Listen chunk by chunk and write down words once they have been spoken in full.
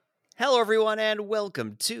Hello, everyone, and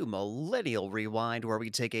welcome to Millennial Rewind, where we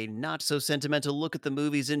take a not so sentimental look at the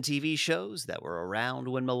movies and TV shows that were around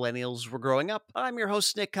when millennials were growing up. I'm your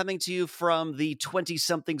host, Nick, coming to you from the 20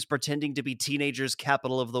 somethings pretending to be teenagers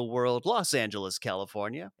capital of the world, Los Angeles,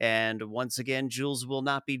 California. And once again, Jules will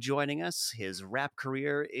not be joining us. His rap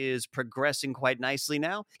career is progressing quite nicely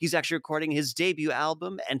now. He's actually recording his debut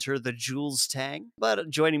album, Enter the Jules Tang. But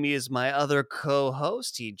joining me is my other co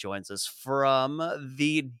host. He joins us from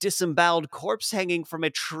the disemboweled corpse hanging from a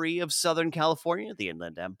tree of Southern California, the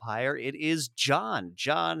Inland Empire. It is John.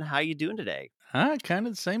 John, how you doing today? Kind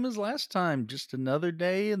of the same as last time. Just another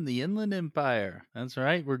day in the Inland Empire. That's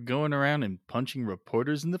right. We're going around and punching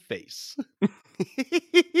reporters in the face.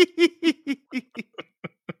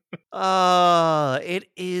 It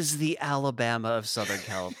is the Alabama of Southern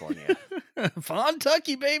California.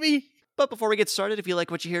 Fontucky, baby. But before we get started, if you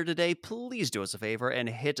like what you hear today, please do us a favor and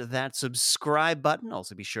hit that subscribe button.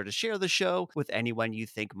 Also, be sure to share the show with anyone you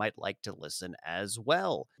think might like to listen as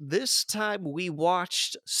well. This time we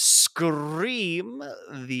watched Scream,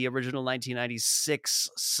 the original 1996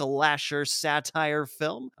 slasher satire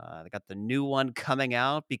film. They got the new one coming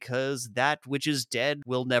out because that which is dead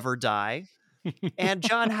will never die. And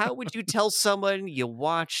John, how would you tell someone you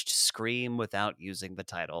watched Scream without using the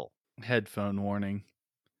title? Headphone warning.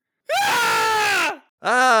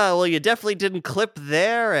 Well, you definitely didn't clip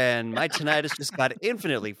there, and my tinnitus just got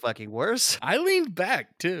infinitely fucking worse. I leaned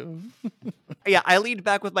back, too. Yeah, I leaned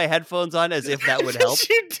back with my headphones on as if that would help. Yes,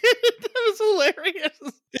 you did. That was hilarious.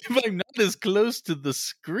 If I'm not as close to the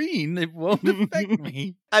screen, it won't affect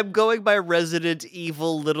me. I'm going by Resident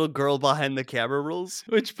Evil little girl behind the camera rules.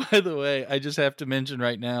 Which, by the way, I just have to mention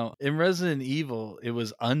right now, in Resident Evil, it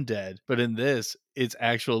was undead, but in this, it's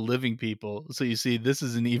actual living people. So you see, this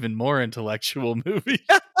is an even more intellectual movie.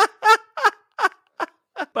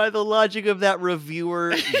 By the logic of that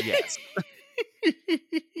reviewer, yes.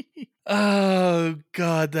 Oh,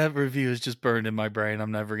 God, that review is just burned in my brain.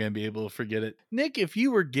 I'm never going to be able to forget it. Nick, if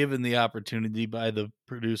you were given the opportunity by the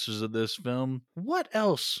producers of this film, what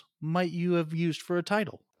else might you have used for a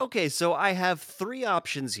title? Okay, so I have three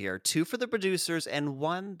options here, two for the producers and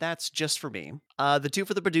one that's just for me. The two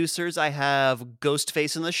for the producers, I have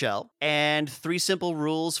Ghostface in the Shell and three simple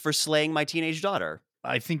rules for slaying my teenage daughter.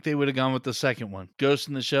 I think they would have gone with the second one. Ghost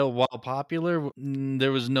in the Shell, while popular,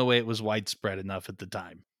 there was no way it was widespread enough at the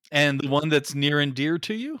time. And the one that's near and dear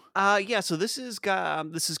to you? Yeah. So this is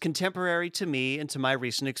contemporary to me and to my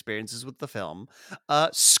recent experiences with the film.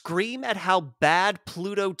 Scream at how bad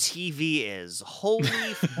Pluto TV is. Holy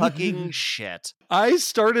fucking shit! I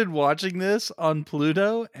started watching this on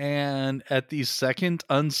Pluto, and at the second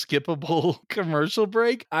unskippable commercial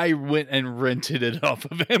break, I went and rented it off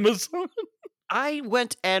of Amazon. I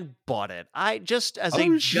went and bought it. I just, as a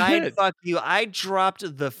Oh, giant shit. fuck you, I dropped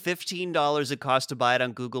the $15 it cost to buy it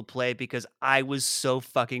on Google Play because I was so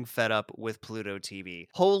fucking fed up with Pluto TV.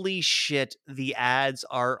 Holy shit, the ads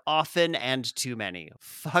are often and too many.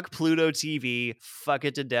 Fuck Pluto TV, fuck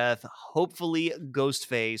it to death. Hopefully,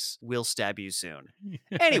 Ghostface will stab you soon.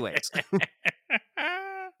 Anyways.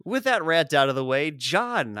 With that rant out of the way,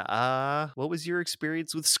 John, what was your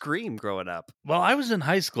experience with Scream growing up? Well, I was in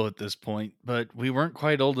high school at this point, but we weren't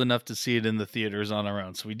quite old enough to see it in the theaters on our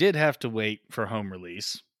own, so we did have to wait for home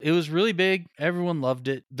release. It was really big. Everyone loved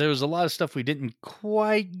it. There was a lot of stuff we didn't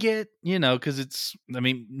quite get, because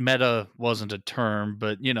meta wasn't a term,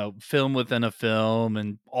 but, film within a film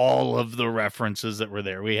and all of the references that were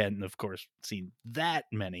there. We hadn't, of course, seen that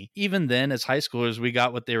many. Even then, as high schoolers, we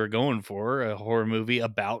got what they were going for, a horror movie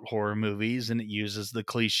about horror movies, and it uses the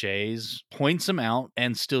cliches, points them out,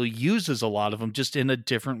 and still uses a lot of them just in a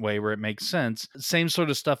different way where it makes sense. Same sort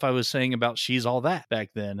of stuff I was saying about She's All That back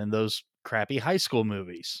then and those crappy high school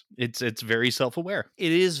movies. It's very self-aware.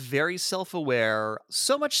 It is very self-aware,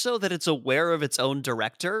 so much so that it's aware of its own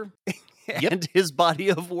director. And his body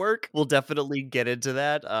of work. We'll definitely get into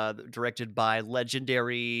that. Directed by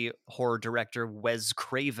legendary horror director Wes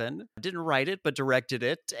Craven. Didn't write it, but directed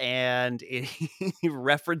it. And it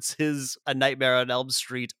references A Nightmare on Elm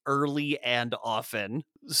Street early and often.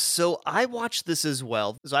 So I watched this as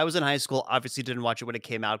well. So I was in high school, obviously didn't watch it when it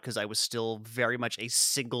came out because I was still very much a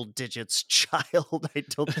single digits child. I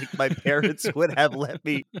don't think my parents would have let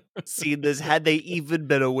me see this had they even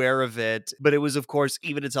been aware of it. But it was, of course,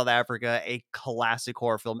 even in South Africa, a classic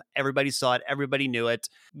horror film. Everybody saw it. Everybody knew it.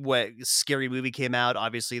 When Scary Movie came out,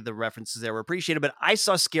 obviously the references there were appreciated, but I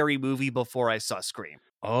saw Scary Movie before I saw Scream.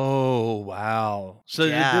 Oh, wow. So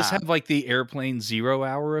did this have like the Airplane 0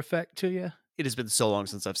 hour effect to you? It has been so long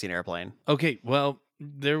since I've seen Airplane. Okay, well,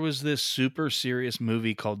 There was this super serious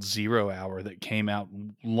movie called Zero Hour that came out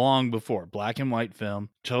long before, black and white film,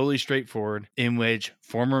 totally straightforward, in which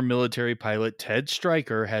former military pilot Ted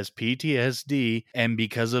Stryker has PTSD and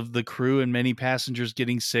because of the crew and many passengers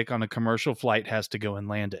getting sick on a commercial flight has to go and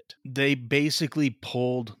land it. They basically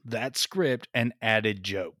pulled that script and added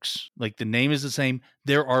jokes. Like the name is the same.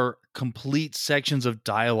 There are complete sections of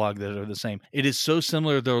dialogue that are the same. It is so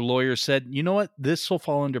similar. Their lawyer said, you know what? This will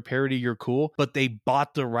fall under parody. You're cool. But they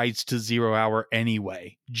bought the rights to Zero Hour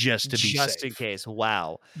anyway, just to be Just safe. in case.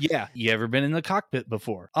 Wow. Yeah. You ever been in the cockpit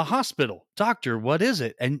before? A hospital. Doctor, what is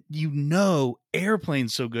it? And you know,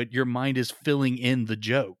 Airplane's so good, your mind is filling in the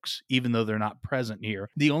jokes, even though they're not present here.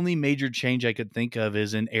 The only major change I could think of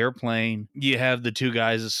is in Airplane, you have the two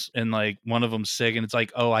guys and like one of them's sick and it's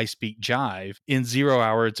like, oh, I speak jive. In Zero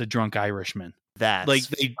Hour, it's a drunk Irishman. That's Like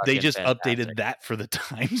they just fantastic. updated that for the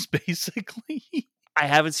times, basically. I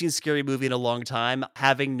haven't seen Scary Movie in a long time.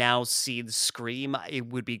 Having now seen Scream, it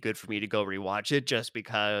would be good for me to go rewatch it just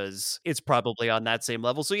because it's probably on that same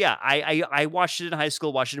level. So yeah, I watched it in high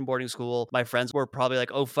school, watched it in boarding school. My friends were probably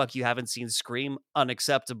like, "Oh fuck, you haven't seen Scream?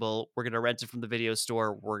 Unacceptable. We're gonna rent it from the video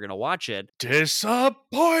store. We're gonna watch it." Disappointing.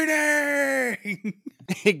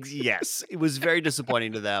 Yes, it was very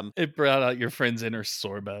disappointing to them. It brought out your friend's inner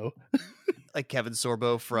Sorbo. Like Kevin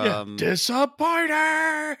Sorbo from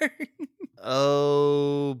Disappointing.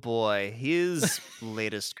 Oh boy, his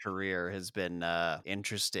latest career has been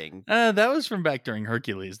interesting. That was from back during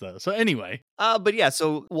Hercules, though. So anyway, But yeah,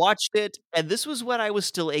 so watched it, and this was when I was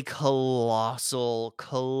still a colossal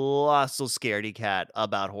scaredy cat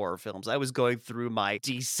about horror films. I was going through my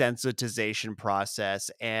desensitization process,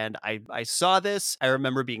 and I saw this. I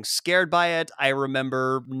remember being scared by it. I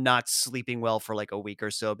remember not sleeping well for like a week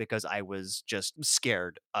or so because I was just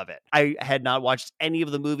scared of it. I had not watched any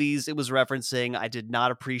of the movies it was referencing. I did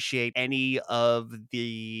not appreciate any of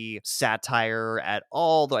the satire at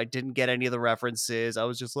all, though I didn't get any of the references. I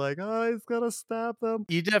was just like, oh, he's gonna stab them.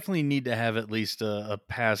 you definitely need to have at least a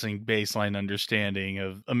passing baseline understanding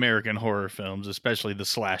of American horror films, especially the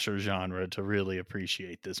slasher genre, to really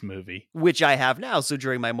appreciate this movie. Which I have now. So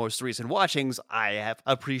during my most recent watchings, I have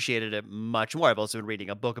appreciated it much more. I've also been reading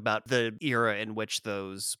a book about the era in which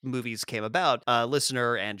those movies came about.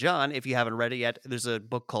 Listener and John, if you haven't read it yet, there's a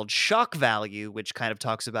book called Shock Value, which kind of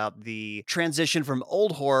talks about the transition from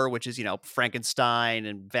old horror, which is, Frankenstein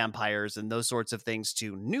and vampires and those sorts of things,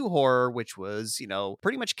 to new horror, which was,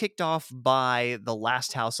 pretty much kicked off by The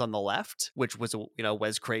Last House on the Left, which was,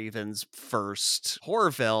 Wes Craven's first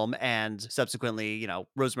horror film, and subsequently,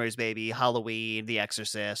 Rosemary's Baby, Halloween, The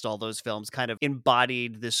Exorcist, all those films kind of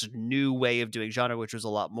embodied this new way of doing genre, which was a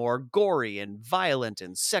lot more gory and violent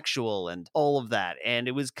and sexual and all of that. And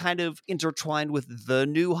it was kind of intertwined with the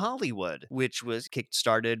new Hollywood, which was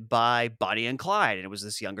kickstarted by Bonnie and Clyde. And it was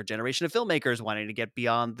this younger generation of filmmakers wanting to get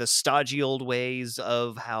beyond the stodgy old ways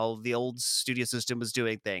of how the old studio system was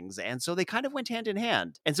doing things. And so they kind of went hand in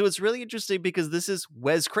hand. And so it's really interesting because this is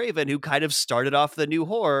Wes Craven, who kind of started off the new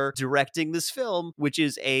horror, directing this film, which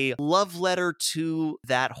is a love letter to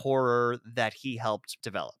that horror that he helped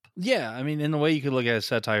develop. Yeah, I mean, in a way you could look at it as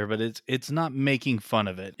satire, but it's not making fun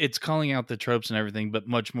of it. It's calling out the tropes and everything, but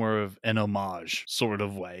much more of an homage sort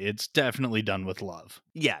of way. It's definitely done with love.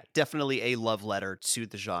 Yeah, definitely a love letter to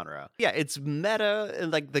the genre. Yeah, it's meta,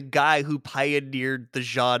 and like the guy who pioneered the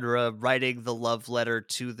genre writing the love letter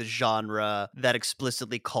to the genre that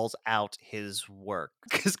explicitly calls out his work.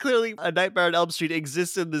 Because clearly A Nightmare on Elm Street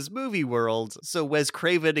exists in this movie world, so Wes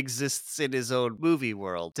Craven exists in his own movie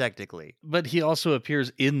world, technically. But he also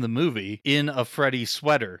appears in the movie in a Freddy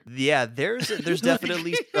sweater. Yeah, there's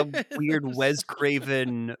definitely some weird Wes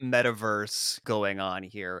Craven metaverse going on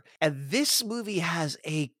here. And this movie has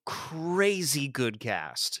a crazy good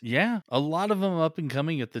cast. Yeah, a lot of them up and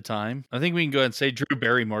coming at the time. I think we can go ahead and say Drew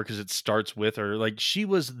Barrymore because it starts with her. Like, she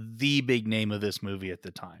was the big name of this movie at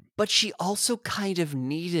the time. But she also kind of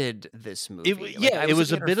needed this movie. It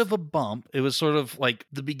was a bit of a bump. It was sort of like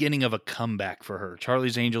the beginning of a comeback for her.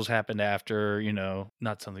 Charlie's Angels happened after,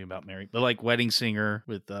 not something about Mary, but like Wedding Singer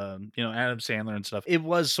with, Adam Sandler and stuff. It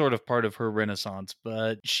was sort of part of her renaissance,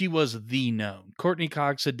 but she was the known. Courtney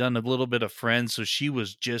Cox had done a little bit of Friends, so she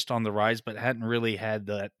was just on the rise, but hadn't really had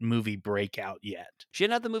that movie breakout yet. She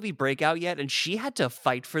hadn't had the movie breakout yet, and she had to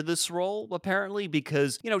fight for this role, apparently,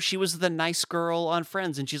 because, she was the nice girl on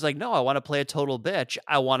Friends, and she's like, no, I want to play a total bitch.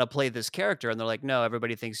 I want to play this character. And they're like, no,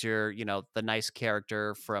 everybody thinks you're, the nice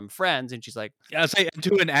character from Friends. And she's like, I say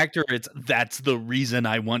to an actor, that's the reason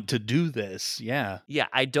I want to do this. Yeah. Yeah,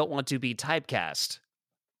 I don't want to be typecast.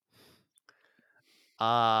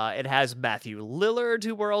 It has Matthew Lillard,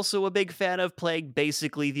 who we're also a big fan of, playing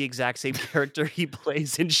basically the exact same character he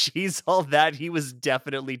plays in She's All That. He was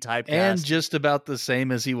definitely typecast. And just about the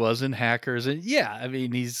same as he was in Hackers. And yeah, I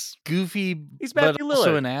mean, he's goofy, He's but Matthew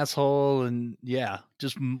also Lillard. an asshole. And yeah,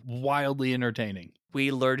 just wildly entertaining.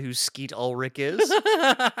 We learn who Skeet Ulrich is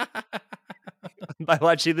by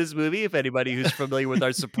watching this movie. If anybody who's familiar with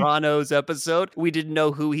our Sopranos episode, we didn't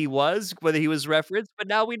know who he was, whether he was referenced, but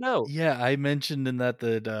now we know. Yeah, I mentioned in that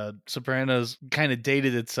Sopranos kind of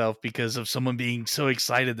dated itself because of someone being so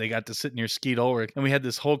excited they got to sit near Skeet Ulrich. And we had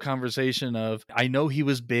this whole conversation of, I know he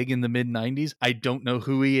was big in the mid-90s. I don't know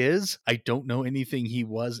who he is. I don't know anything he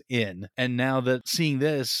was in. And now that seeing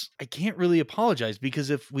this, I can't really apologize, because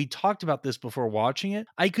if we talked about this before watching it,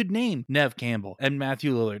 I could name Nev Campbell and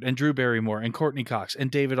Matthew Lillard and Drew Barrymore and Courtney Cox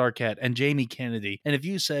and David Arquette and Jamie Kennedy. And if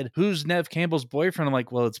you said, who's Nev Campbell's boyfriend? I'm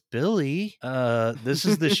like, well, it's Billy. This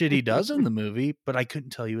is the shit he does in the movie, but I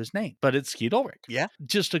couldn't tell you his name. But it's Skeet Ulrich. Yeah.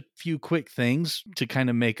 Just a few quick things to kind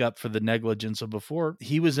of make up for the negligence of before.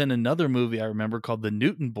 He was in another movie I remember called The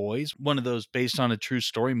Newton Boys, one of those based on a true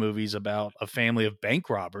story movies about a family of bank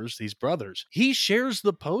robbers, these brothers. He shares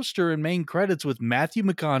the poster and main credits with Matthew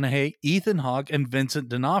McConaughey, Ethan Hawke, and Vincent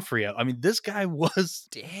D'Onofrio. I mean, this guy was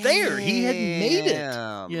there. He had made it.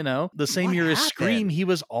 You know, the same year as Scream, he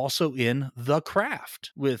was also in The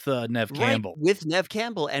Craft with Nev Campbell. With Nev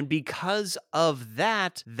Campbell. And because of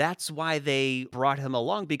that, that's why they brought him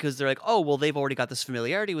along, because they're like, oh, well, they've already got this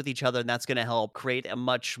familiarity with each other, and that's going to help create a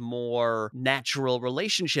much more natural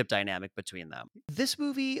relationship dynamic between them. This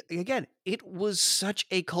movie, again, it was such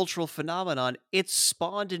a cultural phenomenon. It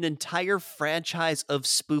spawned an entire franchise of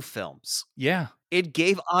spoof films. Yeah. It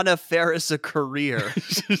gave Anna Faris a career,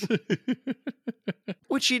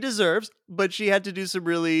 which she deserves, but she had to do some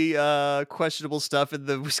really questionable stuff in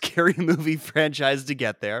the Scary Movie franchise to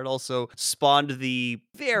get there. It also spawned the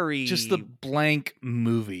just the blank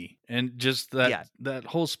movie. And just that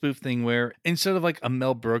whole spoof thing where instead of like a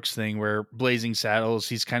Mel Brooks thing where Blazing Saddles,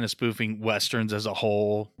 he's kind of spoofing Westerns as a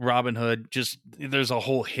whole. Robin Hood, just there's a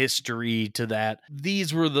whole history to that.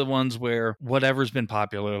 These were the ones where whatever's been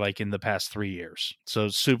popular like in the past 3 years. So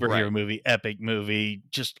superhero movie, epic movie,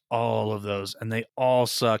 just all of those. And they all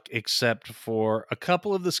suck except for a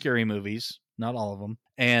couple of the scary movies, not all of them,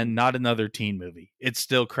 and not another teen movie. It's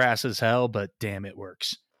still crass as hell, but damn, it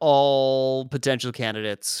works. All potential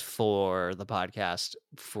candidates for the podcast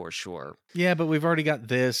for sure. Yeah, but we've already got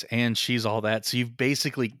this and She's All That. So you've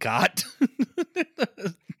basically got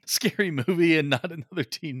a scary movie and not another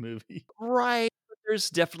teen movie. Right. There's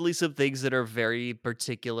definitely some things that are very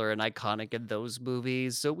particular and iconic in those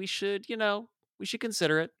movies. So we should, we should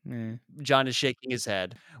consider it. John is shaking his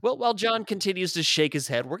head. Well, while John continues to shake his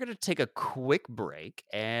head, we're going to take a quick break.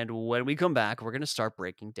 And when we come back, we're going to start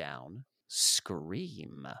breaking down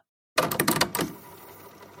Scream.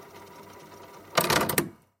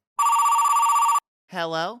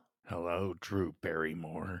 Hello? Hello, Drew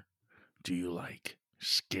Barrymore. Do you like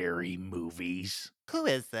scary movies? Who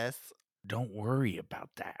is this? Don't worry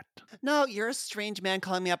about that. No, you're a strange man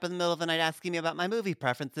calling me up in the middle of the night asking me about my movie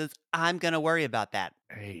preferences. I'm gonna worry about that.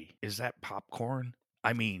 Hey, is that popcorn?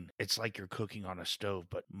 I mean, it's like you're cooking on a stove,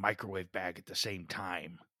 but microwave bag at the same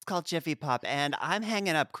time. It's called Jiffy Pop, and I'm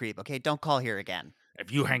hanging up, creep, okay? Don't call here again.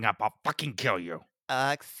 If you hang up, I'll fucking kill you.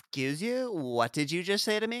 Excuse you? What did you just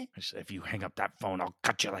say to me? I said, if you hang up that phone, I'll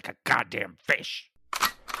cut you like a goddamn fish.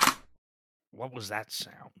 What was that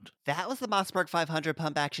sound? That was the Mossberg 500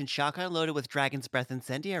 pump-action shotgun loaded with Dragon's Breath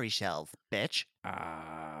incendiary shells, bitch.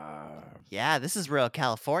 Yeah, this is real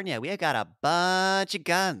California. We got a bunch of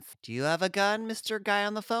guns. Do you have a gun, Mr. Guy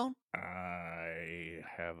on the phone? I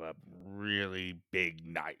have a really big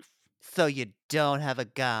knife. So you don't have a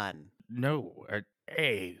gun? No.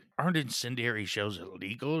 Hey, aren't incendiary shells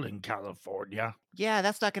illegal in California? Yeah,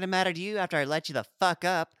 that's not gonna matter to you after I let you the fuck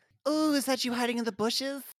up. Ooh, is that you hiding in the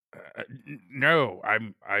bushes? No,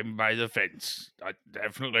 I'm by the fence.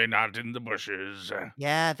 Definitely not in the bushes.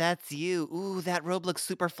 Yeah, that's you. Ooh, that robe looks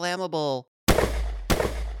super flammable.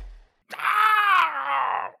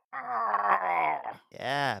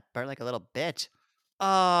 Yeah, burnt like a little bitch.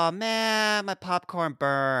 Oh man, my popcorn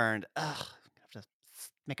burned. Ugh, I have to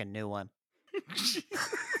make a new one.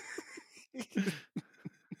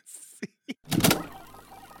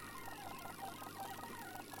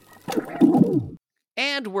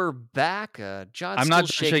 And we're back. John's I'm not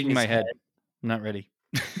still shaking my his head. I'm not ready.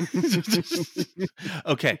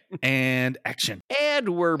 Okay, and action. And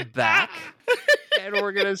we're back. And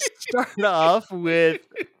we're going to start off with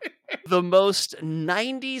The most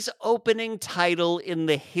 90s opening title in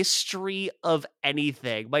the history of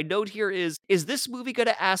anything. My note here is this movie going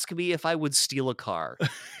to ask me if I would steal a car?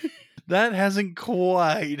 That hasn't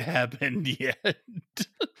quite happened yet.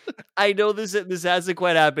 I know this hasn't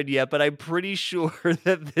quite happened yet, but I'm pretty sure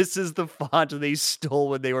that this is the font they stole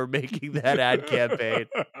when they were making that ad campaign.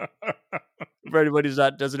 For anybody who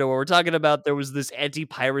doesn't know what we're talking about, there was this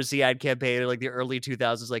anti-piracy ad campaign in like the early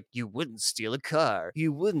 2000s, like, you wouldn't steal a car,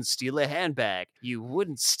 you wouldn't steal a handbag, you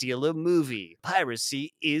wouldn't steal a movie.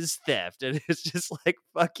 Piracy is theft. And it's just like,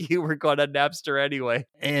 fuck you, we're going on Napster anyway.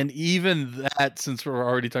 And even that, since we're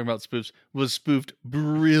already talking about spoofs, was spoofed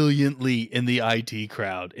brilliantly in the IT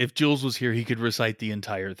crowd. If Jules was here, he could recite the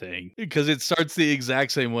entire thing because it starts the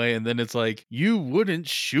exact same way. And then it's like, you wouldn't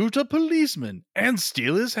shoot a policeman and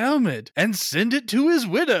steal his helmet and send it to his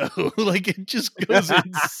widow. Like, it just goes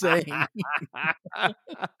insane.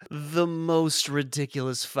 The most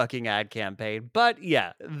ridiculous fucking ad campaign. But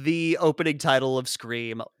yeah, the opening title of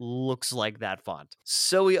Scream looks like that font.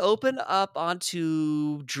 So we open up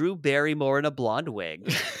onto Drew Barrymore in a blonde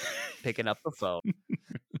wig, picking up the phone.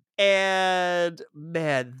 And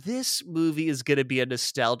man, this movie is going to be a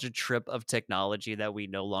nostalgia trip of technology that we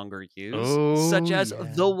no longer use, such as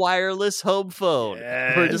the wireless home phone.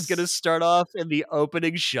 Yes. We're just going to start off in the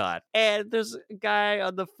opening shot. And there's a guy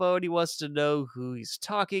on the phone. He wants to know who he's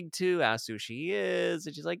talking to, asks who she is.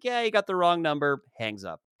 And she's like, yeah, you got the wrong number. Hangs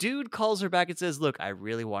up. Dude calls her back and says, look, I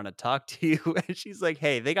really want to talk to you. And she's like,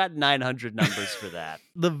 hey, they got 900 numbers for that.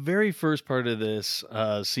 The very first part of this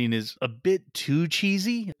scene is a bit too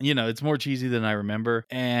cheesy. You know, it's more cheesy than I remember.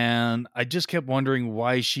 And I just kept wondering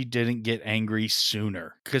why she didn't get angry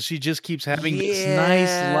sooner. Because she just keeps having this nice,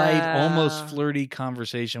 light, almost flirty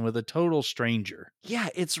conversation with a total stranger. Yeah,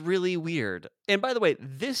 it's really weird. And by the way,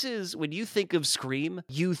 this is, when you think of Scream,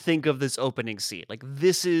 you think of this opening scene. Like,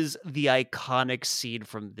 this is the iconic scene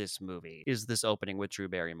from this movie, is this opening with Drew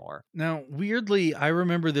Barrymore. Now, weirdly, I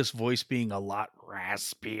remember this voice being a lot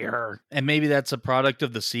raspier. And maybe that's a product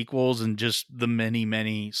of the sequels and just the many,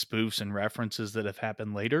 many spoofs and references that have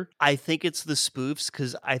happened later. I think it's the spoofs,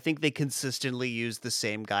 because I think they consistently use the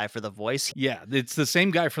same guy for the voice. Yeah, it's the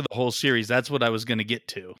same guy for the whole series. That's what I was going to get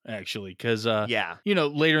to, actually. Because, you know,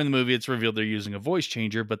 later in the movie, it's revealed they're using a voice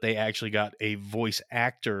changer, but they actually got a voice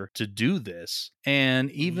actor to do this.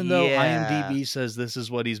 And even though IMDb says this is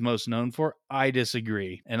what he's most known for, I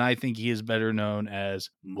disagree. And I think he is better known as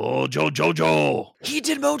Mojo Jojo. He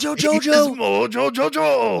did Mojo He is Jojo! Mojo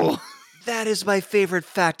Jojo! That is my favorite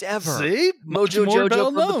fact ever. See? Mojo Jojo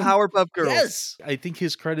from the Powerpuff Girls. Yes! I think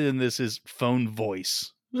his credit in this is phone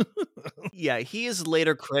voice. Yeah, he is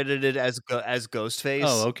later credited as Ghostface.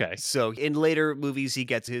 Oh, okay. So in later movies, he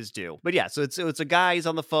gets his due. But yeah, so it's a guy, he's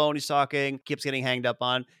on the phone, he's talking, keeps getting hanged up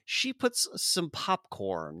on. She puts some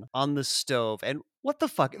popcorn on the stove, and what the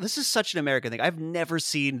fuck? This is such an American thing. I've never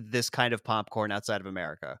seen this kind of popcorn outside of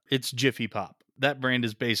America. It's Jiffy Pop. That brand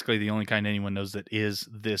is basically the only kind anyone knows that is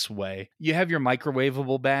this way. You have your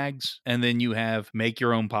microwavable bags, and then you have make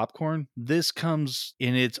your own popcorn. This comes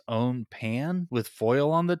in its own pan with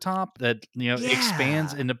foil on the top that,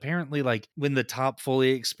 expands. And apparently, like, when the top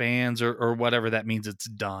fully expands or whatever, that means it's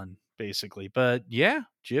done, basically. But yeah,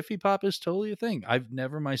 Jiffy Pop is totally a thing. I've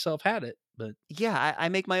never myself had it. But yeah, I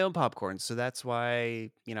make my own popcorn, so that's why,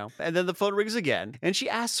 and then the phone rings again, and she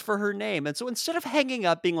asks for her name. And so instead of hanging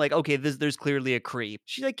up being like, okay, there's clearly a creep,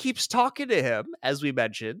 she like keeps talking to him, as we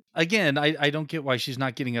mentioned. Again, I don't get why she's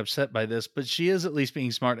not getting upset by this, but she is at least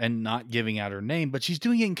being smart and not giving out her name, but she's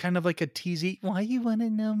doing it in kind of like a teasy, why you want to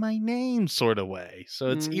know my name sort of way. So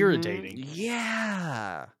it's irritating.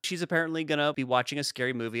 Yeah. She's apparently gonna be watching a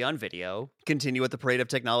scary movie on video, continue with the parade of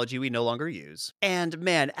technology we no longer use. And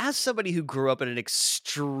man, as somebody who grew up in an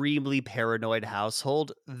extremely paranoid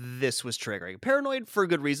household, this was triggering. Paranoid for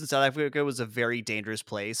good reason. South Africa was a very dangerous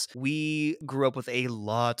place. We grew up with a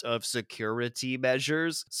lot of security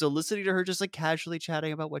measures. So listening to her just like casually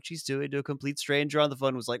chatting about what she's doing to a complete stranger on the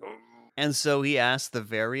phone was like, and so he asked the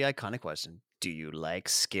very iconic question, do you like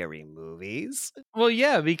scary movies? Well,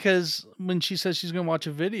 yeah, because when she says she's going to watch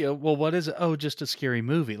a video, well, what is it? Oh, just a scary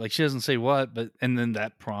movie. Like, she doesn't say what, and then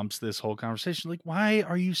that prompts this whole conversation. Like, why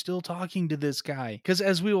are you still talking to this guy? Because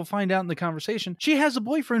as we will find out in the conversation, she has a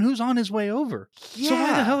boyfriend who's on his way over. Yeah. So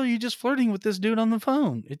why the hell are you just flirting with this dude on the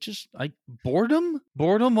phone? It's just like boredom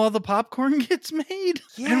while the popcorn gets made.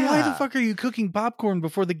 Yeah. And why the fuck are you cooking popcorn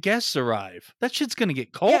before the guests arrive? That shit's going to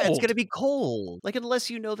get cold. Yeah, it's going to be cold. Like,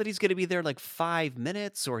 unless you know that he's going to be there like 5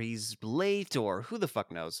 minutes or he's late or who the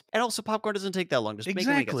fuck knows. And also popcorn doesn't take that long. Just make him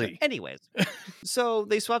when he gets there. Exactly. Anyways. So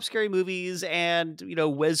they swap scary movies and,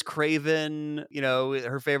 Wes Craven,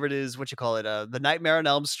 her favorite is The Nightmare on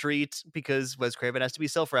Elm Street, because Wes Craven has to be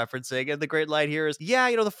self-referencing. And the great line here is,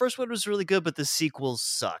 the first one was really good, but the sequels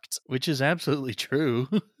sucked. Which is absolutely true.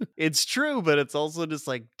 It's true, but it's also just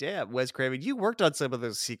like, damn, Wes Craven, you worked on some of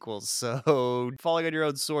those sequels, so falling on your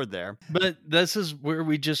own sword there. But this is where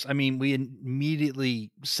we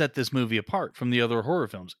immediately set this movie apart from the other horror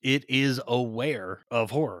films. It is aware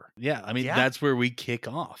of horror. Yeah, that's where we kick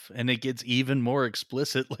off, and it gets even more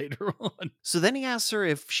explicit later on. So then he asks her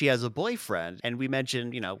if she has a boyfriend, and we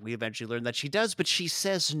mentioned, we eventually learn that she does, but she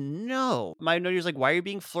says no. My note like, why are you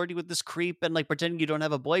being flirty with this creep and like pretending you don't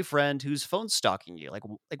have a boyfriend who's phone stalking you? Like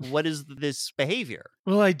what is this behavior?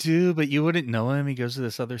 Well, I do, but you wouldn't know him. He goes to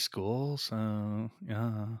this other school, so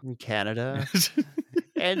yeah. In Canada.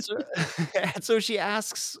 And so she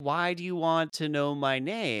asks, why do you want to know my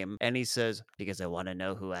name? And he says, because I want to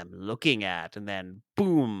know who I'm looking at. And then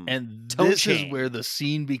boom. And this is where the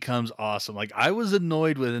scene becomes awesome. Like, I was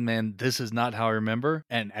annoyed with it, man. This is not how I remember.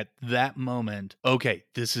 And at that moment, okay,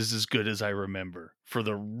 this is as good as I remember for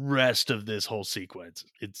the rest of this whole sequence.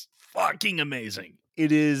 It's fucking amazing.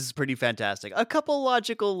 It is pretty fantastic. A couple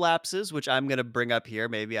logical lapses, which I'm going to bring up here.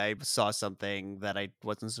 Maybe I saw something that I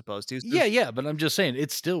wasn't supposed to. Yeah, but I'm just saying,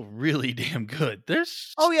 it's still really damn good. It's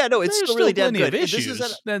still really damn good.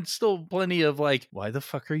 There's still plenty of like, why the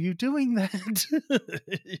fuck are you doing that?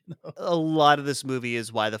 A lot of this movie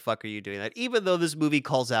is why the fuck are you doing that? Even though this movie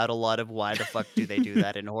calls out a lot of why the fuck do they do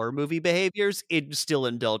that in horror movie behaviors, it still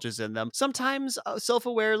indulges in them. Sometimes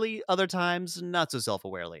self-awarely, other times not so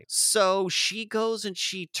self-awarely. So she goes and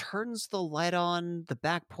she turns the light on the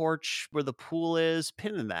back porch where the pool is,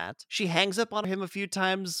 pinning that. She hangs up on him a few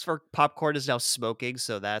times, for popcorn is now smoking,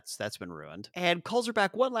 so that's been ruined. And calls her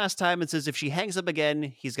back one last time and says if she hangs up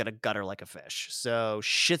again, he's gonna gut her like a fish. So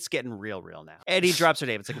shit's getting real now. And he drops her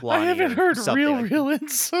name. It's like Lonnie. I haven't heard real in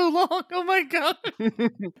so long. Oh my god.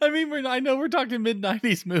 I know we're talking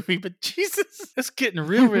mid-90s movie, but Jesus, it's getting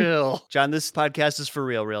real. John, this podcast is for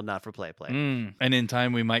real, not for play. And in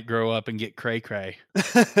time we might grow up and get cray-cray.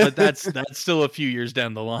 But that's still a few years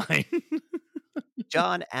down the line.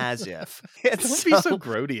 John, as if. Don't be so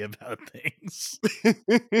grody about things.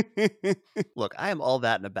 Look, I am all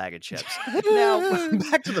that in a bag of chips. Now,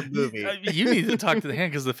 back to the movie. You need to talk to the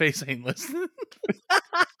hand because the face ain't listening.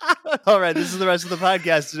 All right, this is the rest of the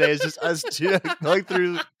podcast today. It's just us going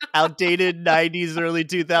through outdated 90s, early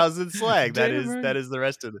 2000s slang. That is the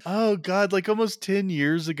rest of it. Oh, God. Like almost 10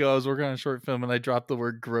 years ago, I was working on a short film and I dropped the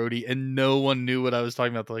word grody and no one knew what I was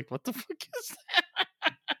talking about. They're like, what the fuck is that?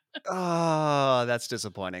 Oh, that's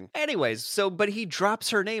disappointing. Anyways, but he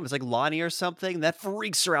drops her name. It's like Lonnie or something. That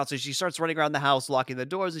freaks her out. So she starts running around the house, locking the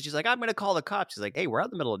doors, and she's like, I'm going to call the cops. She's like, hey, we're out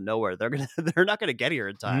in the middle of nowhere. They're not going to get here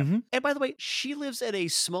in time. Mm-hmm. And by the way, she lives in a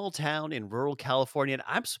small town in rural California, and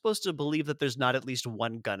I'm supposed to believe that there's not at least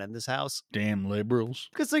one gun in this house. Damn liberals.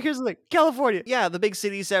 Because here's the thing. California. Yeah, the big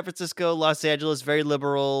city, San Francisco, Los Angeles, very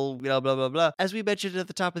liberal, blah, blah, blah. As we mentioned at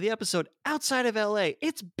the top of the episode, outside of LA,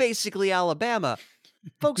 it's basically Alabama.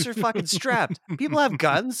 Folks are fucking strapped. People have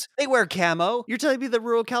guns. They wear camo. You're telling me that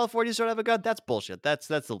rural Californians don't have a gun? That's bullshit. That's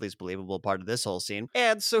the least believable part of this whole scene.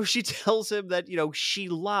 And so she tells him that, she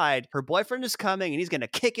lied. Her boyfriend is coming and he's going to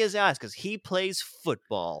kick his ass because he plays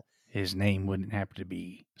football. His name wouldn't happen to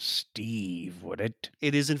be Steve, would it?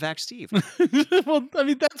 It is, in fact, Steve. Well,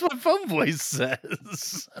 that's what Phone Voice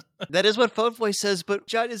says. That is what Phone Voice says, but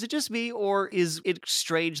John, is it just me, or is it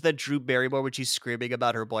strange that Drew Barrymore, when she's screaming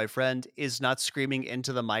about her boyfriend, is not screaming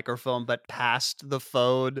into the microphone, but past the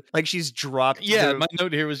phone? Like she's dropped. Yeah, my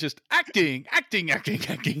note here was just acting. Acting,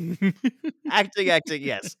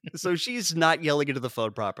 yes. So she's not yelling into the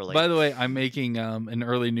phone properly. By the way, I'm making an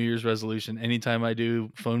early New Year's resolution. Anytime I do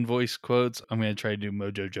Phone Voice quotes, I'm going to try to do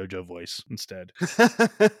Mojo Jojo voice instead.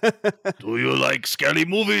 Do you like scary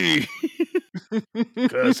movie?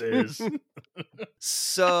 Curses.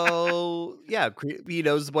 So, yeah, he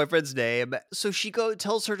knows the boyfriend's name. So she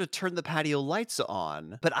tells her to turn the patio lights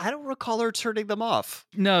on, but I don't recall her turning them off.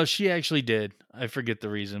 No, she actually did. I forget the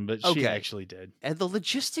reason, but she actually did. And the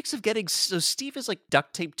logistics of so Steve is like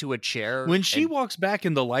duct taped to a chair. When she walks back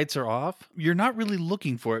and the lights are off, you're not really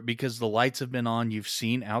looking for it because the lights have been on. You've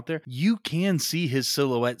seen out there. You can see his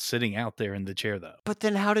silhouette sitting out there in the chair, though. But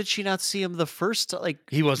then how did she not see him the first?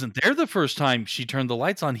 He wasn't there the first time she turned the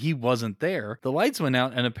lights on. He wasn't there. The lights went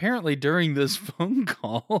out, and apparently during this phone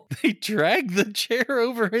call, they dragged the chair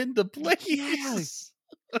over into place. Yes.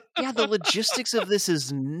 Yeah, the logistics of this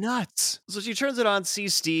is nuts. So she turns it on,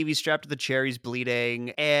 sees Steve, he's strapped to the chair, he's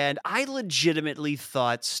bleeding, and I legitimately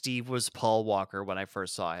thought Steve was Paul Walker when I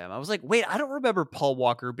first saw him. I was like, wait, I don't remember Paul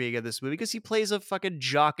Walker being in this movie because he plays a fucking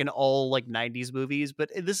jock in all like 90s movies, but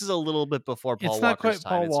this is a little bit before Paul It's not Walker's quite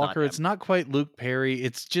time. Paul It's not Walker. him. It's not quite Luke Perry.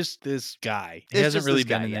 It's just this guy. He It's hasn't just really this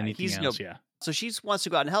been guy, in yeah. anything He's else. Yeah. So she wants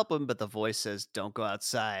to go out and help him, but the voice says, don't go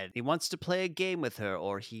outside. He wants to play a game with her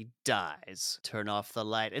or he dies. Turn off the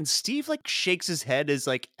light. And Steve like shakes his head as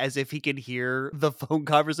if he can hear the phone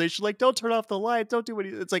conversation. Like, don't turn off the light. Don't do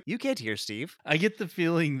anything. It's like, you can't hear Steve. I get the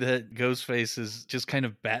feeling that Ghostface is just kind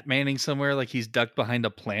of Batmaning somewhere, like he's ducked behind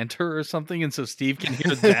a planter or something, and so Steve can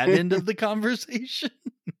hear that end of the conversation.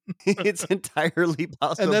 It's entirely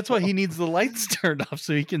possible. And that's why he needs the lights turned off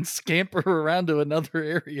so he can scamper around to another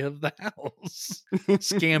area of the house.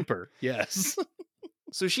 Scamper, yes.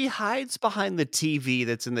 So she hides behind the TV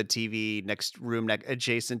that's in the TV next room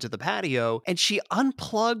adjacent to the patio, and she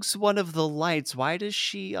unplugs one of the lights. Why does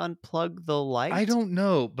she unplug the light? I don't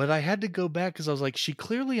know, but I had to go back because I was like, she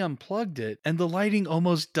clearly unplugged it, and the lighting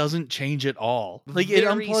almost doesn't change at all. Like it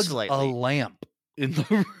Very unplugs slightly. a lamp in the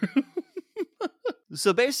room.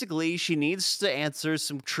 So basically, she needs to answer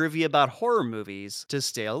some trivia about horror movies to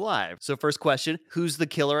stay alive. So first question, who's the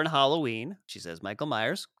killer in Halloween? She says Michael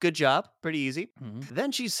Myers. Good job. Pretty easy. Mhm.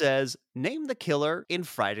 Then she says, name the killer in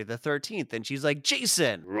Friday the 13th. And she's like,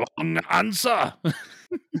 Jason. Wrong answer.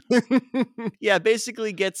 Yeah,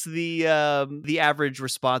 basically gets the average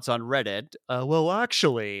response on Reddit. Well,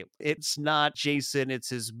 actually, it's not Jason, it's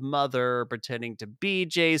his mother pretending to be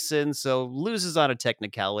Jason, so loses on a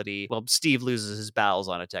technicality. Well, Steve loses his bowels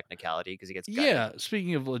on a technicality because he gets gutted. Yeah,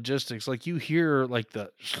 speaking of logistics, like you hear like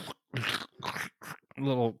the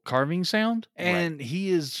little carving sound, and he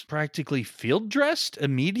is practically field dressed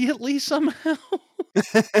immediately somehow.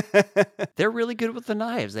 They're really good with the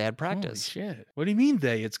knives. They had Holy practice. shit. What do you mean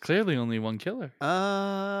they? It's clearly only one killer.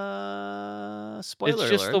 Spoiler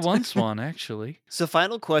It's just alert. the one swan, actually. So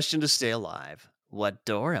final question to stay alive. What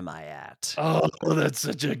door am I at? Oh, that's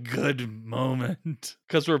such a good moment.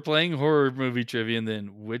 Because we're playing horror movie trivia, and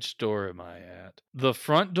then which door am I at? The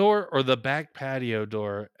front door or the back patio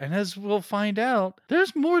door? And as we'll find out,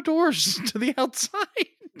 there's more doors to the outside.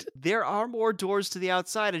 There are more doors to the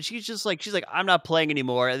outside, and she's like, I'm not playing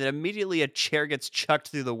anymore. And then immediately a chair gets chucked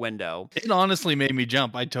through the window. It honestly made me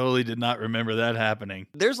jump. I totally did not remember that happening.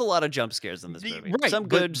 There's a lot of jump scares in this movie. Right, Some but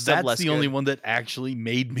good, some that's less the good. only one that actually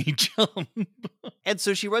made me jump. And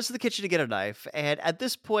so she runs to the kitchen to get a knife, and at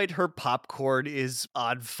this point, her popcorn is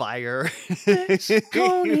on fire.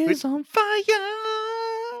 Corn is on fire.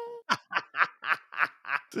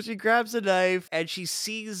 So she grabs a knife and she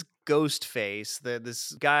sees Ghostface,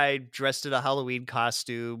 this guy dressed in a Halloween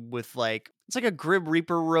costume with it's like a Grim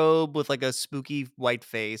Reaper robe with like a spooky white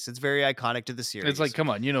face. It's very iconic to the series. It's like, come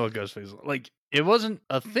on, you know what Ghostface is like. It wasn't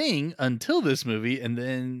a thing until this movie, and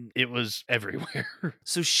then it was everywhere.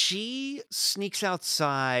 So she sneaks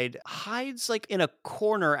outside, hides like in a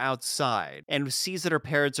corner outside, and sees that her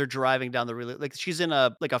parents are driving down the she's in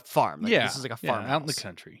a farm. Like, this is like a farm out in the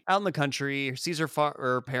country. Out in the country, sees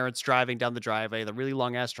her parents driving down the driveway, the really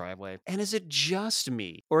long ass driveway. And is it just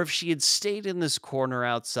me, or if she had stayed in this corner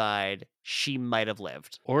outside, she might have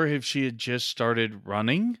lived? Or if she had just started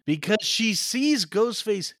running, because she sees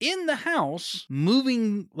Ghostface in the house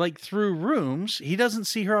moving like through rooms. He doesn't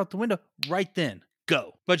see her out the window right then.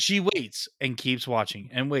 Go. But she waits and keeps watching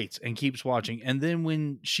and waits and keeps watching. And then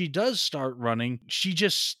when she does start running, she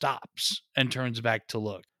just stops and turns back to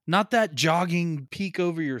look. Not that jogging peek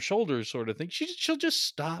over your shoulders sort of thing. She'll just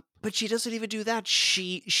stop. But she doesn't even do that.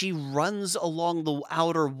 She runs along the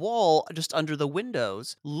outer wall just under the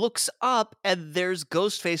windows, looks up, and there's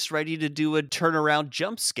Ghostface ready to do a turnaround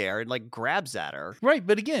jump scare and like grabs at her. Right,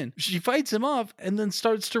 but again, she fights him off and then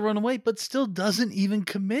starts to run away, but still doesn't even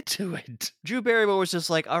commit to it. Drew Barrymore was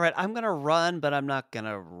just like, all right, I'm going to run, but I'm not going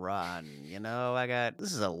to run. You know,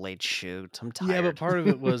 this is a late shoot. I'm tired. Yeah, but part of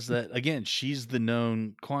it was that, again, she's the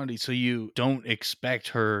known quantity, so you don't expect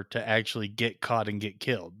her to actually get caught and get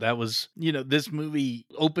killed. That was, this movie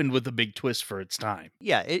opened with a big twist for its time.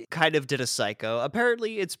 Yeah, it kind of did a Psycho.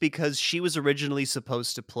 Apparently, it's because she was originally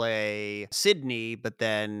supposed to play Sydney, but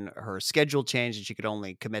then her schedule changed and she could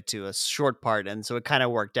only commit to a short part, and so it kind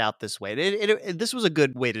of worked out this way. This was a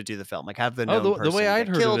good way to do the film, like have the known person the way I'd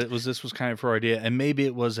get heard killed. of it was this was kind of her idea, and maybe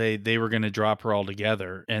it was they were going to drop her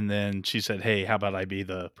altogether, and then she said, "Hey, how about I be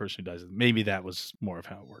the person who dies?" Maybe that was more of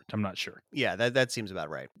how it worked. I'm not sure. Yeah, that seems about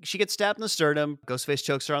right. She gets stabbed in the sternum. Ghostface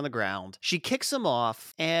chokes her on the ground. She kicks him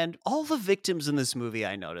off, and all the victims in this movie,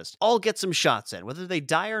 I noticed, all get some shots in. Whether they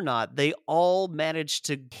die or not, they all manage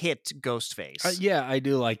to hit Ghostface. Yeah, I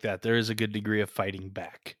do like that. There is a good degree of fighting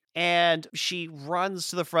back. And she runs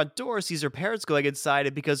to the front door, sees her parents going inside,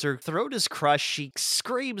 and because her throat is crushed, she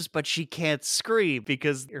screams, but she can't scream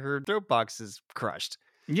because her throat box is crushed.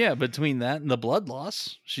 Yeah, between that and the blood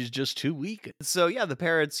loss, she's just too weak. So yeah, the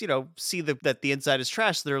parents, see that the inside is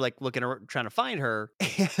trash. So they're like looking around, trying to find her.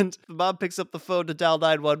 And the mom picks up the phone to dial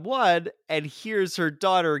 911 and hears her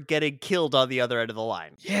daughter getting killed on the other end of the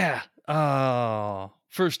line. Yeah. Oh,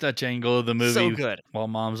 first Dutch angle of the movie. So good. While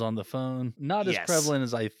mom's on the phone. Not as Yes. prevalent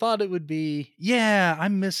as I thought it would be. Yeah,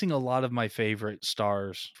 I'm missing a lot of my favorite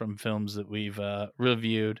stars from films that we've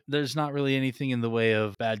reviewed. There's not really anything in the way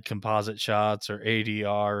of bad composite shots or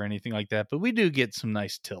ADR or anything like that, but we do get some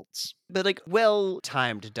nice tilts. But like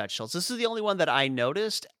well-timed Dutch tilts. This is the only one that I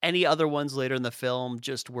noticed. Any other ones later in the film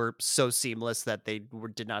just were so seamless that they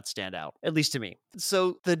did not stand out, at least to me.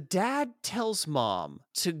 So the dad tells mom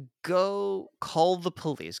to go call the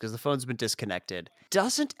police because the phone's been disconnected.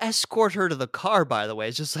 Doesn't escort her to the car, by the way.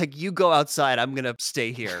 It's just like, you go outside, I'm going to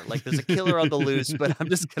stay here. Like, there's a killer on the loose, but I'm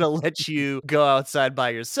just going to let you go outside by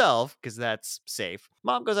yourself because that's safe.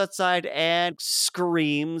 Mom goes outside and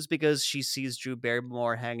screams because she sees Drew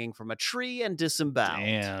Barrymore hanging from a tree and disemboweled.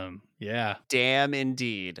 Damn. Yeah. Damn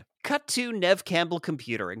indeed. Cut to Nev Campbell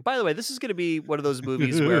computing. By the way, this is going to be one of those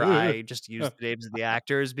movies where I just use the names of the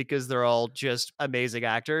actors because they're all just amazing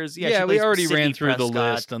actors. Yeah, we already ran through Prescott. the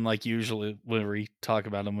list, unlike usually when we talk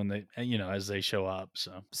about them when they, as they show up.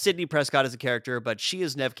 So Sidney Prescott is a character, but she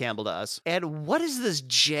is Nev Campbell to us. And what is this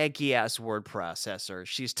janky ass word processor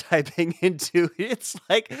she's typing into? It's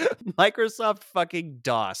like Microsoft fucking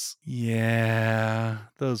DOS. yeah,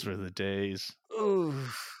 those were the days. Ooh,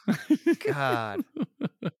 God.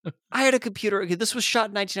 I had a computer. Okay, this was shot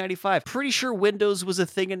in 1995. Pretty sure Windows was a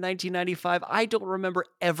thing in 1995. I don't remember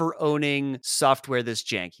ever owning software this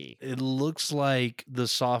janky. It looks like the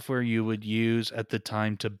software you would use at the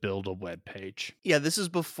time to build a web page. Yeah, this is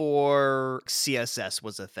before CSS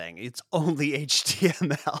was a thing. It's only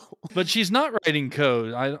HTML. But she's not writing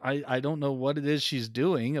code. I don't know what it is she's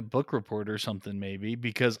doing, a book report or something maybe,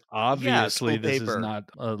 because obviously school this paper. is not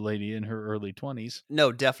a lady in her early 20s.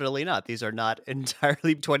 No, definitely not. These are not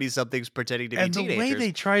entirely 20-somethings pretending to be And teenagers. the way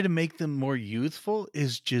they try to make them more youthful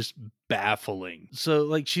is just baffling. So,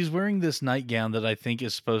 like, she's wearing this nightgown that I think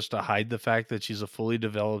is supposed to hide the fact that she's a fully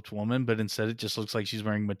developed woman, but instead it just looks like she's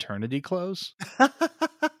wearing maternity clothes.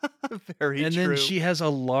 Very And true. then she has a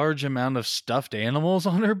large amount of stuffed animals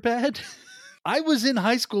on her bed. I was in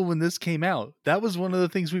high school when this came out. That was one of the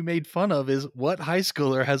things we made fun of, is what high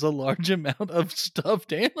schooler has a large amount of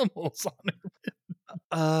stuffed animals on her bed.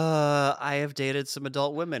 I have dated some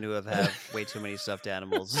adult women who have had way too many stuffed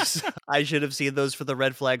animals. I should have seen those for the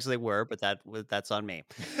red flags they were, but that's on me.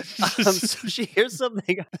 So she hears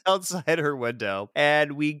something outside her window,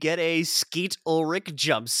 and we get a Skeet Ulrich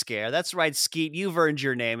jump scare. That's right, Skeet, you've earned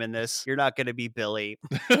your name in this. You're not going to be Billy.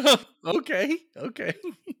 Okay.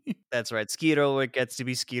 That's right, Skeet Ulrich gets to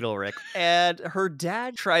be Skeet Ulrich. And her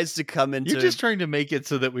dad tries to come into... You're just trying to make it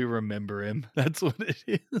so that we remember him. That's what it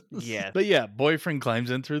is. Yeah. But yeah, boyfriend climbs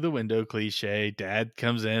in through the window, cliche. Dad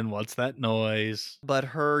comes in, what's that noise? But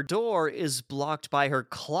her door is blocked by her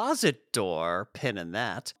closet door, pin in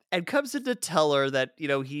that, and comes in to tell her that,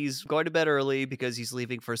 he's going to bed early because he's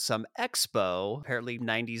leaving for some expo. Apparently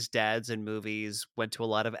 90s dads and movies went to a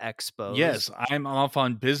lot of expos. Yes, I'm off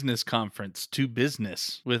on business conference to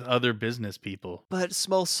business with other business people. But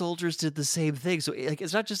Small Soldiers did the same thing. So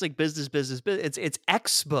it's not just like business. It's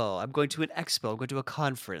expo. I'm going to an expo. I'm going to a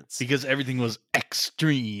conference. Because everything was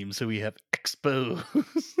extreme, so we have expo.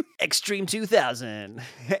 Extreme 2000.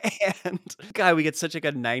 And God, we get such like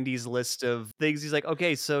a 90s list of things. He's like,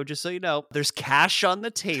 okay, so just so you know, there's cash on the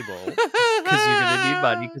table because you're going to need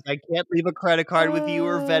money because I can't leave a credit card with you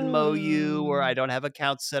or Venmo you, or I don't have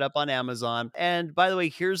accounts set up on Amazon. And by the way,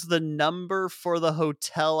 here's the number for the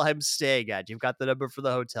hotel I'm staying at. You've got the number for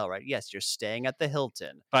the hotel, right? Yes, you're staying at the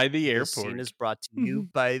Hilton. By the This airport. scene is brought to you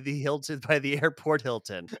by the Hilton, by the airport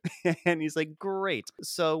Hilton. And he's like, great.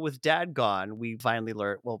 So with Dad gone, we finally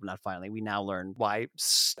learn, well, not finally, we now learn why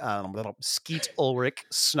little Skeet Ulrich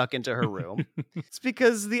snuck into her room. It's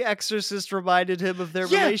because the exorcist reminded him of their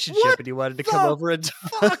relationship and he wanted to come over and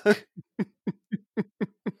fuck.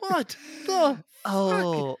 What the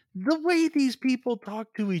Oh, fuck? The way these people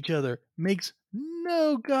talk to each other makes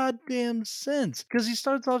no goddamn sense. Because he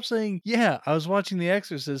starts off saying, yeah, I was watching The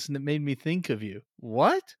Exorcist and it made me think of you.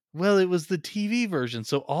 What? Well, it was the TV version,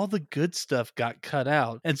 so all the good stuff got cut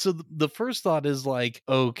out. And so the first thought is like,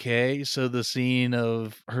 okay, so the scene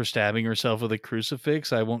of her stabbing herself with a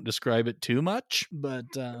crucifix, I won't describe it too much, but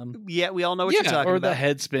Yeah, we all know what you're yeah, talking or the about.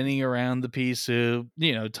 head spinning around the pea soup,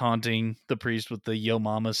 taunting the priest with the yo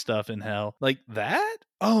mama stuff in hell. Like that?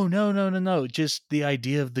 Oh, no, no, no, no. Just the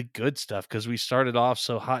idea of the good stuff because we started off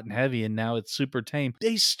so hot and heavy and now it's super tame.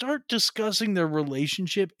 They start discussing their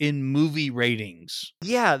relationship in movie ratings.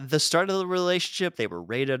 Yeah, the start of the relationship, they were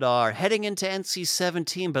rated R, heading into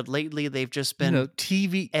NC-17, but lately they've just been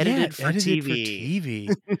TV, edited for edited for TV.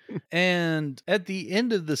 TV. And at the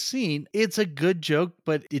end of the scene, it's a good joke,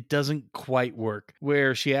 but it doesn't quite work.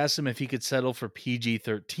 Where she asks him if he could settle for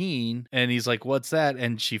PG-13, and he's like, "What's that?"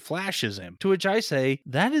 And she flashes him. To which I say,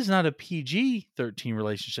 that is not a PG-13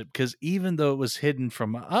 relationship, because even though it was hidden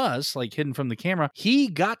from us, like hidden from the camera, he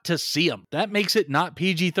got to see him. That makes it not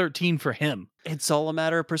PG-13 for him. It's all a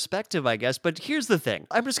matter of perspective, I guess. But here's the thing.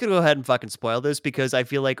 I'm just going to go ahead and fucking spoil this because I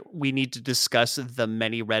feel like we need to discuss the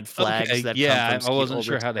many red flags Okay, that yeah, come I from Skeet wasn't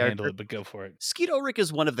sure Ulrich's how to handle character. it, but go for it. Skeet Ulrich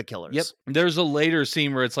is one of the killers. Yep. There's a later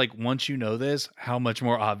scene where it's like, once you know this, how much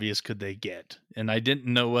more obvious could they get? And I didn't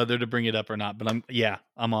know whether to bring it up or not, but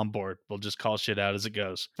I'm on board. We'll just call shit out as it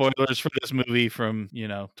goes. Spoilers for this movie from,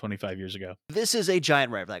 25 years ago. This is a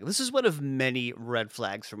giant red flag. This is one of many red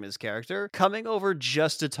flags from his character. Coming over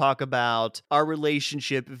just to talk about our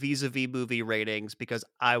relationship vis-a-vis movie ratings because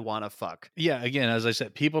I want to fuck. Yeah, again, as I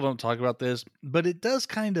said, people don't talk about this, but it does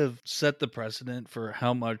kind of set the precedent for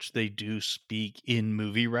how much they do speak in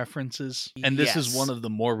movie references. And this is Yes. one of the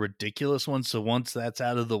more ridiculous ones. So once that's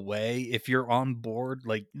out of the way, if you're on board,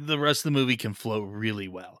 like the rest of the movie can flow really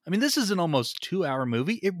well. I mean, this is an almost 2-hour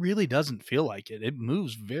movie. It really doesn't feel like it. It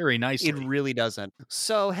moves very nicely. It really doesn't.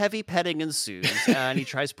 So heavy petting ensues, and he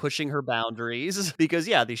tries pushing her boundaries because,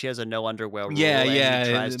 she has a no underwear rule. Yeah, and yeah.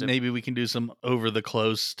 he tries to, maybe we can do some over the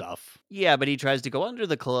clothes stuff. yeah, but he tries to go under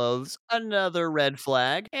the clothes. Another red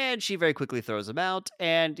flag, and she very quickly throws him out.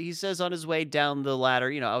 And he says on his way down the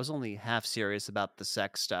ladder, I was only half serious about the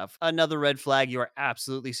sex stuff. Another red flag. You are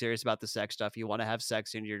absolutely serious about the sex stuff. You want to have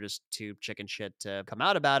sex, and you're just too chicken shit to come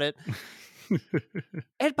out about it.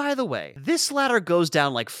 And by the way, this ladder goes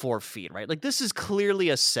down like 4 feet, right? Like this is clearly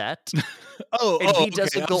a set. And he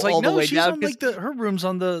doesn't go all the way she's down. on, like her room's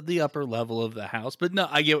on the upper level of the house. But no,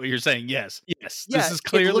 I get what you're saying. Yes, yes. Yeah, This is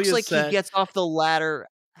clearly it looks a like set. he gets off the ladder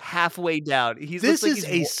halfway down. This is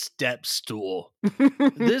a step stool.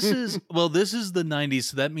 This is the 90s,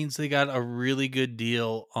 so that means they got a really good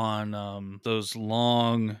deal on the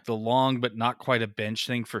long but not quite a bench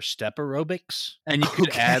thing for step aerobics. And you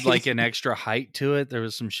could add like an extra height to it. There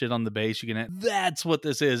was some shit on the base you can add. That's what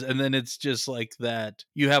this is. And then it's just like that.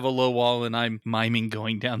 You have a low wall and I'm miming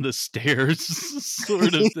going down the stairs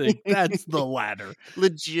sort of thing. That's the ladder.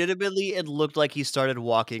 Legitimately, it looked like he started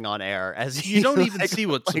walking on air as he You don't even see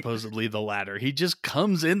what's supposedly the ladder. He just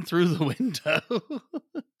comes in through the window.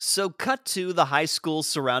 So cut to the high school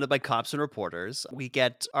surrounded by cops and reporters. We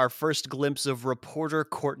get our first glimpse of reporter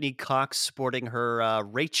Courtney Cox sporting her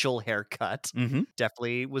Rachel haircut. Mm-hmm.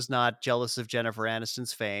 Definitely was not jealous of Jennifer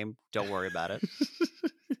Aniston's fame. Don't worry about it.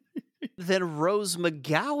 Then Rose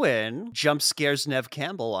McGowan jump scares Neve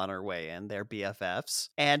Campbell on her way in, their BFFs,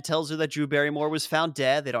 and tells her that Drew Barrymore was found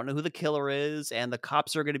dead. They don't know who the killer is, and the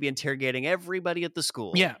cops are going to be interrogating everybody at the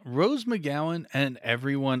school. Yeah, Rose McGowan and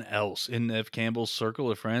everyone else in Neve Campbell's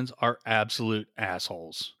circle of friends are absolute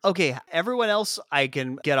assholes. Okay, everyone else I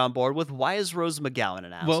can get on board with. Why is Rose McGowan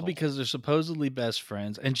an asshole? Well, because they're supposedly best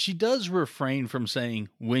friends, and she does refrain from saying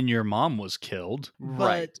when your mom was killed.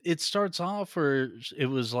 Right. But it starts off where it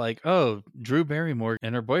was like, oh, Drew Barrymore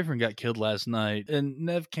and her boyfriend got killed last night. And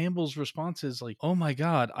Neve Campbell's response is like, oh my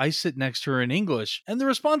God, I sit next to her in English. And the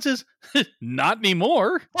response is, not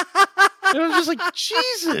anymore. And I was just like,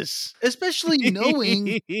 Jesus, especially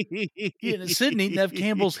knowing Sydney, Neve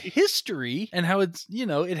Campbell's history and how it's,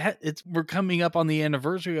 we're coming up on the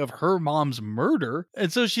anniversary of her mom's murder.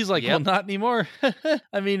 And so she's like, well, not anymore.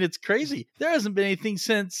 I mean, it's crazy. There hasn't been anything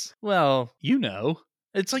since,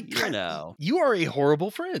 it's like, you are a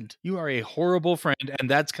horrible friend. You are a horrible friend. And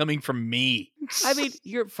that's coming from me. I mean,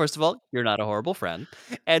 first of all, you're not a horrible friend.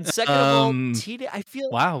 And second of all, Tina, I feel...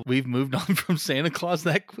 Wow, we've moved on from Santa Claus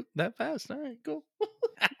that fast. All right, cool.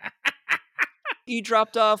 He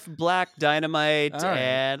dropped off Black Dynamite,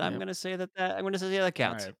 and I'm gonna say that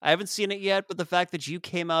counts. Right. I haven't seen it yet, but the fact that you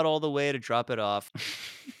came out all the way to drop it off...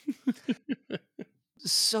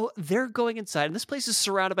 So they're going inside, and this place is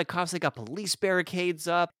surrounded by cops. They got police barricades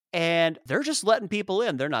up. and they're just letting people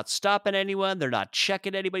in. They're not stopping anyone. They're not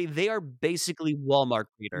checking anybody. They are basically Walmart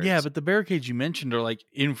Yeah, greeters. but the barricades you mentioned are like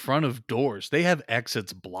in front of doors. They have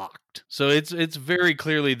exits blocked. So it's very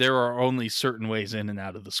clearly there are only certain ways in and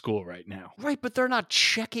out of the school right now. Right, but they're not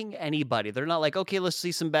checking anybody. They're not like, okay, let's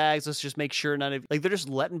see some bags. Let's just make sure none of like they're just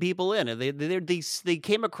letting people in, and they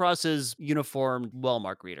came across as uniformed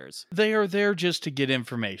Walmart greeters. They are there just to get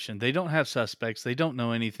information. They don't have suspects. They don't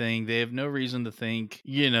know anything. They have no reason to think,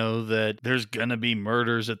 that there's going to be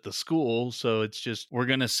murders at the school. So it's just, we're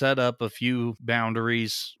going to set up a few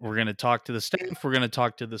boundaries. We're going to talk to the staff. We're going to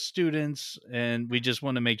talk to the students. And we just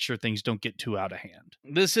want to make sure things don't get too out of hand.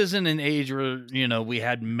 This isn't an age where, we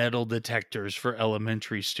had metal detectors for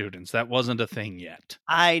elementary students. That wasn't a thing yet.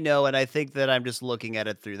 I know, and I think that I'm just looking at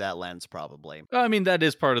it through that lens, probably. I mean, that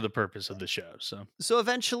is part of the purpose of the show. So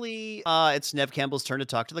eventually, it's Nev Campbell's turn to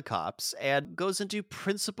talk to the cops and goes into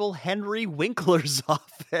Principal Henry Winkler's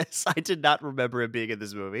office. I did not remember him being in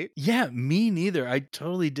this movie. Yeah, me neither. I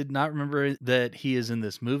totally did not remember that he is in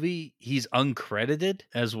this movie. He's uncredited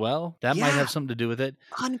as well. That might Yeah. have something to do with it.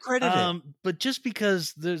 Uncredited. But just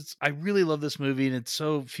because I really love this movie and it's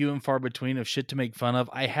so few and far between of shit to make fun of,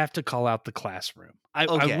 I have to call out the classroom. I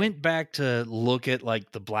Okay. went back to look at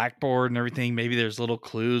like the blackboard and everything. Maybe there's little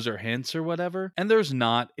clues or hints or whatever. And there's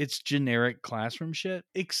not. It's generic classroom shit.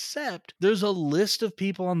 Except there's a list of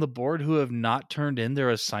people on the board who have not turned in their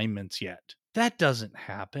assignments yet. That doesn't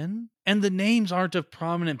happen. And the names aren't of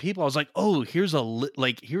prominent people. I was like, oh, here is a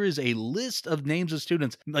list of names of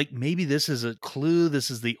students. Like maybe this is a clue. This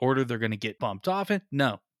is the order they're going to get bumped off in.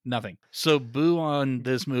 No. Nothing. So boo on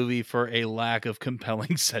this movie for a lack of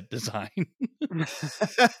compelling set design.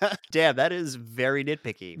 Damn, that is very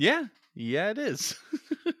nitpicky. Yeah, it is.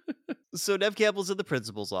 So Nev Campbell's in the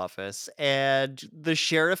principal's office, and the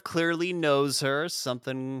sheriff clearly knows her.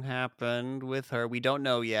 Something happened with her. We don't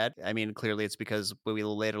know yet. I mean, clearly it's because we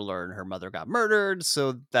will later learn her mother got murdered,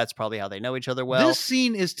 so that's probably how they know each other well. This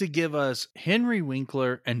scene is to give us Henry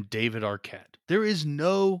Winkler and David Arquette. There is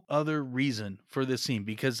no other reason for this scene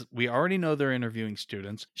because we already know they're interviewing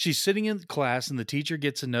students. She's sitting in class and the teacher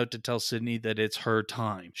gets a note to tell Sydney that it's her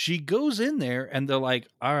time. She goes in there and they're like,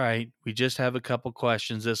 all right, we just have a couple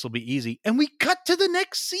questions. This will be easy. And we cut to the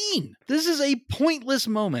next scene. This is a pointless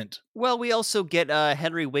moment. Well, we also get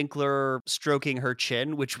Henry Winkler stroking her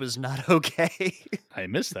chin, which was not okay. I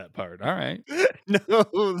missed that part. All right.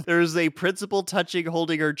 No, there's a principal touching,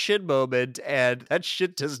 holding her chin moment, and that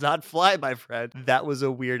shit does not fly, my friend. That was a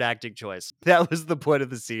weird acting choice. That was the point of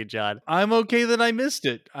the scene, John. I'm okay that I missed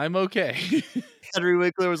it. I'm okay. Henry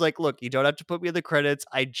Winkler was like, look, you don't have to put me in the credits.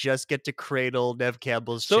 I just get to cradle Nev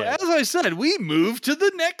Campbell's So chin. as I said, we move to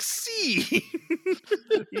the next scene.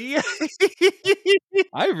 Yeah.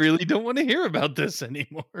 I really don't want to hear about this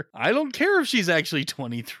anymore. I don't care if she's actually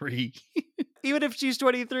 23. Even if she's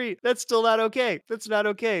 23, that's still not okay. That's not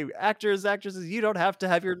okay. Actors, actresses, you don't have to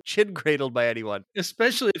have your chin cradled by anyone.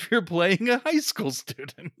 Especially if you're playing a high school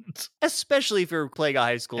student. Especially if you're playing a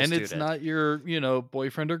high school and student. It's not your,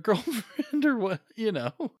 boyfriend or girlfriend or what,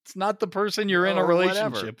 It's not the person you're in a Or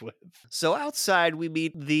relationship with. So outside, we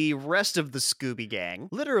meet the rest of the Scooby Gang,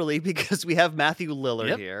 literally because we have Matthew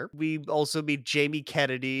Lillard here. We also meet Jamie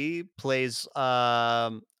Kennedy, plays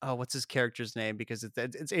what's his character's name? Because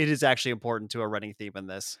it is actually important to a running theme in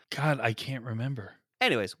this. God, I can't remember.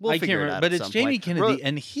 Anyways, we'll figure it out. But at it's some Jamie point. Kennedy,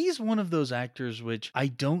 and he's one of those actors which I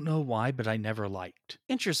don't know why, but I never liked.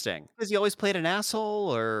 Interesting. Has he always played an asshole,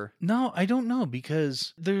 or? No, I don't know,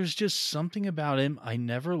 because there's just something about him I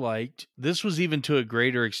never liked. This was even to a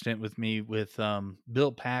greater extent with me with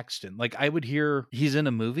Bill Paxton. Like, I would hear he's in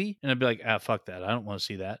a movie, and I'd be like, fuck that. I don't want to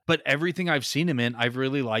see that. But everything I've seen him in, I've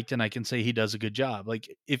really liked, and I can say he does a good job. Like,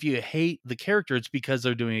 if you hate the character, it's because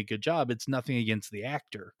they're doing a good job. It's nothing against the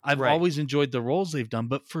actor. I've always enjoyed the roles they've done,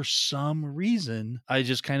 but for some reason, I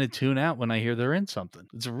just kind of tune out when I hear they're in something.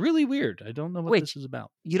 It's really weird. I don't know what this is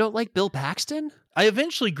about. You don't like Bill Paxton? I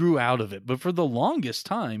eventually grew out of it, but for the longest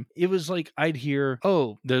time, it was like I'd hear,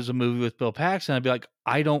 oh, there's a movie with Bill Paxton. I'd be like,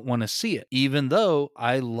 I don't want to see it, even though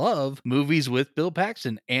I love movies with Bill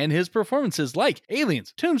Paxton and his performances like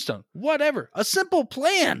Aliens, Tombstone, whatever. A Simple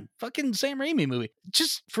Plan, fucking Sam Raimi movie.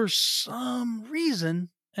 Just for some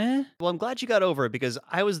reason, Well, I'm glad you got over it because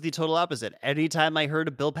I was the total opposite. Anytime I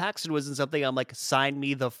heard Bill Paxton was in something, I'm like, sign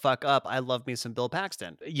me the fuck up. I love me some Bill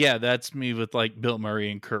Paxton. Yeah, that's me with like Bill Murray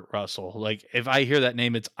and Kurt Russell. Like, if I hear that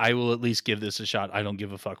name, I will at least give this a shot. I don't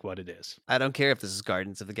give a fuck what it is. I don't care if this is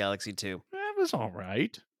Guardians of the Galaxy 2. That was all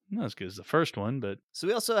right. Not as good as the first one, but So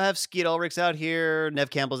we also have Skeet Ulrich's out here, Nev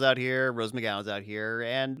Campbell's out here, Rose McGowan's out here,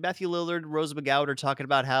 and Matthew Lillard and Rose McGowan are talking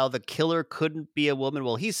about how the killer couldn't be a woman.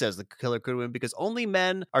 Well, he says the killer couldn't win because only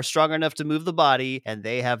men are strong enough to move the body, and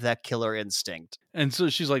they have that killer instinct. and so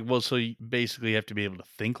she's like, well, so you basically have to be able to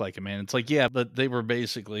think like a man. It's like, yeah, but they were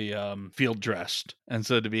basically field dressed. And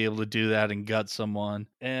so to be able to do that and gut someone,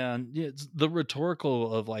 and yeah, it's the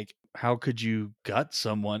rhetorical of like, how could you gut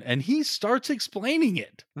someone? And he starts explaining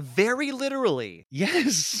it. Very literally.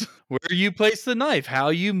 Yes. Where you place the knife, how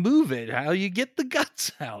you move it, how you get the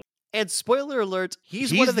guts out. And spoiler alert,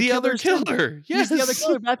 he's one of the other killers too. killer. He's the other Yes.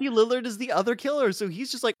 killer. Matthew Lillard is the other killer. So he's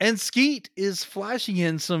just like, And Skeet is flashing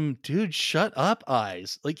in some dude, shut up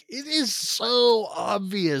eyes. Like it is so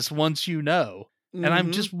obvious once you know. And I'm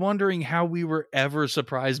 "Mhm." just wondering how we were ever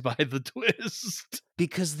surprised by the twist.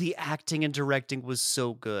 Because the acting and directing was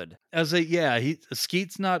so good.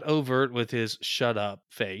 Skeet's not overt with his shut up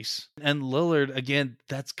face. And Lillard, again,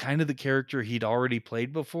 that's kind of the character he'd already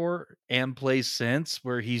played before and plays since,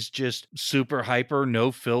 where he's just super hyper,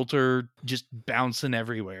 no filter, just bouncing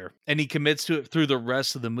everywhere. And he commits to it through the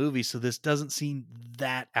rest of the movie, so this doesn't seem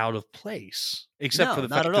that out of place. Except No, for the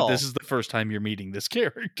not fact at that all. this is the first time you're meeting this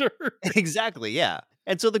character. Exactly, yeah.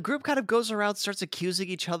 And so the group kind of goes around, starts accusing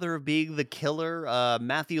each other of being the killer.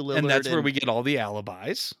 Matthew Lillard And that's where we get all the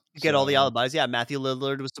alibis. get all the So- alibis. Yeah, Matthew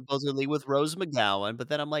Lillard was supposedly with Rose McGowan, but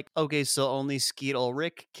then I'm like, okay, so only Skeet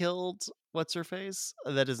Ulrich killed what's her face?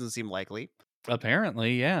 That doesn't seem likely.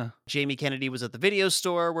 Apparently, yeah. Jamie Kennedy was at the video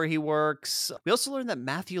store where he works. We also learned that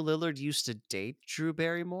Matthew Lillard used to date Drew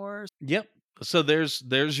Barrymore. Yep. So there's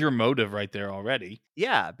your motive right there already.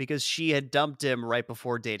 Yeah, because she had dumped him right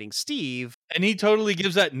before dating Steve. And he totally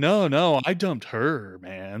gives that, no, I dumped her,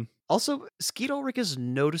 man. Also, Skeet Ulrich is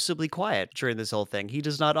noticeably quiet during this whole thing. He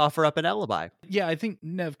does not offer up an alibi. Yeah, I think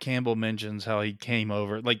Nev Campbell mentions how he came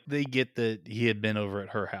over. Like, they get that he had been over at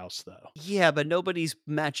her house, though. Yeah, but nobody's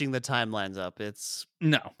matching the timelines up. It's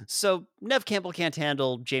No. so Nev Campbell can't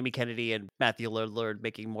handle Jamie Kennedy and Matthew Lillard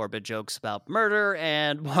making morbid jokes about murder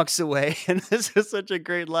and walks away. And this is such a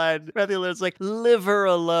great line. Matthew Lillard's like, "Leave her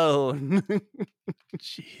alone."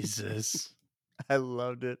 Jesus. I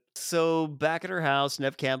loved it. So back at her house,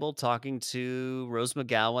 Nev Campbell talking to Rose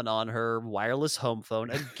McGowan on her wireless home phone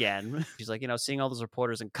again. She's like, seeing all those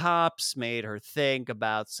reporters and cops made her think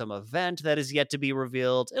about some event that is yet to be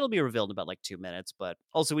revealed. It'll be revealed in about like 2 minutes, but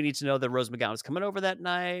also we need to know that Rose McGowan is coming over that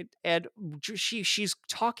night. And she's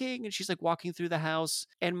talking and she's like walking through the house.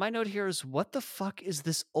 And my note here is, what the fuck is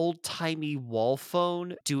this old timey wall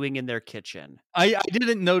phone doing in their kitchen? I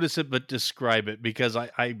didn't notice it, but describe it because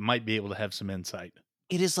I might be able to have some insight.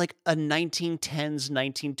 It is like a 1910s,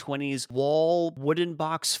 1920s wall wooden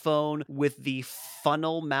box phone with the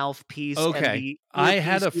funnel mouthpiece. And Okay. the I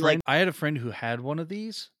had a earpiece, friend. I had a friend who had one of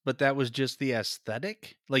these, but that was just the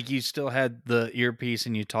aesthetic. Like you still had the earpiece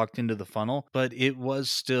and you talked into the funnel, but it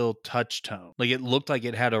was still touch tone. Like it looked like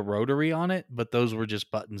it had a rotary on it, but those were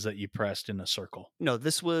just buttons that you pressed in a circle. No,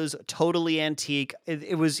 this was totally antique.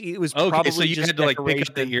 It was Okay, probably so you just had to like pick up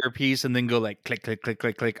the decoration. earpiece and then go like click, click, click,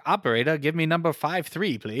 click, click. Operator, give me number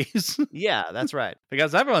 53, please, Yeah, that's right.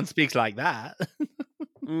 because everyone speaks like that.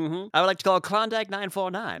 I would like to call Klondike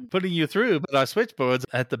 949. Putting you through, but our switchboard's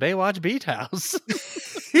at the Baywatch Beat House.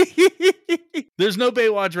 There's no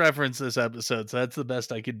Baywatch reference this episode, so that's the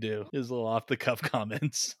best I could do. Is little off the cuff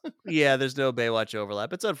comments. Yeah, there's no Baywatch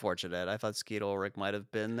overlap. It's unfortunate. I thought Skeet Ulrich might have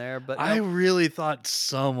been there, but I no. really thought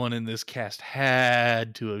someone in this cast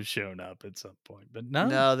had to have shown up at some point, but no.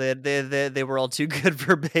 No, they were all too good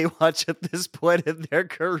for Baywatch at this point in their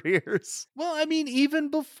careers. Well, I mean, even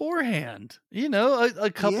beforehand, a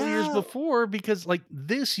couple years Yeah. before, because like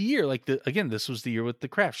this year, this was the year with The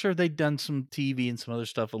Craft. Sure, they'd done some TV and some other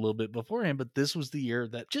stuff a little bit beforehand, but this was the year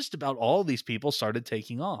that just about all these people started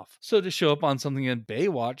taking off. So to show up on something in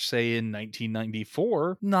Baywatch, say in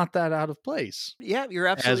 1994, not that out of place. Yeah, you're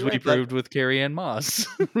absolutely As we right. but- proved with Carrie Ann Moss.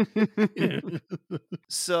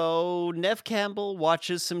 So Nev Campbell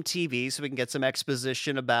watches some TV so we can get some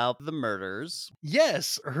exposition about the murders.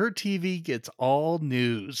 Yes, her TV gets all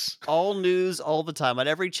news. All news all the time. On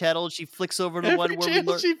every channel, she flicks over to the one Every where we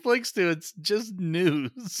channel learn. she flicks to, it's just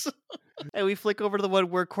news. And we flick over to the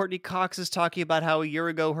one where Courtney Cox is talking about how a year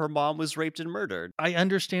ago her mom was raped and murdered. I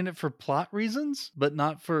understand it for plot reasons, but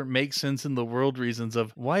not for make sense in the world reasons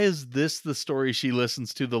of why is this the story she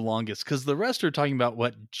listens to the longest? Because the rest are talking about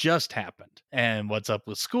what just happened and what's up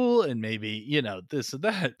with school and maybe, this and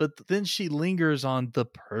that. But then she lingers on the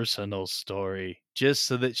personal story just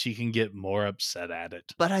so that she can get more upset at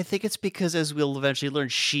it. But I think it's because, as we'll eventually learn,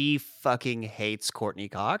 she fucking hates Courtney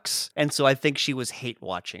Cox. And so I think she was hate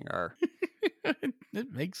watching her.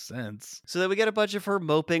 It makes sense. So then we get a bunch of her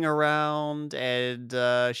moping around, and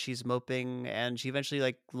she's moping, and she eventually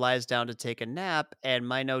like lies down to take a nap. And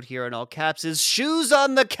my note here in all caps is shoes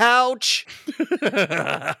on the couch.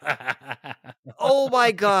 Oh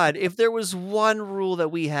my God. If there was one rule that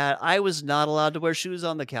we had, I was not allowed to wear shoes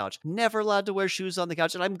on the couch. Never allowed to wear shoes on the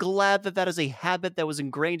couch. And I'm glad that that is a habit that was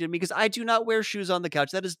ingrained in me because I do not wear shoes on the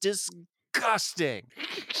couch. That is disgusting.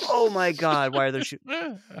 Oh my God. Why are there shoes?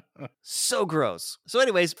 So gross. So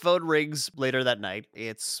anyways, phone rings later that night.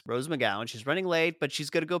 It's Rose McGowan. She's running late, but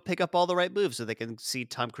she's going to go pick up all the right moves so they can see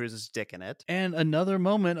Tom Cruise's dick in it. And another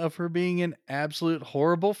moment of her being an absolute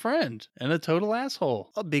horrible friend and a total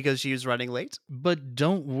asshole. Because she was running late. But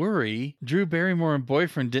don't worry, Drew Barrymore and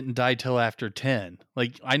boyfriend didn't die till after 10.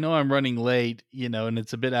 Like, I know I'm running late, and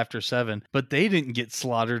it's a bit after 7, but they didn't get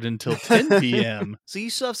slaughtered until 10 p.m. So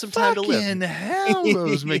you still have some time to live. Fucking hell,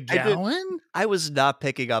 Rose McGowan. I was not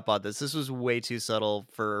picking up on this. This was way too subtle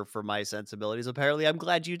for my sensibilities. Apparently, I'm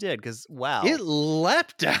glad you did, because wow. It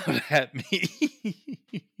leapt out at me.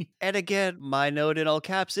 And again, my note in all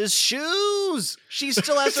caps is shoes! She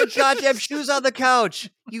still has her goddamn shoes on the couch!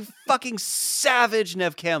 You fucking savage,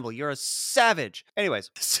 Nev Campbell. You're a savage.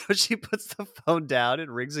 Anyways, so she puts the phone down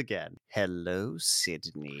and rings again. Hello,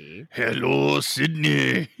 Sydney. Hello,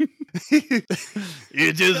 Sydney.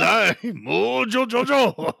 It is I, Mojo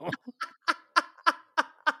Jojo.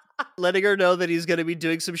 Letting her know that he's going to be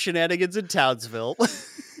doing some shenanigans in Townsville.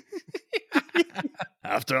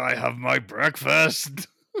 After I have my breakfast.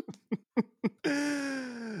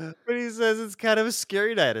 But he says it's kind of a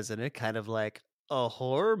scary night, isn't it? Kind of like a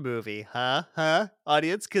horror movie, huh?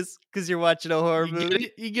 Audience, because you're watching a horror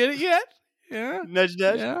movie. You get it yet? Yeah. Nudge,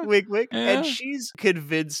 nudge, Yeah. wink, wink. Yeah. And she's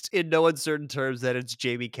convinced in no uncertain terms that it's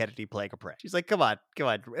Jamie Kennedy playing a prank. She's like, come on.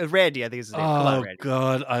 Randy, I think is his name. Come on, Randy.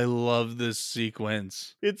 God, I love this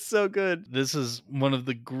sequence. It's so good. This is one of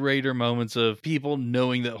the greater moments of people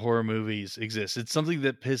knowing that horror movies exist. It's something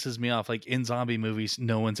that pisses me off. Like in zombie movies,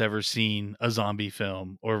 no one's ever seen a zombie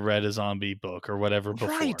film or read a zombie book or whatever before.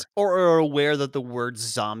 Right. Or are aware that the word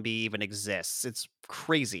zombie even exists. It's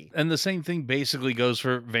crazy. And the same thing basically goes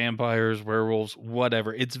for vampires, werewolves,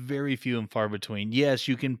 whatever. It's very few and far between. Yes,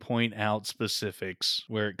 you can point out specifics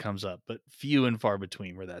where it comes up, but few and far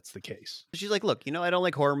between where that's the case. She's like, look, I don't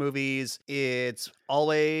like horror movies. It's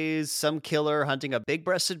always some killer hunting a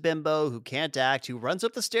big-breasted bimbo who can't act, who runs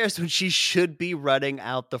up the stairs when she should be running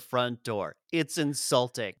out the front door. It's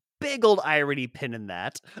insulting. Big old irony pin in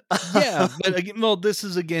that. Yeah, but again, this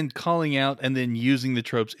is again calling out and then using the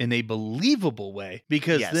tropes in a believable way,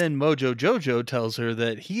 because then Mojo Jojo tells her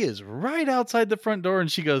that he is right outside the front door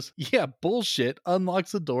and she goes, yeah, bullshit,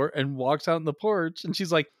 unlocks the door and walks out on the porch and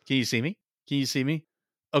she's like, can you see me? Can you see me?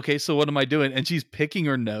 Okay, so what am I doing? And she's picking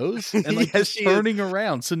her nose and like just turning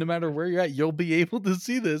around. So no matter where you're at, you'll be able to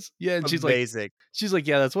see this. Yeah, and she's like,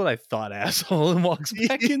 yeah, that's what I thought, asshole, and walks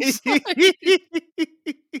back inside.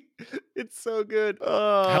 It's so good.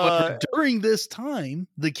 However, during this time,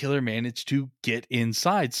 the killer managed to get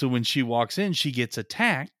inside. So when she walks in, she gets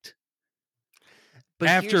attacked. But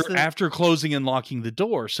after closing and locking the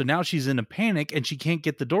door. So now she's in a panic and she can't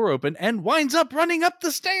get the door open and winds up running up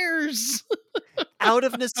the stairs. Out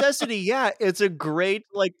of necessity, yeah. It's a great,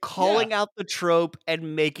 calling out the trope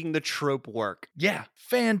and making the trope work. Yeah,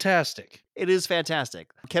 fantastic. It is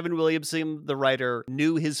fantastic. Kevin Williamson, the writer,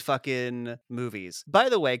 knew his fucking movies. By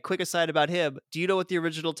the way, quick aside about him. Do you know what the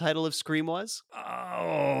original title of Scream was?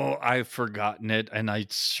 Oh, I've forgotten it, and I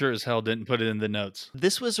sure as hell didn't put it in the notes.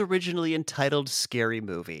 This was originally entitled Scary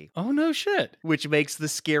Movie. Oh, no shit. Which makes the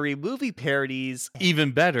Scary Movie parodies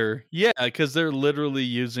even better. Yeah, because they're literally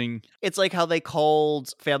using... It's like how they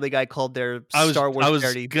Family Guy called their Star Wars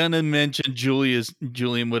parody. I was gonna mention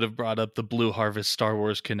Julian would have brought up the Blue Harvest Star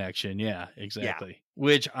Wars connection. Yeah, exactly. Yeah.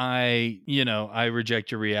 Which I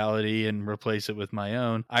reject your reality and replace it with my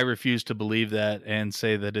own. I refuse to believe that and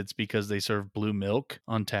say that it's because they serve blue milk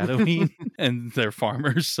on Tatooine and they're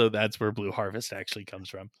farmers, so that's where Blue Harvest actually comes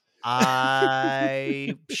from.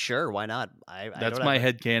 Sure, why not? That's my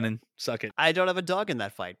headcanon. Suck it. I don't have a dog in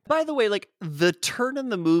that fight. By the way, the turn in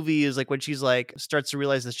the movie is when she's starts to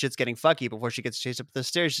realize this shit's getting fucky before she gets chased up the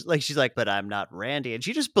stairs. She's like, but I'm not Randy. And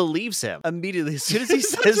she just believes him immediately. As soon as he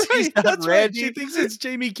says he's not Randy. Right. She thinks it's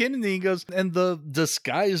Jamie Kennedy. He goes, and the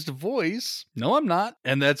disguised voice, no, I'm not.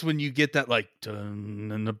 And that's when you get that dun,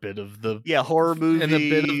 and a bit of the horror movie. And a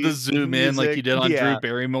bit of the zoom music, in like you did on Drew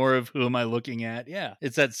Barrymore of Who Am I Looking At? Yeah.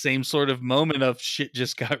 It's that same same sort of moment of shit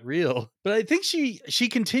just got real. But I think she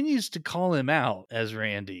continues to call him out as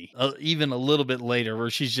Randy, even a little bit later, where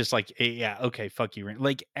she's just like, hey, yeah, okay, fuck you, Randy.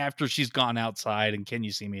 Like after she's gone outside and can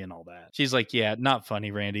you see me and all that. She's like, yeah, not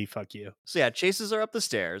funny, Randy, fuck you. So yeah, chases her up the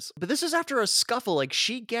stairs. But this is after a scuffle. Like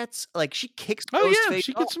she kicks Oh yeah, Ghostface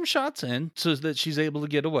she off. gets some shots in so that she's able to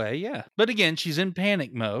get away, yeah. But again, she's in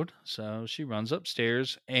panic mode, so she runs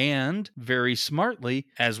upstairs and very smartly,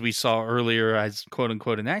 as we saw earlier as quote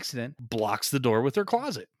unquote an accident, blocks the door with her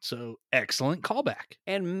closet. So excellent callback.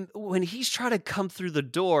 And when he's trying to come through the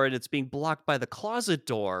door and it's being blocked by the closet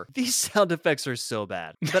door, these sound effects are so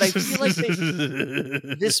bad. But I feel like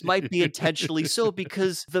this might be intentionally so,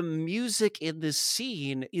 because the music in this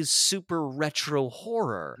scene is super retro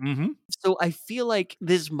horror. Mm-hmm. So I feel like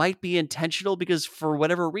this might be intentional, because for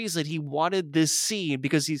whatever reason he wanted this scene,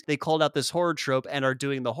 because they called out this horror trope and are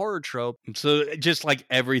doing the horror trope. So just like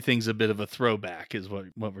everything's a bit of a throwback is what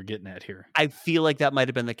we're getting at here. I feel like that might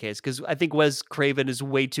have been the case, because I think Wes Craven is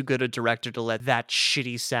way too good a director to let that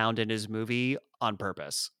shitty sound in his movie on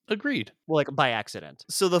purpose. Agreed. Well, like by accident.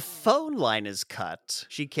 So the phone line is cut.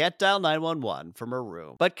 She can't dial 911 from her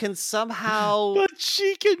room, but can somehow... But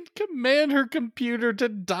she can command her computer to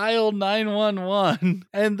dial 911.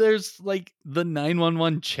 And there's like the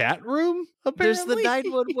 911 chat room, apparently. There's the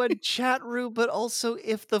 911 chat room, but also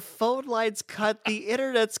if the phone line's cut, the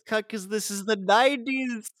internet's cut, because this is the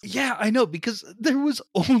 90s. Yeah, I know, because there was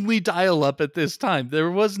only dial-up at this time.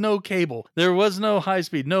 There was no cable. There was no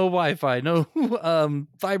high-speed, no Wi-Fi, no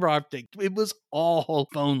fiber optic. It was all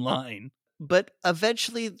phone line. But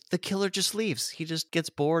eventually, the killer just leaves. He just gets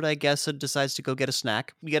bored, I guess, and decides to go get a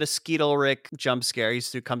snack. We get a Skeet Ulrich jump scare. He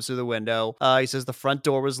comes through the window. He says the front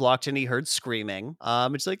door was locked and he heard screaming.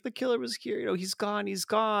 It's like the killer was here. You know, he's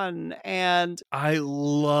gone. And I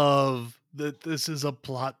love that this is a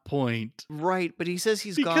plot point. Right, but he says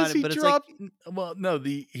he's because gone. But it's like, well, no,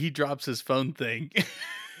 he drops his phone thing.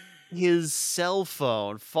 His cell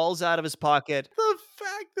phone falls out of his pocket. The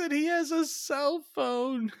fact that he has a cell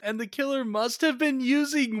phone and the killer must have been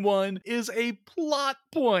using one is a plot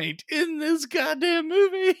point in this goddamn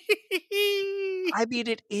movie. I mean,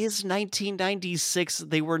 it is 1996.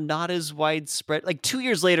 They were not as widespread. Like 2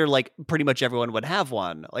 years later, like pretty much everyone would have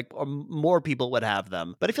one, like or more people would have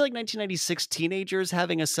them. But I feel like 1996 teenagers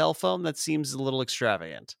having a cell phone, that seems a little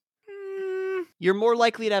extravagant. You're more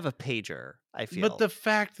likely to have a pager, I feel. But the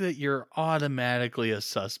fact that you're automatically a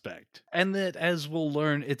suspect, and that, as we'll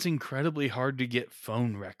learn, it's incredibly hard to get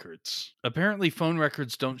phone records. Apparently, phone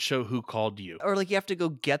records don't show who called you. Or like you have to go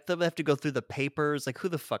get them, have to go through the papers. Like who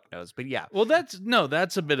the fuck knows? But yeah. Well,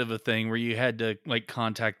 that's a bit of a thing where you had to like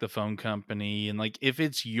contact the phone company, and like if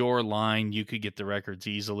it's your line, you could get the records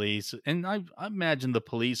easily. So, and I imagine the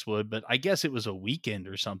police would, but I guess it was a weekend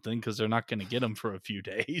or something because they're not going to get them for a few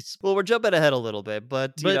days. Well, we're jumping ahead a little bit,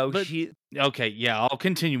 but you know, okay, yeah, I'll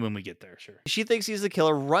continue when we get there, sure. She thinks he's the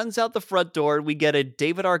killer, runs out the front door, and we get a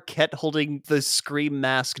David Arquette holding the Scream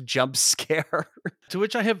mask jump scare. To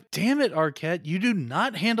which I have, damn it, Arquette, you do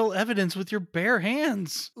not handle evidence with your bare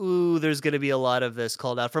hands. Ooh, there's going to be a lot of this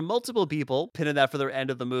called out from multiple people, pinning that for the end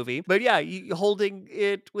of the movie. But yeah, holding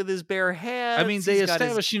it with his bare hands. I mean, they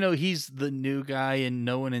establish, he's the new guy and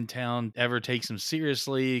no one in town ever takes him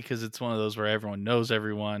seriously because it's one of those where everyone knows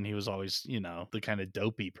everyone. He was always, the kind of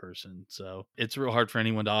dopey person. So it's real hard for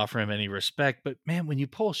anyone to offer him any respect. But man, when you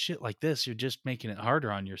pull shit like this, you're just making it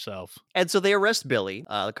harder on yourself. And so they arrest Billy.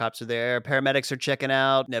 The cops are there. Paramedics are checking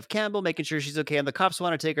out Neve Campbell, making sure she's okay. And the cops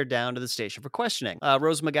want to take her down to the station for questioning.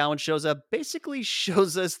 Rose McGowan shows up, basically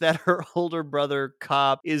shows us that her older brother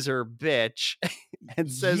cop is her bitch and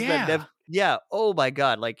says that Neve... Yeah, oh my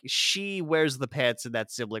God, like she wears the pants in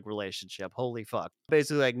that sibling relationship. Holy fuck.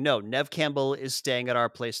 Basically like, no, Neve Campbell is staying at our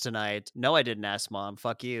place tonight. No, I didn't ask Mom.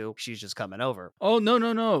 Fuck you. She's just coming over. Oh,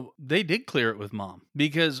 no. They did clear it with Mom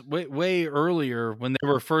because way earlier when they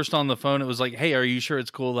were first on the phone, it was like, hey, are you sure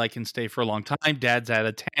it's cool that I can stay for a long time? Dad's out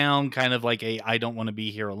of town, kind of like I don't want to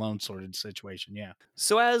be here alone sort of situation. Yeah.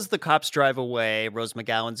 So as the cops drive away, Rose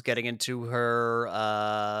McGowan's getting into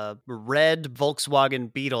her red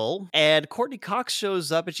Volkswagen Beetle, and Courtney Cox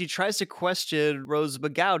shows up and she tries to question Rose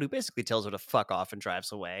McGowan, who basically tells her to fuck off and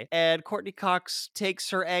drives away. And Courtney Cox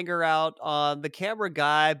takes her anger out on the camera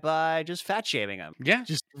guy by just fat shaming him. Yeah.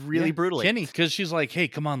 Just really brutally. Kenny, because she's like, hey,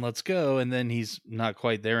 come on, let's go. And then he's not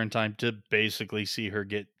quite there in time to basically see her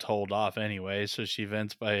get told off anyway. So she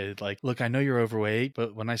vents by like, look, I know you're overweight,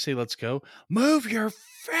 but when I say let's go, move your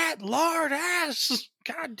fat lard ass.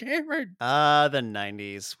 God damn it. The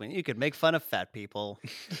 90s when you could make fun of fat people.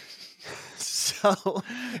 So So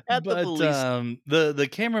at the But police. the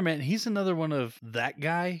cameraman, he's another one of that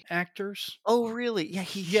guy actors. Oh, really? Yeah, Yeah,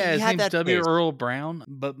 he his had name's that W. face. Earl Brown,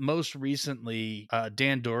 but most recently,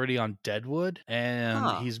 Dan Doherty on Deadwood, and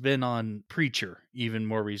Huh. he's been on Preacher even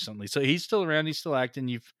more recently. So he's still around. He's still acting.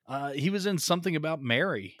 He was in Something About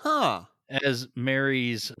Mary Huh. as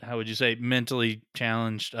Mary's, how would you say, mentally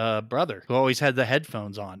challenged brother who always had the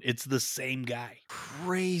headphones on. It's the same guy.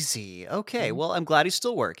 Crazy. Okay, Mhm. well, I'm glad he's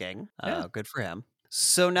still working. Yeah. Good for him.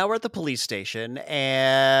 So now we're at the police station,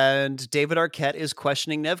 and David Arquette is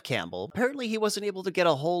questioning Nev Campbell. Apparently, he wasn't able to get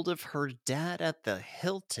a hold of her dad at the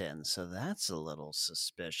Hilton, so that's a little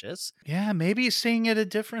suspicious. Yeah, maybe he's staying at a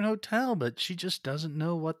different hotel, but she just doesn't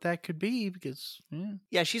know what that could be because, yeah.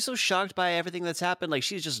 Yeah, she's so shocked by everything that's happened. Like,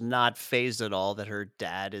 she's just not phased at all that her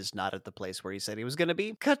dad is not at the place where he said he was going to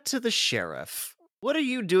be. Cut to the sheriff. What are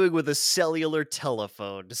you doing with a cellular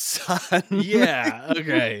telephone, son? Yeah,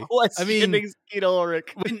 okay. I mean, Questioning Skeet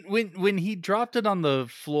Ulrich. when he dropped it on the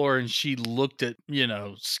floor and she looked at,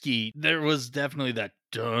 Skeet, there was definitely that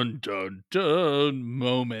dun dun dun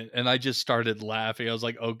moment. And I just started laughing. I was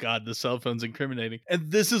like, oh God, the cell phone's incriminating.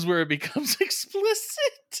 And this is where it becomes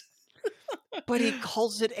explicit. But he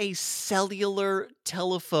calls it a cellular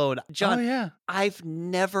telephone. Oh John, yeah. I've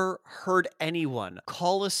never heard anyone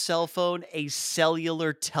call a cell phone a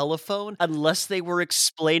cellular telephone unless they were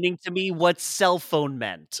explaining to me what cell phone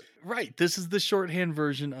meant. Right. This is the shorthand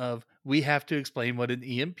version of we have to explain what an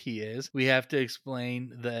EMP is. We have to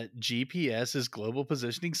explain that GPS is global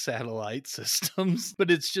positioning satellite systems, but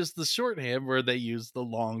it's just the shorthand where they use the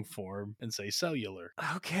long form and say cellular.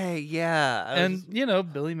 Okay, yeah. And,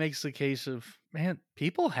 Billy makes the case of, man,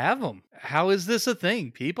 people have them. How is this a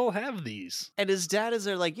thing? People have these. And his dad is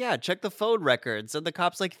there, like, yeah, check the phone records. And the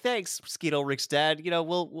cop's like, thanks, Skeet Ulrich's dad.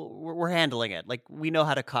 We're handling it. Like, we know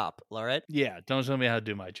how to cop. All right. Yeah, don't tell me how to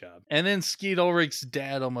do my job. And then Skeet Ulrich's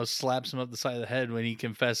dad almost slaps him up the side of the head when he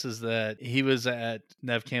confesses that he was at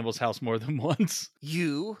Nev Campbell's house more than once.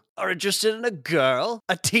 You are interested in a girl,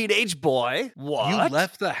 a teenage boy. What? You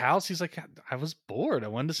left the house? He's like, I was bored. I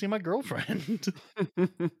wanted to see my girlfriend.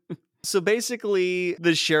 So basically,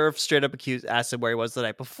 the sheriff straight up asked him where he was the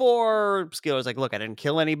night before. Skeet Ulrich's like, look, I didn't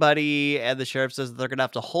kill anybody. And the sheriff says that they're going to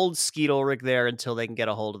have to hold Skeet Ulrich there until they can get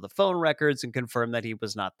a hold of the phone records and confirm that he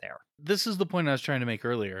was not there. This is the point I was trying to make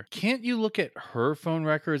earlier. Can't you look at her phone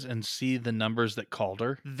records and see the numbers that called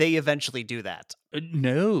her? They eventually do that.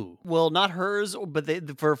 No. Well, not hers, but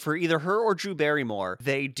for either her or Drew Barrymore,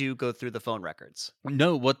 they do go through the phone records.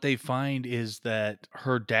 No, what they find is that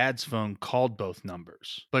her dad's phone called both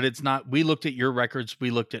numbers. But it's not, we looked at your records, we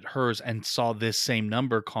looked at hers and saw this same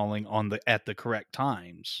number calling at the correct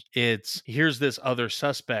times. It's, here's this other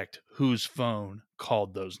suspect whose phone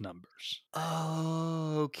called those numbers.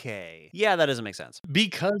 Okay. Yeah, that doesn't make sense.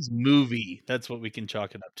 Because movie, that's what we can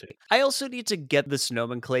chalk it up to. I also need to get this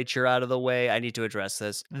nomenclature out of the way. I need to address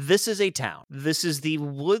this. This is a town. This is the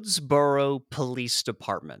Woodsboro Police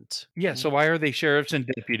Department. Yeah, so why are they sheriffs and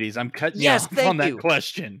deputies? I'm cutting Yes, you off thank on that you.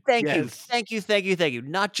 question. Thank Yes. you. Thank you. Thank you. Thank you.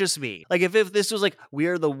 Not just me. Like, if this was like, we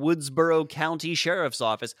are the Woodsboro County Sheriff's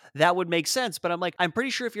Office, that would make sense. But I'm like, I'm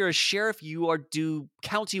pretty sure if you're a sheriff, you are do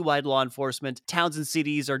county-wide law enforcement. Towns and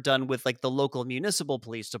cities are done with like the local municipal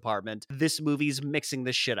police department. This movie's mixing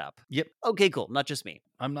this shit up. Yep. Okay, cool. Not just me.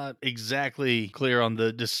 I'm not exactly clear on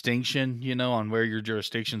the distinction, on where your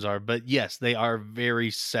jurisdictions are, but yes, they are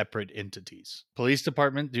very separate entities. Police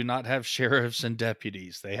department do not have sheriffs and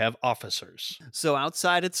deputies. They have officers. So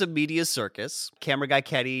outside, it's a media circus. Camera guy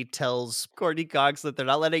Kenny tells Courtney Cox that they're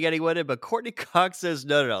not letting anyone in, but Courtney Cox says,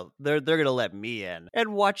 no, they're going to let me in.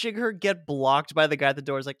 And watching her get blocked by the guy at the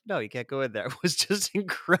door is like, no, you can't go in there. It was just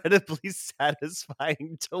incredibly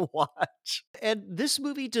satisfying to watch. And this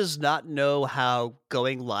movie does not know how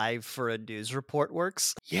going live for a news report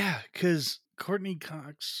works. Yeah, because Courtney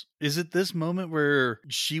Cox is at this moment where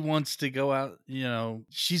she wants to go out,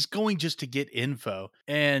 she's going just to get info.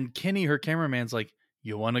 And Kenny, her cameraman's like,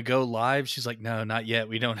 you want to go live? She's like, no, not yet.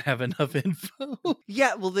 We don't have enough info.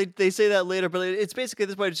 Yeah, well, they say that later, but it's basically at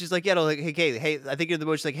this point, she's like, yeah, no, like, hey, I think you're the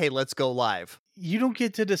most like, hey, let's go live. You don't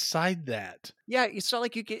get to decide that. Yeah, it's not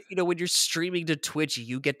like you get, when you're streaming to Twitch,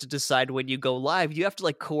 you get to decide when you go live. You have to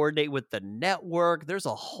like coordinate with the network. There's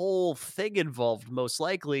a whole thing involved, most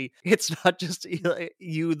likely. It's not just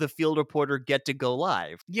you, the field reporter, get to go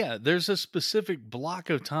live. Yeah, there's a specific block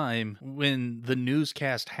of time when the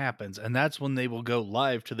newscast happens, and that's when they will go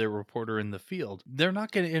live to their reporter in the field. They're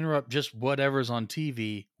not going to interrupt just whatever's on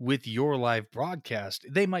TV with your live broadcast.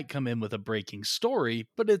 They might come in with a breaking story,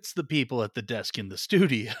 but it's the people at the desk in the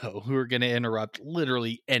studio who are going to interrupt interrupt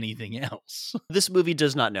literally anything else. This movie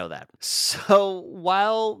does not know that. So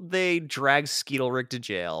while they drag Skeetle to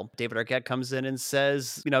jail, David Arquette comes in and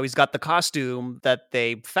says, he's got the costume that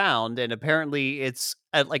they found, and apparently it's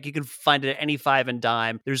like you can find it at any five and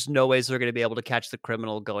dime. There's no ways they're going to be able to catch the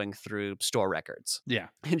criminal going through store records. Yeah.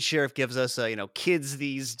 And Sheriff gives us, kids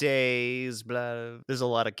these days, blah. There's a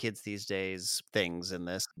lot of kids these days things in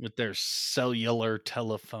this. With their cellular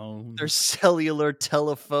telephones. Their cellular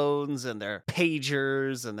telephones and their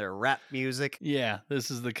pagers and their rap music. Yeah,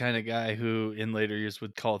 this is the kind of guy who in later years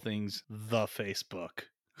would call things the Facebook.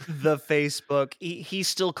 The Facebook. He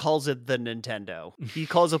still calls it the Nintendo. He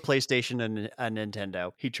calls a PlayStation a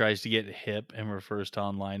Nintendo. He tries to get hip and refers to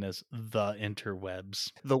online as the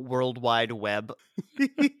interwebs. The World Wide Web.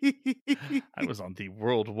 I was on the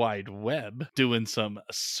World Wide Web doing some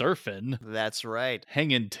surfing. That's right.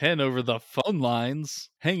 Hanging 10 over the phone lines.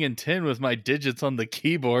 Hanging 10 with my digits on the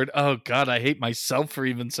keyboard. Oh, God, I hate myself for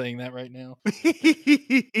even saying that right now.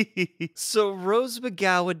 So Rose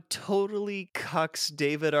McGowan totally cucks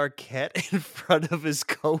David Arquette in front of his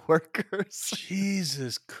coworkers.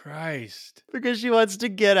 Jesus Christ. Because she wants to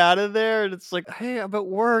get out of there. And it's like, hey, I'm at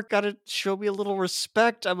work. Gotta show me a little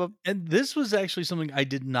respect. And this was actually something I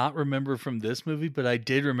did not remember from this movie, but I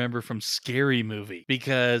did remember from Scary Movie.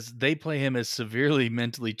 Because they play him as severely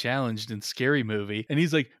mentally challenged in Scary Movie. And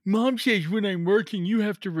he's like, Mom says when I'm working, you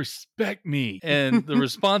have to respect me. And the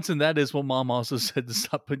response in that is, well, Mom also said to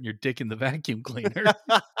stop putting your dick in the vacuum cleaner.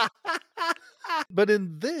 But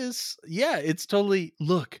in this, yeah, it's totally,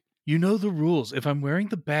 look, you know the rules. If I'm wearing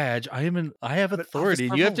the badge, I have authority,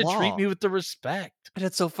 and you have to treat me with the respect. And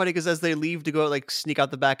it's so funny because as they leave to go sneak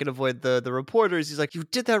out the back and avoid the reporters, he's like, you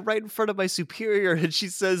did that right in front of my superior. And she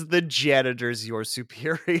says, the janitor's your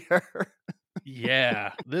superior.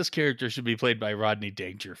 Yeah, this character should be played by Rodney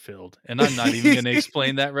Dangerfield. And I'm not even going to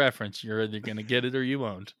explain that reference. You're either going to get it or you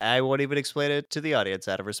won't. I won't even explain it to the audience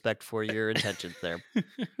out of respect for your intentions there.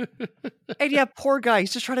 And yeah, poor guy.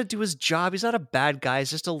 He's just trying to do his job. He's not a bad guy.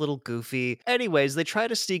 He's just a little goofy. Anyways, they try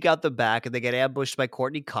to sneak out the back and they get ambushed by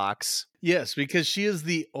Courtney Cox. Yes, because she is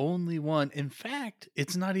the only one. In fact,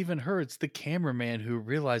 it's not even her. It's the cameraman who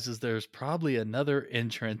realizes there's probably another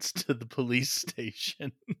entrance to the police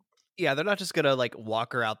station. Yeah, they're not just going to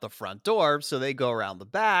walk her out the front door. So they go around the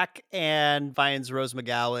back and finds Rose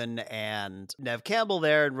McGowan and Nev Campbell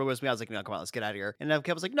there. And Rose McGowan's like, no, come on, let's get out of here. And Nev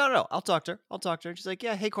Campbell's like, no, I'll talk to her. And she's like,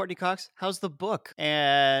 yeah, hey, Courtney Cox, how's the book?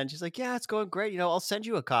 And she's like, yeah, it's going great. I'll send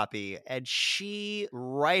you a copy. And she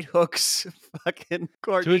right hooks fucking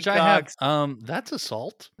Courtney Cox. To which I have, that's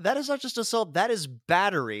assault. That is not just assault. That is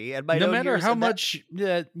battery. And no matter how much,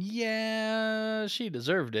 yeah, she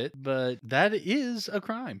deserved it. But that is a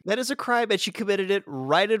crime. That is a crime, and she committed it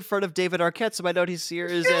right in front of David Arquette. So my note here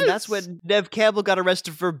is, and that's when Nev Campbell got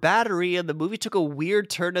arrested for battery, and the movie took a weird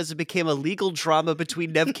turn as it became a legal drama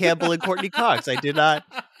between Nev Campbell and Courtney Cox. I did not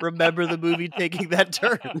remember the movie taking that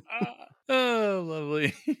turn. Oh,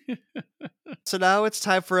 lovely. So now it's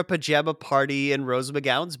time for a pajama party in Rose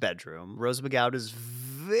McGowan's bedroom. Rose McGowan is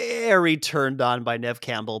very turned on by Nev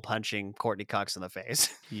Campbell punching Courtney Cox in the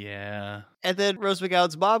face. Yeah. And then Rose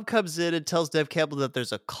McGowan's mom comes in and tells Nev Campbell that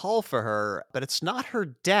there's a call for her, but it's not her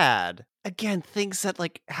dad. Again, things that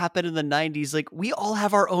happen in the 90s, we all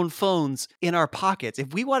have our own phones in our pockets.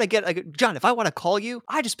 If we want to get, John, if I want to call you,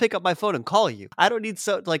 I just pick up my phone and call you. I don't need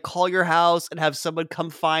to call your house and have someone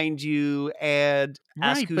come find you and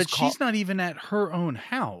ask who's she's not even at her own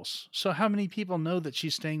house. So how many people know that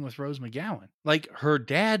she's staying with Rose McGowan? Her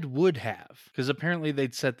dad would have, because apparently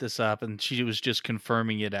they'd set this up and she was just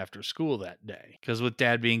confirming it after school that day. Because with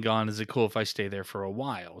dad being gone, is it cool if I stay there for a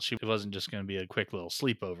while? It wasn't just going to be a quick little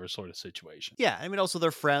sleepover sort of situation. Yeah, I mean, also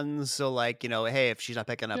they're friends. So hey, if she's not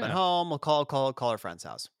picking up at home, we'll call her friend's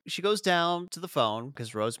house. She goes down to the phone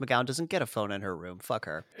because Rose McGowan doesn't get a phone in her room. Fuck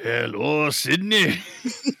her. Hello, Sydney.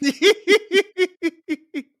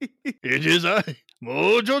 It is I,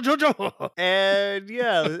 Mojo Jojo.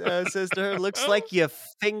 And says to her, looks like you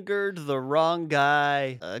fingered the wrong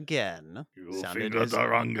guy again. You fingered the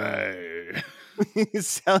wrong guy.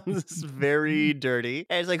 Sounds very dirty.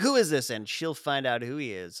 And it's like, who is this? And she'll find out who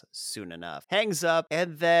he is soon enough. Hangs up.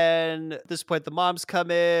 And then at this point, the moms come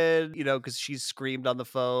in, because she's screamed on the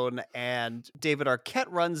phone. And David Arquette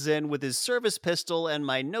runs in with his service pistol. And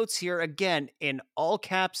my notes here, again, in all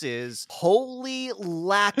caps is, holy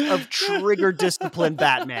lack of trigger discipline,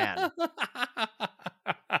 Batman.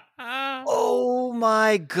 Oh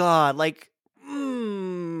my God.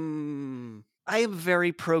 I am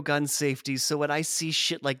very pro gun safety, so when I see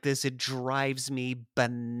shit like this, it drives me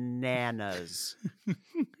bananas.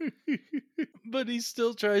 But he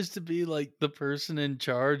still tries to be like the person in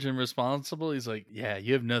charge and responsible. He's like, yeah,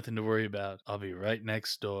 you have nothing to worry about. I'll be right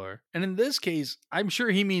next door. And in this case, I'm sure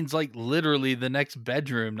he means like literally the next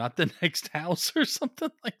bedroom, not the next house or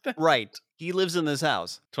something like that. Right. He lives in this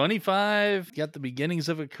house. 25, got the beginnings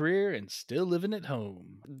of a career and still living at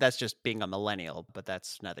home. That's just being a millennial, but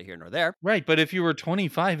that's neither here nor there. Right, but if you were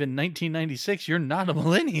 25 in 1996, you're not a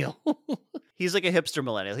millennial. He's like a hipster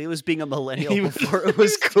millennial. He was being a millennial He was- before it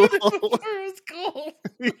was cool. Before it was cool.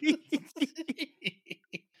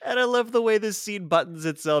 And I love the way this scene buttons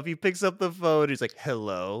itself. He picks up the phone. He's like,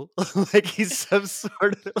 hello. Like he's some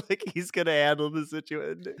sort of like he's going to handle the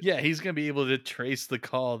situation. Yeah, he's going to be able to trace the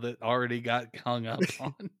call that already got hung up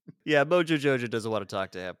on. Yeah, Mojo Jojo doesn't want to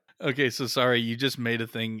talk to him. Okay, so sorry, you just made a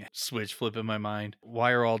thing switch flip in my mind.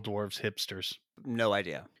 Why are all dwarves hipsters? No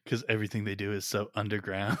idea. Because everything they do is so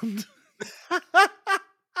underground.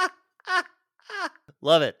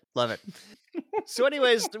 Love it. Love it. So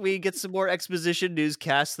anyways, we get some more exposition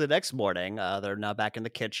newscasts the next morning. They're now back in the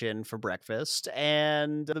kitchen for breakfast.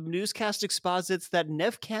 And the newscast exposits that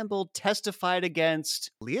Nev Campbell testified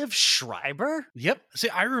against Liev Schreiber. Yep. See,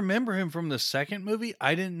 I remember him from the second movie.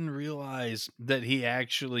 I didn't realize that he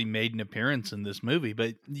actually made an appearance in this movie.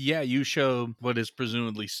 But yeah, you show what is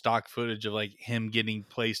presumably stock footage of like him getting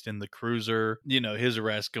placed in the cruiser, you know, his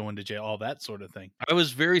arrest, going to jail, all that sort of thing. I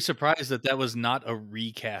was very surprised that that was not a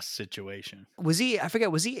recast situation. Was he, I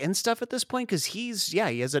forget, was he in stuff at this point? Because he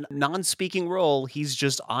has a non-speaking role. He's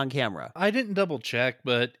just on camera. I didn't double check,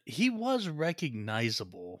 but he was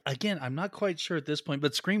recognizable. Again, I'm not quite sure at this point,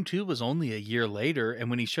 but Scream 2 was only a year later. And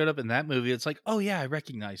when he showed up in that movie, it's like, oh yeah, I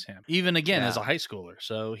recognize him. Even again, as a high schooler.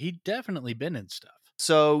 So he'd definitely been in stuff.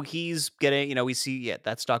 So he's getting, we see,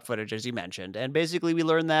 that stock footage, as you mentioned. And basically we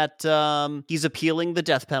learn that he's appealing the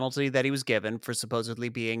death penalty that he was given for supposedly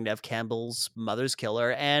being Nev Campbell's mother's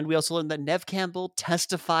killer. And we also learn that Nev Campbell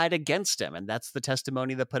testified against him. And that's the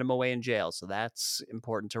testimony that put him away in jail. So that's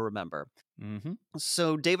important to remember. Mm-hmm.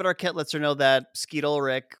 So David Arquette lets her know that Skeet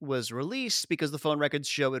Ulrich was released because the phone records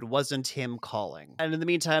show it wasn't him calling. And in the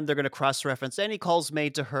meantime, they're going to cross-reference any calls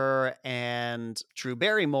made to her and Drew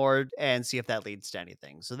Barrymore and see if that leads to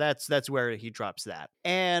anything. So that's where he drops that.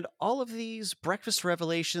 And all of these breakfast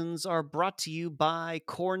revelations are brought to you by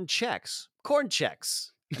Corn Chex. Corn Chex.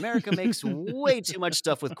 America makes way too much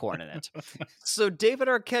stuff with corn in it. So David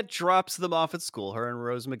Arquette drops them off at school, her and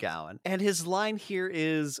Rose McGowan. And his line here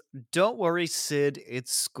is, "Don't worry, Sid,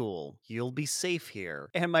 it's school. You'll be safe here."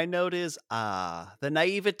 And my note is, the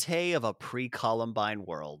naivete of a pre-Columbine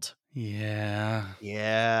world. Yeah,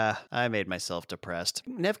 I made myself depressed.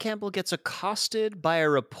 Nev Campbell gets accosted by a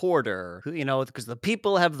reporter who, because the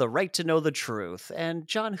people have the right to know the truth. And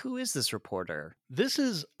John, who is this reporter? This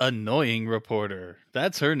is Annoying Reporter.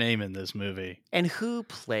 That's her name in this movie. And who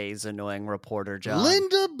plays Annoying Reporter, John?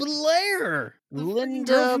 Linda Blair.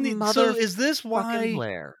 Linda So is this why?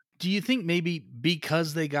 Blair. Do you think maybe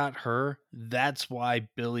because they got her, that's why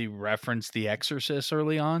Billy referenced The Exorcist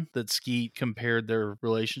early on, that Skeet compared their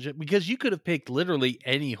relationship? Because you could have picked literally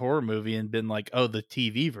any horror movie and been like, oh, the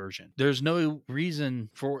TV version. There's no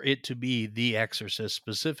reason for it to be The Exorcist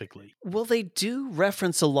specifically. Well, they do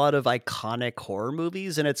reference a lot of iconic horror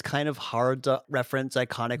movies, and it's kind of hard to reference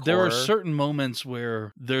iconic There horror. are certain moments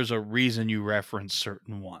where there's a reason you reference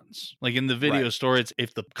certain ones. Like in the video store, it's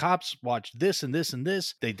if the cops watch this and this and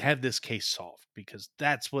this, they'd have this case solved because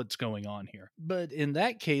that's what's going on here. But in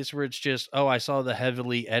that case where it's just, oh, I saw the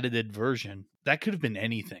heavily edited version, that could have been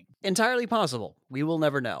anything. Entirely possible. We will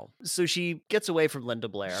never know. So she gets away from Linda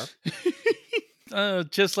Blair.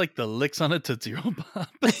 Just like the licks on a Tootsie Roll Pop.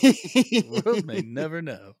 World may never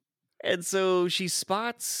know. And so she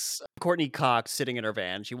spots Courtney Cox sitting in her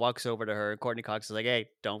van. She walks over to her. Courtney Cox is like, "Hey,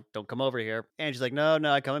 don't come over here." And she's like, No,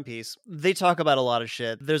 I come in peace." They talk about a lot of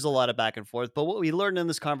shit. There's a lot of back and forth. But what we learned in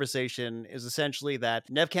this conversation is essentially that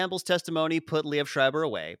Nev Campbell's testimony put Liev Schreiber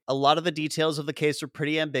away. A lot of the details of the case are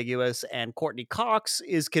pretty ambiguous, and Courtney Cox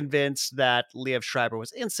is convinced that Liev Schreiber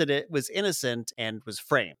was innocent and was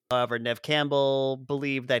framed. However, Nev Campbell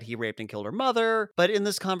believed that he raped and killed her mother. But in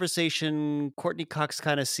this conversation, Courtney Cox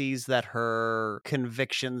kind of sees that her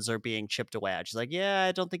convictions are being chipped away at. She's like, yeah,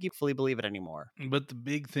 I don't think you fully believe it anymore. But the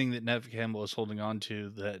big thing that Nev Campbell is holding on to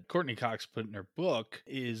that Courtney Cox put in her book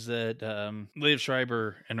is that Liev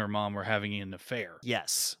Schreiber and her mom were having an affair.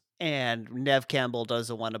 Yes. And Nev Campbell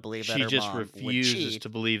doesn't want to believe that her She just mom refuses to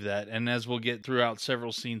believe that. And as we'll get throughout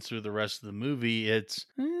several scenes through the rest of the movie, it's,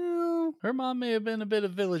 her mom may have been a bit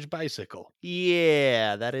of village bicycle.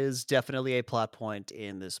 Yeah, that is definitely a plot point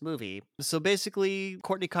in this movie. So basically,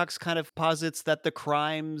 Courtney Cox kind of posits that the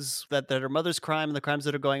crimes that her mother's crime and the crimes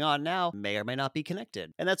that are going on now may or may not be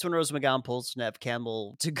connected. And that's when Rose McGowan pulls Nev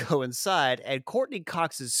Campbell to go inside, and Courtney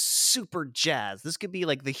Cox is super jazzed. This could be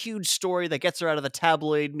like the huge story that gets her out of the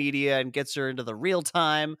tabloid media and gets her into the real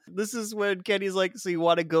time. This is when Kenny's like, "So you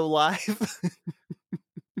want to go live?"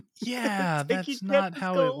 Yeah, It's like, "You that's can't not just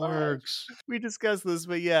how go it live." works. We discussed this,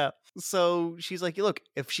 but yeah. So she's like, look,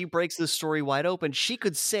 if she breaks this story wide open, she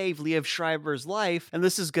could save Liev Schreiber's life, and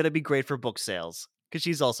this is going to be great for book sales. Because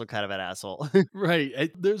she's also kind of an asshole.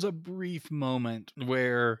 Right. There's a brief moment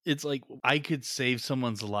where it's like, I could save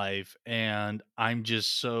someone's life, and I'm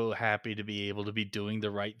just so happy to be able to be doing the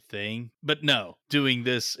right thing. But no, doing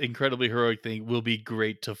this incredibly heroic thing will be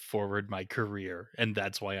great to forward my career, and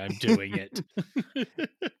that's why I'm doing it.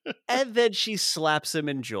 And then she slaps him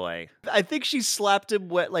in joy. I think she slapped him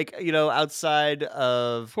outside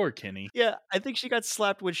of. Poor Kenny. Yeah, I think she got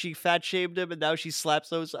slapped when she fat shamed him, and now she slaps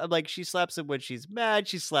those. I'm like, she slaps him when she's mad,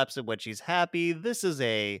 she slaps him when she's happy. This is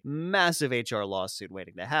a massive HR lawsuit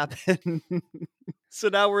waiting to happen. So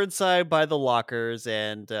now we're inside by the lockers,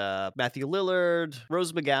 and Matthew Lillard,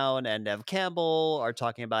 Rose McGowan, and Nev Campbell are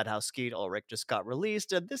talking about how Skeet Ulrich just got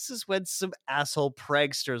released, and this is when some asshole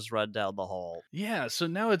pranksters run down the hall. Yeah, so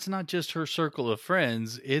now it's not just her circle of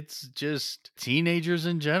friends, it's just teenagers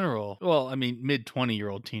in general. Well, I mean, mid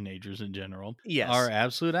 20-year-old teenagers in general Yes. are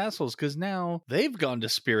absolute assholes because now they've gone to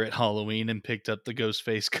Spirit Halloween and picked up the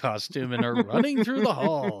Ghostface costume and are running through the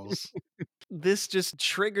halls. This just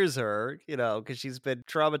triggers her, because she's been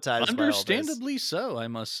traumatized by all this. Understandably so, I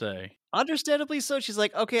must say. Understandably so. She's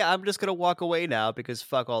like, okay, I'm just going to walk away now because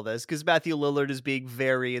fuck all this. Because Matthew Lillard is being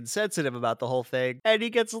very insensitive about the whole thing. And he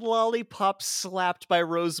gets lollipop slapped by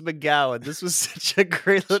Rose McGowan. This was such a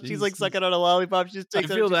great look. She's like sucking on a lollipop. She just I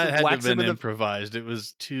takes feel it, that had to have been him in the. improvised. It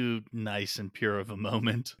was too nice and pure of a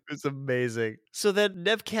moment. It's amazing. So then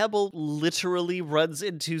Nev Campbell literally runs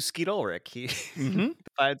into Skeet Ulrich. He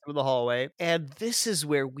finds him in the hallway. And this is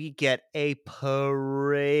where we get a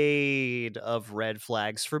parade of red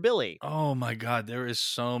flags for Billy. Oh my God, there is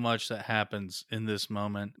so much that happens in this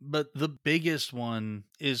moment. But the biggest one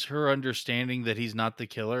is her understanding that he's not the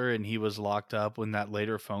killer and he was locked up when that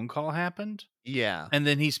later phone call happened. Yeah. And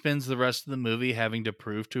then he spends the rest of the movie having to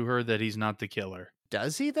prove to her that he's not the killer.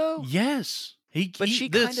 Does he, though? Yes.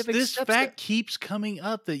 This fact keeps coming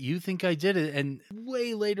up that you think I did it, and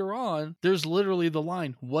way later on, there's literally the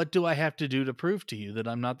line, "What do I have to do to prove to you that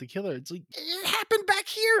I'm not the killer?" It's like, it happened back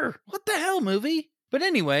here. What the hell, movie? But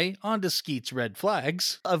anyway, on to Skeet's red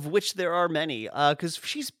flags. Of which there are many, because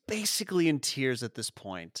she's basically in tears at this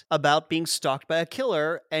point about being stalked by a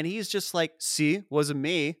killer, and he's just like, see, wasn't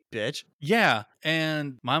me, bitch. Yeah,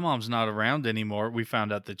 and my mom's not around anymore. We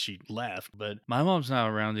found out that she left, but my mom's not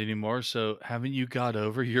around anymore, so haven't you got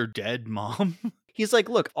over your dead mom? He's like,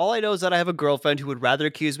 look, all I know is that I have a girlfriend who would rather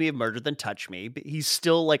accuse me of murder than touch me. But he's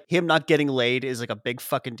still like, him not getting laid is like a big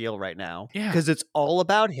fucking deal right now. Yeah. Because it's all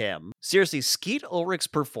about him. Seriously, Skeet Ulrich's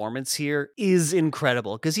performance here is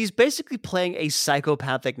incredible. Because he's basically playing a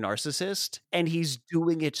psychopathic narcissist. And he's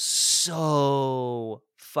doing it so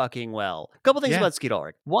fucking well. A couple things about Skeet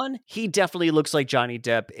Ulrich. One, he definitely looks like Johnny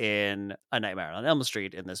Depp in A Nightmare on Elm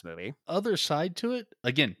Street in this movie. Other side to it,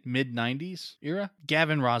 again, mid-90s era,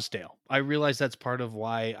 Gavin Rossdale. I realize that's part of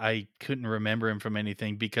why I couldn't remember him from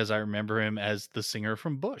anything, because I remember him as the singer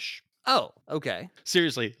from Bush. Oh, okay.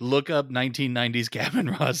 Seriously, look up 1990s Gavin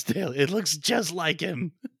Rossdale. It looks just like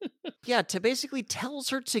him. Yeah, to basically tells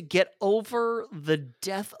her to get over the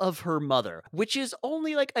death of her mother, which is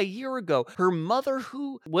only like a year ago. Her mother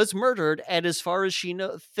who was murdered, and as far as she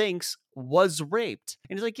thinks, was raped.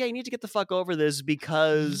 And he's like, yeah, you need to get the fuck over this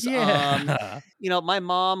because, my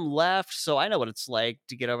mom left, so I know what it's like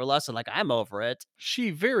to get over loss, and like, I'm over it. She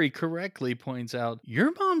very correctly points out,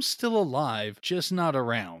 your mom's still alive, just not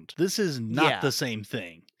around. This is not the same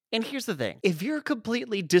thing. And here's the thing. If you're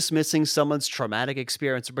completely dismissing someone's traumatic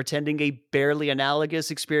experience or pretending a barely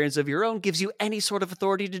analogous experience of your own gives you any sort of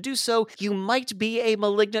authority to do so, you might be a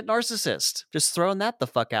malignant narcissist. Just throwing that the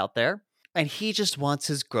fuck out there. And he just wants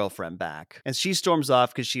his girlfriend back. And she storms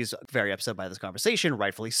off because she's very upset by this conversation,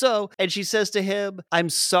 rightfully so. And she says to him, I'm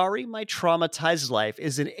sorry my traumatized life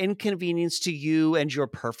is an inconvenience to you and your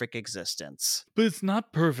perfect existence. But it's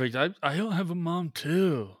not perfect. I don't have a mom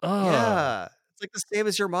too. Oh. Yeah. It's like the same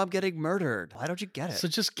as your mom getting murdered. Why don't you get it? So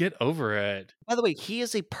just get over it. By the way, he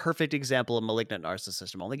is a perfect example of malignant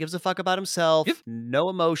narcissism. Only gives a fuck about himself, no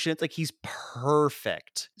emotions. Like, he's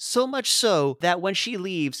perfect. So much so that when she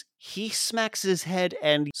leaves, he smacks his head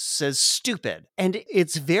and says stupid. And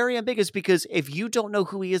it's very ambiguous because if you don't know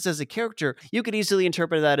who he is as a character, you could easily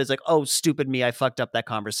interpret that as like, oh, stupid me, I fucked up that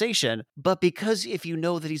conversation. But because if you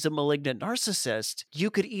know that he's a malignant narcissist, you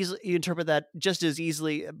could easily interpret that just as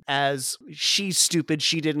easily as she's stupid.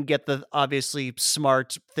 She didn't get the obviously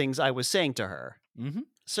smart things I was saying to her. Mm-hmm.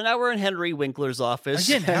 So now we're in Henry Winkler's office.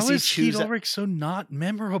 Again, how is Skeet chooses Ulrich so not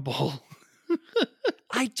memorable?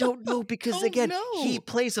 I don't know because Oh, again, no. he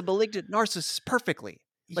plays a malignant narcissist perfectly.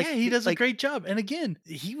 Like, yeah, he does a like- great job. And again,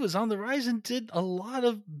 he was on the rise and did a lot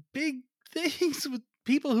of big things with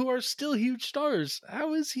people who are still huge stars.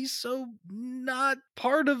 How is he so not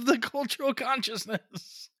part of the cultural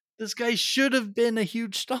consciousness? This guy should have been a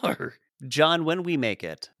huge star. John, when we make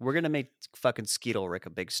it, we're gonna make fucking Skeet Ulrich a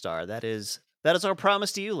big star. That is our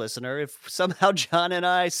promise to you, listener. If somehow John and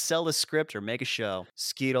I sell a script or make a show,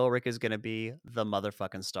 Skeet Ulrich is gonna be the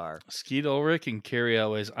motherfucking star. Skeet Ulrich and Carrie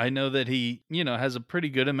Elways. I know that he, has a pretty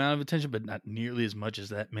good amount of attention, but not nearly as much as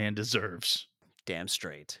that man deserves. Damn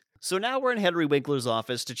straight. So now we're in Henry Winkler's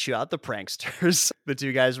office to chew out the pranksters. The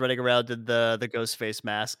two guys running around in the ghost face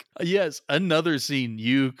mask. Yes, another scene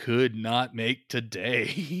you could not make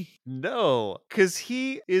today. No, because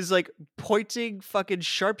he is like pointing fucking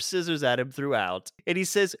sharp scissors at him throughout. And he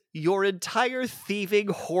says, "Your entire thieving,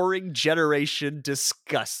 whoring generation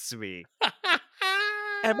disgusts me."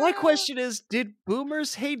 And my question is, did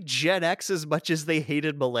boomers hate Gen X as much as they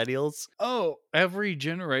hated millennials? Oh, every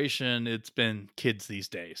generation, it's been kids these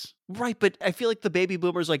days. Right, but I feel like the baby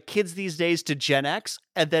boomers like kids these days to Gen X,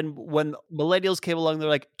 and then when millennials came along, they're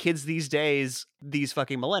like kids these days, these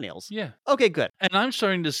fucking millennials. Yeah. Okay, good. And I'm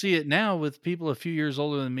starting to see it now with people a few years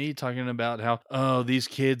older than me talking about how, oh, these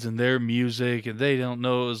kids and their music and they don't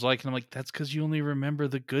know what it was like. And I'm like, that's because you only remember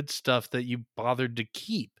the good stuff that you bothered to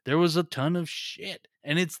keep. There was a ton of shit.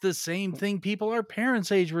 And it's the same thing people our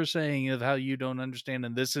parents' age were saying of how you don't understand.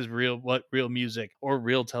 And this is what real music or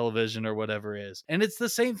real television or whatever is. And it's the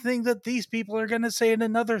same thing that these people are going to say in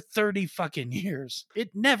another 30 fucking years. It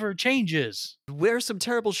never changes. Where's some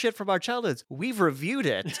terrible shit from our childhoods? We've reviewed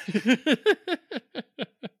it.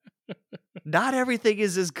 Not everything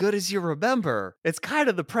is as good as you remember. It's kind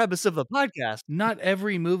of the premise of the podcast. Not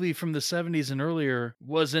every movie from the 70s and earlier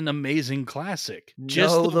was an amazing classic. No,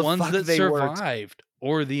 Just the ones fuck that they weren't. survived.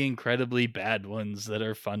 Or the incredibly bad ones that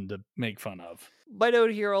are fun to make fun of. My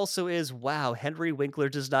note here also is, wow, Henry Winkler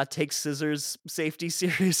does not take scissors safety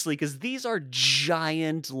seriously because these are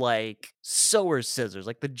giant, like, sewer scissors,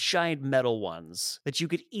 like the giant metal ones that you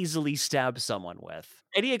could easily stab someone with.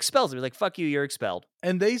 And he expels them. He's like, fuck you, you're expelled.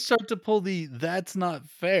 And they start to pull the that's not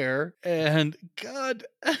fair. And God.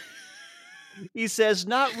 He says,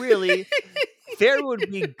 not really. Fair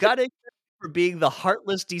would be gutting for being the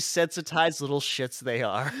heartless, desensitized little shits they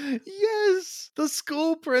are. Yes. The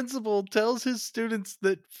school principal tells his students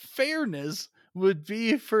that fairness would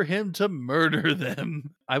be for him to murder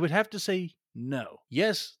them. I would have to say no.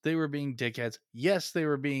 Yes, they were being dickheads. Yes, they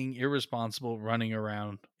were being irresponsible running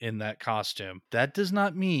around in that costume. That does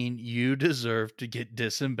not mean you deserve to get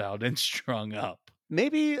disemboweled and strung up.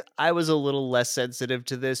 Maybe I was a little less sensitive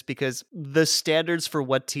to this because the standards for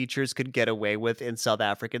what teachers could get away with in South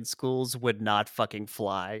African schools would not fucking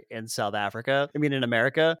fly in South Africa. I mean, in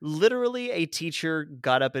America, literally a teacher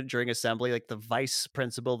got up during assembly, like the vice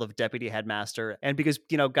principal, the deputy headmaster. And because,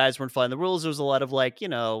 guys weren't following the rules, there was a lot of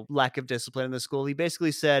lack of discipline in the school. He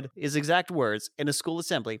basically said his exact words in a school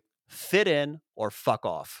assembly, fit in or fuck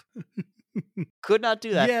off. Could not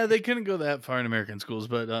do that. Yeah, they couldn't go that far in American schools,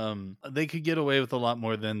 but they could get away with a lot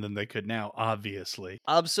more than they could now, obviously.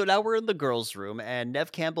 So now we're in the girls' room, and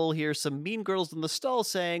Nev Campbell hears some mean girls in the stall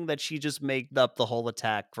saying that she just made up the whole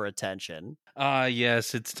attack for attention.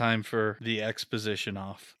 Yes, it's time for the exposition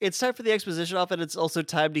off. It's time for the exposition off, and it's also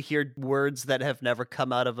time to hear words that have never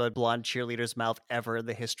come out of a blonde cheerleader's mouth ever in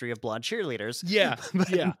the history of blonde cheerleaders. Yeah,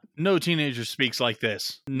 yeah. No teenager speaks like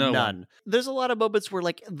this. No None. one. There's a lot of moments where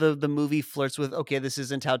the movie flirts with, okay, this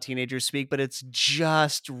isn't how teenagers speak, but it's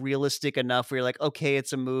just realistic enough where you're like, okay,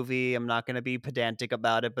 it's a movie. I'm not going to be pedantic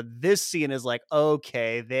about it. But this scene is like,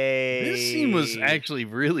 okay, This scene was actually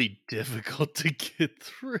really difficult to get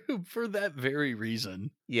through for that very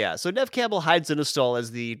reason. Yeah, so Nev Campbell hides in a stall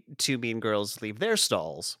as the two mean girls leave their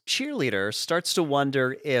stalls. Cheerleader starts to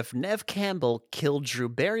wonder if Nev Campbell killed Drew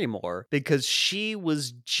Barrymore because she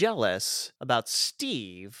was jealous about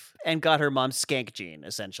Steve and got her mom's skank gene,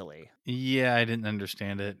 essentially. Yeah, I didn't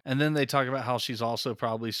understand it. And then they talk about how she's also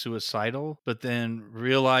probably suicidal, but then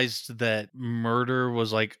realized that murder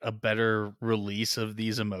was like a better release of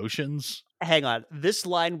these emotions. Hang on, this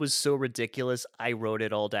line was so ridiculous, I wrote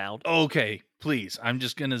it all down. Okay, Please, I'm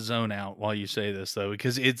just gonna zone out while you say this though,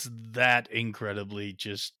 because it's that incredibly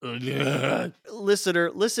just.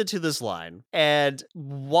 Listener, listen to this line and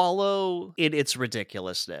wallow in its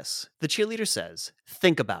ridiculousness. The cheerleader says,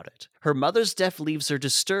 "Think about it. Her mother's death leaves her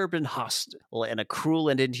disturbed and hostile in a cruel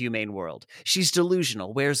and inhumane world. She's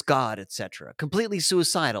delusional, wears God, etc., completely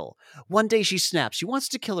suicidal. One day she snaps. She wants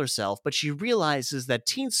to kill herself, but she realizes that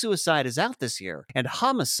teen suicide is out this year, and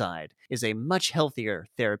homicide is a much healthier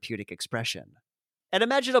therapeutic expression." And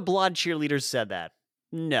imagine a blonde cheerleader said that.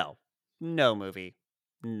 No. No, movie.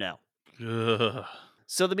 No. Ugh.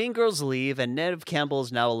 So the mean girls leave, and Nev Campbell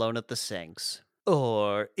is now alone at the sinks.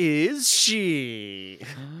 Or is she?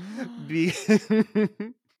 Be-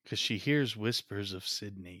 Because she hears whispers of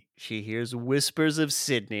Sydney. She hears whispers of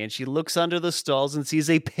Sydney, and she looks under the stalls and sees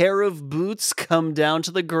a pair of boots come down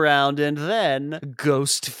to the ground, and then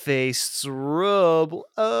Ghostface's robe.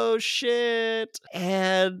 Oh shit.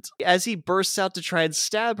 And as he bursts out to try and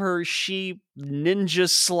stab her, she ninja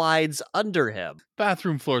slides under him.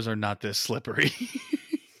 Bathroom floors are not this slippery.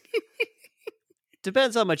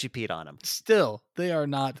 Depends how much you peed on him. Still, they are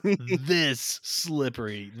not this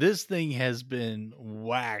slippery. This thing has been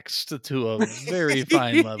waxed to a very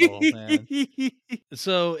fine level, man.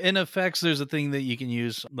 So in effects, there's a thing that you can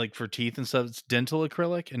use like for teeth and stuff. It's dental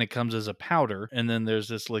acrylic, and it comes as a powder. And then there's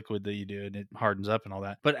this liquid that you do, and it hardens up and all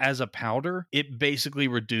that. But as a powder, it basically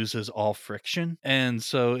reduces all friction. And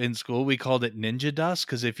so in school, we called it ninja dust,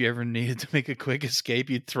 because if you ever needed to make a quick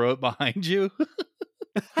escape, you'd throw it behind you.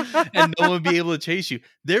 And no one would be able to chase you.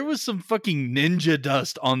 There was some fucking ninja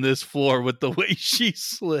dust on this floor with the way she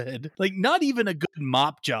slid. Like, not even a good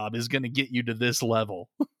mop job is going to get you to this level.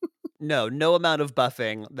 No amount of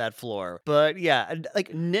buffing that floor. But yeah, like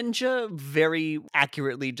Ninja very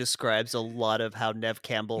accurately describes a lot of how Nev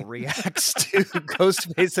Campbell reacts to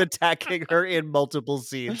Ghostface attacking her in multiple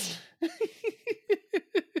scenes.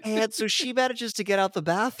 And so she manages to get out the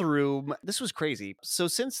bathroom. This was crazy. So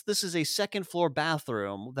since this is a second floor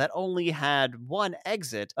bathroom that only had one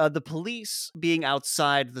exit, the police being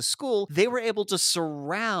outside the school, they were able to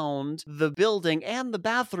surround the building and the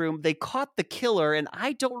bathroom. They caught the killer, and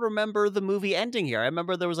I don't remember the movie ending here. I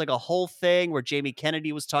remember there was like a whole thing where Jamie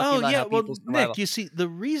Kennedy was talking about how people survive. Nick, you see, the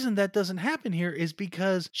reason that doesn't happen here is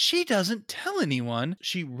because she doesn't tell anyone.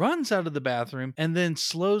 She runs out of the bathroom and then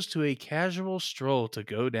slows to a casual stroll to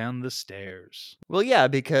go down the stairs. Well, yeah,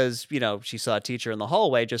 because, she saw a teacher in the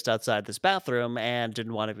hallway just outside this bathroom and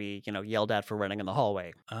didn't want to be, yelled at for running in the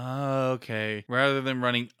hallway. Okay. Rather than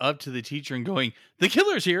running up to the teacher and going, "The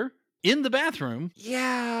killer's here," in the bathroom.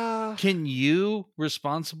 Yeah. Can you,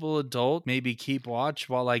 responsible adult, maybe keep watch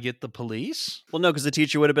while I get the police? Well, no, because the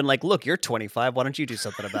teacher would have been like, "Look, you're 25. Why don't you do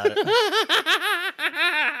something about it?"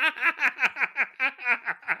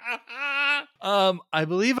 I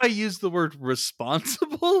believe I used the word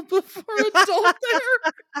responsible before adult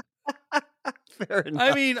there. Fair enough.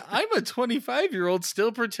 I mean, I'm a 25-year-old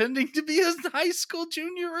still pretending to be a high school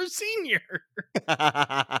junior or senior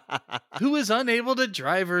who is unable to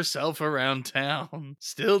drive herself around town,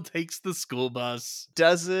 still takes the school bus.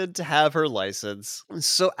 Doesn't have her license.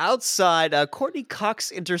 So outside, Courtney Cox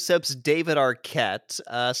intercepts David Arquette,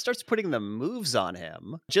 starts putting the moves on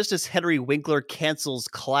him, just as Henry Winkler cancels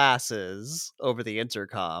classes over the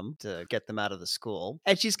intercom to get them out of the school.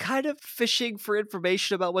 And she's kind of fishing for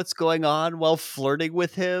information about what's going on while flirting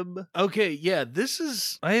with him. Okay, yeah,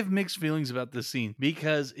 I have mixed feelings about this scene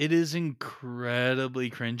because it is incredibly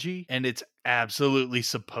cringy and it's absolutely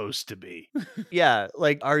supposed to be. Yeah,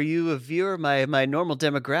 like, are you a viewer? My normal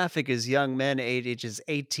demographic is young men ages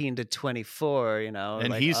 18 to 24, And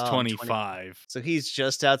like, he's I'm 25. So he's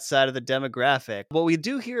just outside of the demographic. What we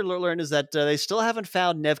do here learn is that they still haven't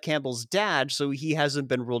found Nev Campbell's dad, so he hasn't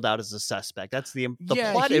been ruled out as a suspect. That's the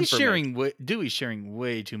plot he's information. Dewey's sharing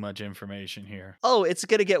way too much information here. Oh, it's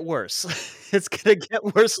gonna get worse. It's gonna get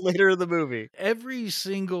worse later in the movie. Every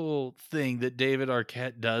single thing that David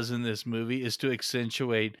Arquette does in this movie is to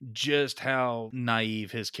accentuate just how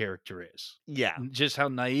naive his character is. Yeah. Just how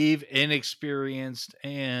naive, inexperienced,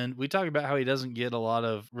 and we talk about how he doesn't get a lot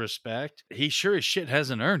of respect. He sure as shit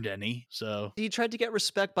hasn't earned any, so. He tried to get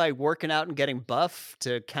respect by working out and getting buff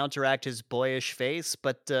to counteract his boyish face,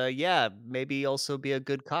 but yeah, maybe also be a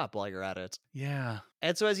good cop while you're at it. Yeah.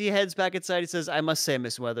 And so as he heads back inside, he says, "I must say,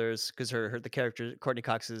 Miss Weathers," because the character, Courtney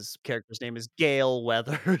Cox's character's name is Gail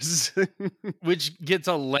Weathers. Which gets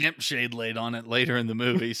a lampshade laid on it later in the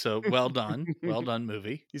movie. So well done. Well done,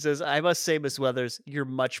 movie. He says, "I must say, Miss Weathers, you're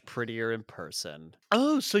much prettier in person."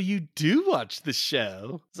 Oh, so you do watch the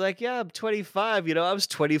show. It's like, yeah, I'm 25. I was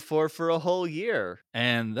 24 for a whole year.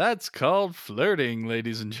 And that's called flirting,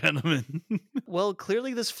 ladies and gentlemen. Well,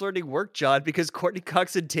 clearly this flirting worked, John, because Courtney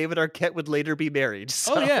Cox and David Arquette would later be married.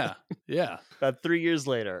 So Oh, yeah. Yeah. about 3 years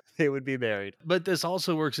later, they would be married. But this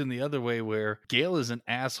also works in the other way where Gail is an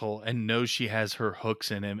asshole and knows she has her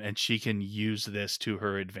hooks in him and she can use this to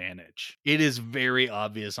her advantage. It is very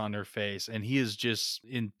obvious on her face, and he is just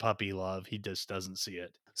in puppy love. He just doesn't see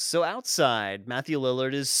it. So outside, Matthew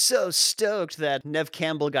Lillard is so stoked that Nev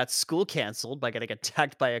Campbell got school canceled by getting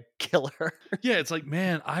attacked by a killer. Yeah, it's like,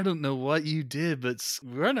 man, I don't know what you did, but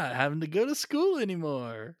we're not having to go to school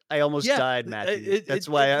anymore. I almost died, Matthew. That's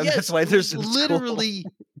why there's no school. literally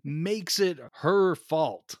makes it her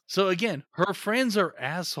fault. So again, her friends are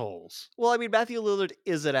assholes. Well, I mean, Matthew Lillard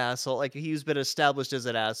is an asshole. Like, he's been established as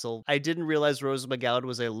an asshole. I didn't realize Rose McGowan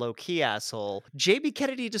was a low-key asshole. J.B.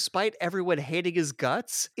 Kennedy, despite everyone hating his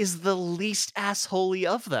guts, is the least assholey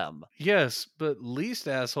of them. Yes, but least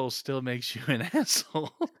asshole still makes you an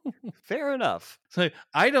asshole. Fair enough. It's like,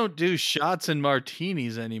 I don't do shots and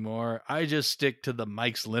martinis anymore. I just stick to the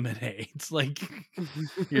Mike's lemonades. Like,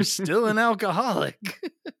 you're still an alcoholic.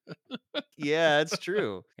 Yeah, it's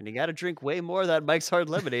true. And you got to drink way more of that Mike's Hard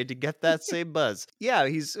Lemonade to get that same buzz. Yeah,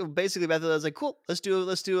 he's basically Matthew Lillard's like, cool, let's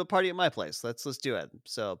do a party at my place. Let's do it.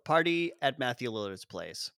 So party at Matthew Lillard's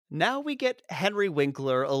place. Now we get Henry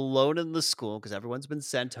Winkler alone in the school because everyone's been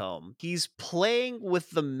sent home. He's playing with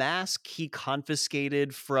the mask he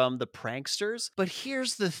confiscated from the pranksters. But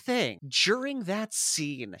here's the thing. During that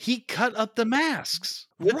scene, he cut up the masks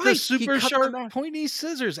with the super sharp pointy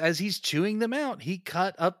scissors as he's chewing them out. He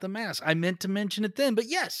cut up the mask. I meant to mention it then, but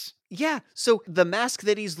yes. Yeah, so the mask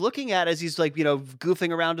that he's looking at as he's like,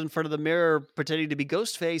 goofing around in front of the mirror pretending to be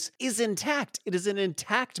Ghostface is intact. It is an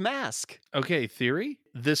intact mask. Okay, theory?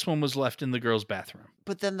 This one was left in the girl's bathroom.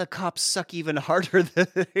 But then the cops suck even harder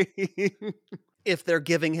if they're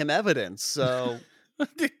giving him evidence, so...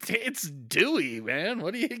 It's Dewey, man.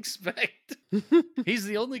 What do you expect? He's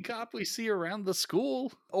the only cop we see around the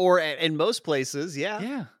school. Or in most places, yeah.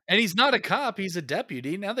 Yeah. And he's not a cop, he's a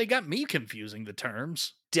deputy. Now they got me confusing the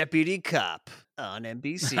terms. Deputy cop on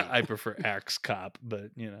NBC. I prefer axe cop, but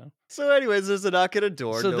So anyways, there's a knock at a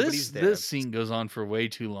door. So Nobody's there. This scene goes on for way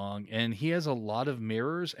too long, and he has a lot of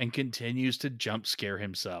mirrors and continues to jump scare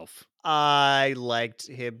himself. I liked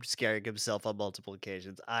him scaring himself on multiple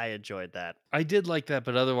occasions. I enjoyed that. I did like that,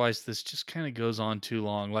 but otherwise this just kind of goes on too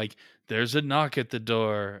long. Like, there's a knock at the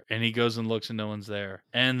door, and he goes and looks and no one's there.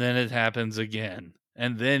 And then it happens again.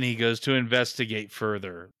 And then he goes to investigate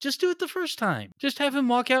further. Just do it the first time. Just have him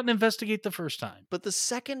walk out and investigate the first time. But the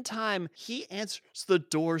second time, he answers the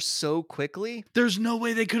door so quickly. There's no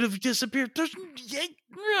way they could have disappeared.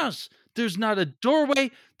 Yes. There's not a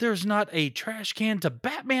doorway. There's not a trash can to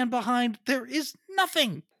Batman behind. There is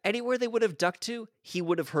nothing. Anywhere they would have ducked to, he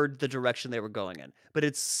would have heard the direction they were going in. But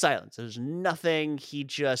it's silence. There's nothing. He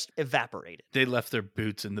just evaporated. They left their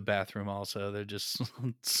boots in the bathroom also. They're just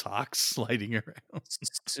socks sliding around.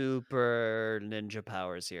 Super ninja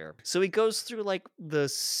powers here. So he goes through like the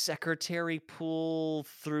secretary pool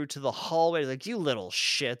through to the hallway. Like, you little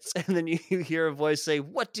shits. And then you hear a voice say,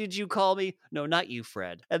 "What did you call me?" "No, not you,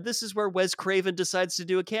 Fred." And this is where Wes Craven decides to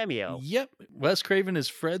do a cameo. Yep. Wes Craven is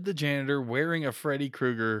Fred the janitor wearing a Freddy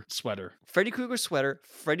Krueger sweater. Freddy Krueger sweater,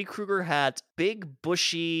 Freddy Krueger hat, big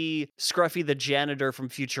bushy Scruffy the janitor from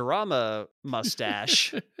Futurama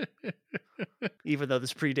mustache. Even though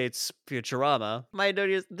this predates Futurama, my note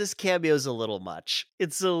is this cameo is a little much.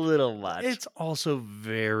 It's a little much. It's also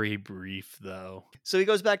very brief, though. So he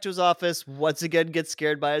goes back to his office, once again gets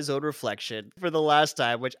scared by his own reflection for the last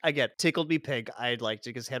time, which, again, tickled me pink. I liked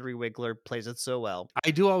it because Henry Winkler plays it so well. I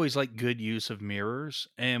do always like good use of mirrors,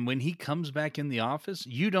 and when he comes back in the office,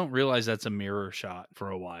 you don't realize that's a mirror shot for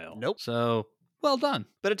a while. Nope. So... well done.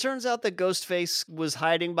 But it turns out that Ghostface was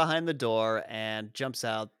hiding behind the door and jumps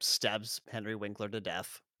out, stabs Henry Winkler to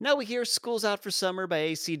death. Now we hear School's Out for Summer by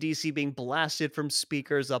AC/DC being blasted from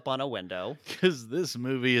speakers up on a window. Because this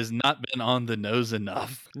movie has not been on the nose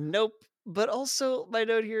enough. Nope. But also, my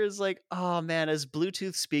note here is like, oh man, as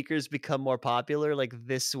Bluetooth speakers become more popular, like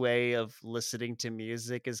this way of listening to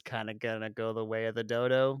music is kind of gonna go the way of the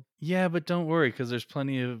dodo. Yeah, but don't worry, because there's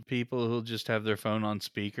plenty of people who'll just have their phone on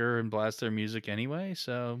speaker and blast their music anyway.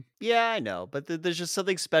 So Yeah, I know, but there's just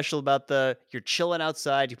something special about you're chilling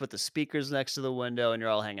outside, you put the speakers next to the window, and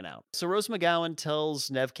you're all hanging out. So Rose McGowan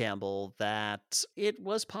tells Nev Campbell that it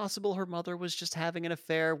was possible her mother was just having an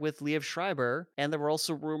affair with Liev Schreiber, and there were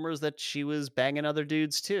also rumors that she was banging other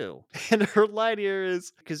dudes too. And her line here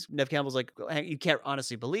is because Nev Campbell's like, "Hey, you can't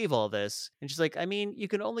honestly believe all this," and she's like, "I mean, you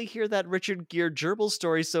can only hear that Richard Gere gerbil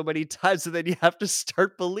story so many times, and then you have to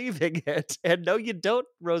start believing it." And no, you don't,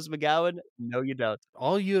 Rose McGowan. No, you don't.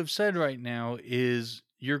 all you have said right now is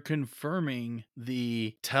you're confirming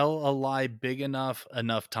the tell a lie big enough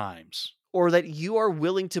times. Or that you are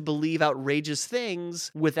willing to believe outrageous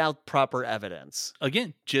things without proper evidence.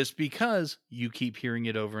 Again, just because you keep hearing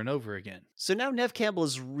it over and over again. So now Nev Campbell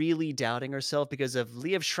is really doubting herself because if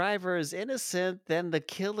Liev Schreiber is innocent, then the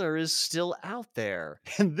killer is still out there.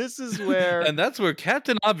 And this is where And that's where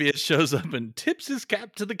Captain Obvious shows up and tips his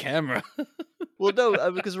cap to the camera. well,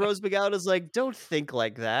 no, because Rose McGowan is like, don't think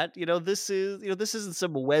like that. This isn't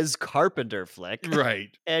some Wes Carpenter flick.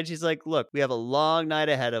 Right. And she's like, look, we have a long night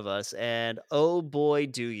ahead of us, and oh boy,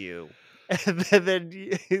 do you. And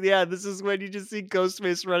yeah, this is when you just see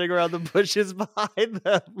Ghostface running around the bushes behind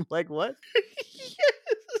them. Like, what?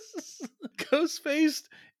 Yes. Ghostface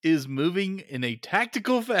is moving in a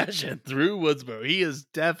tactical fashion through Woodsboro. He is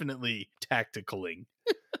definitely tacticaling.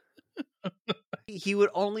 He would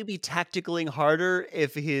only be tacticaling harder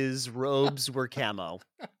if his robes were camo.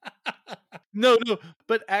 No,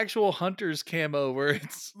 but actual hunter's camo where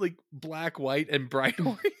it's like black, white, and bright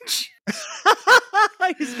orange.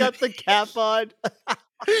 He's got the cap on.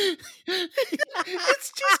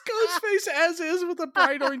 It's just Ghostface as is with a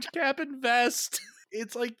bright orange cap and vest.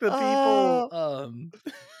 It's like the people,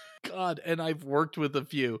 God, and I've worked with a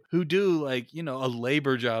few who do like, a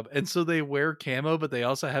labor job. And so they wear camo, but they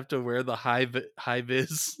also have to wear the high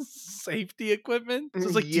vis safety equipment. So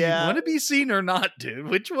it's like, do you want to be seen or not, dude?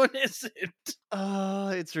 Which one is it?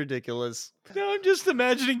 It's ridiculous. Now I'm just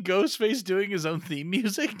imagining Ghostface doing his own theme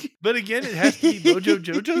music. But again, it has to be Mojo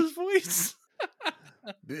Jojo's voice.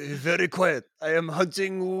 Be very quiet. I am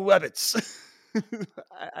hunting rabbits.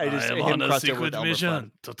 I just am on a secret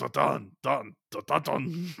mission.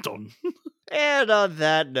 And on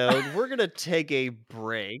that note, we're going to take a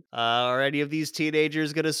break. Are any of these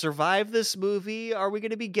teenagers going to survive this movie? Are we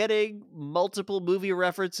going to be getting multiple movie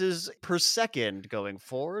references per second going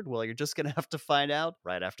forward? Well, you're just going to have to find out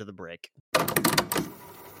right after the break.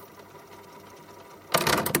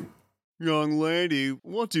 Young lady,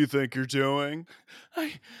 what do you think you're doing?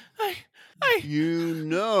 You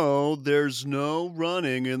know there's no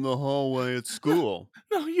running in the hallway at school.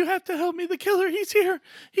 No, you have to help me. The killer, he's here.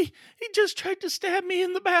 He just tried to stab me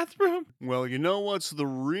in the bathroom. Well, you know what's the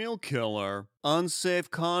real killer? Unsafe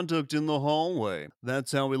conduct in the hallway.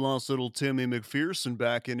 That's how we lost little Timmy McPherson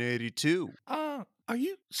back in '82. Are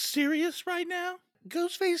you serious right now?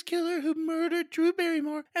 Ghostface killer who murdered Drew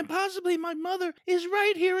Barrymore and possibly my mother is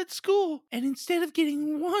right here at school. And instead of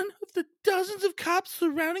getting one of the dozens of cops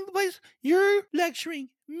surrounding the place, you're lecturing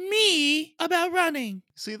me about running.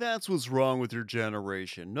 See, that's what's wrong with your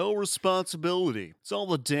generation. No responsibility. It's all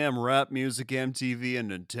the damn rap music, MTV,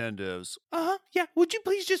 and Nintendos. Yeah. Would you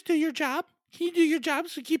please just do your job? Can you do your job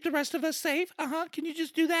to keep the rest of us safe? Can you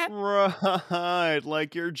just do that? Right,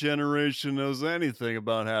 like your generation knows anything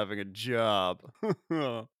about having a job.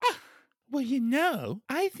 Well,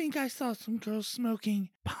 I think I saw some girls smoking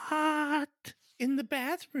pot in the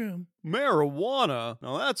bathroom. Marijuana?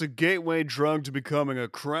 Now that's a gateway drug to becoming a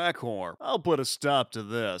crack whore. I'll put a stop to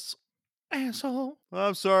this. Asshole.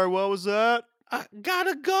 I'm sorry, what was that?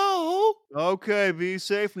 Gotta go. Okay, be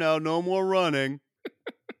safe now, no more running.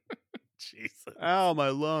 Jesus. Ow, my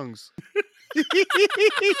lungs.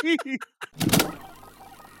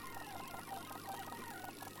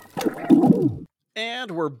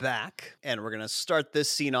 And we're back, and we're going to start this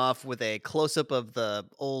scene off with a close-up of the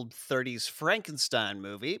old 30s Frankenstein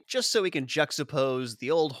movie, just so we can juxtapose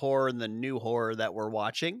the old horror and the new horror that we're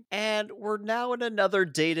watching. And we're now in another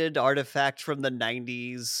dated artifact from the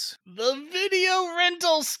 90s. The video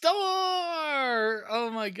rental store!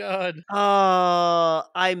 Oh my god.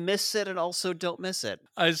 I miss it and also don't miss it.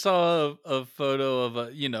 I saw a photo of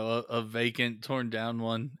a vacant, torn down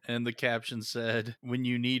one, and the caption said, "When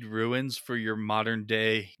you need ruins for your modern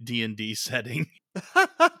day D&D setting."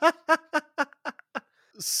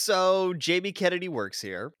 So Jamie Kennedy works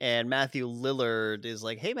here, and Matthew Lillard is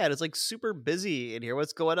like, "Hey man, it's like super busy in here.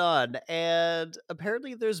 What's going on?" And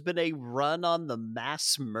apparently, there's been a run on the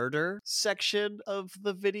mass murder section of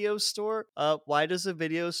the video store. Why does a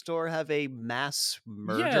video store have a mass Yeah,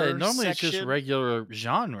 murder normally it's just section? regular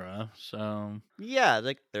genre. So Yeah,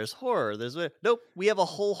 like there's horror. Nope. We have a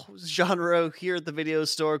whole genre here at the video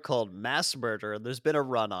store called mass murder, and there's been a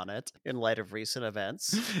run on it in light of recent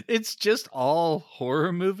events. it's just all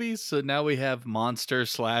horror movies. So now we have monster,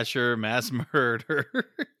 slasher, mass murder.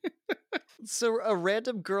 So a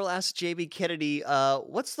random girl asked Jamie Kennedy,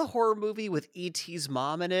 what's the horror movie with E.T.'s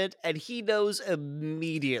mom in it? And he knows Well, at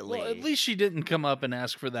immediately. least she didn't come up and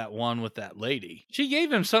ask for that one with that lady. She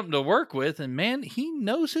gave him something to work with, and man, he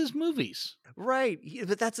knows his movies. Right.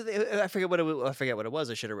 But I forget I forget what it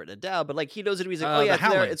was. I should have written it down. But like he knows it. He's like, oh The yeah, it's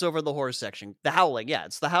there. Howling. It's over in the horror section. The Howling. Yeah,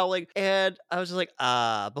 it's the Howling. And I was just like,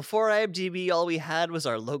 before IMDb, all we had was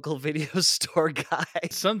our local video store guy.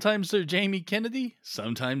 Sometimes they're Jamie Kennedy,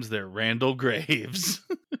 sometimes they're Randall Graves.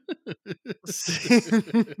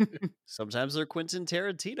 Sometimes they're Quentin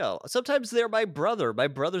Tarantino. Sometimes they're my brother. My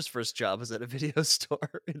brother's first job was at a video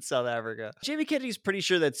store in South Africa. Jamie Kennedy's pretty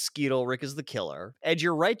sure that Skeet Ulrich is the killer. And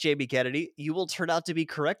you're right, Jamie Kennedy. You will turn out to be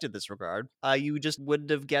correct in this regard. You just wouldn't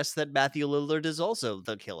have guessed that Matthew Lillard is also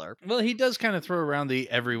the killer. Well, he does kind of throw around the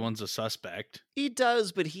everyone's a suspect. He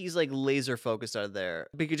does, but he's like laser focused on there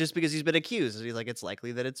because he's been accused. He's like, it's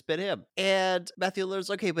likely that it's been him. And Matthew Lillard's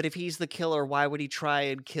okay, but if he's the killer, why would he try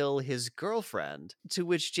and kill his girlfriend? To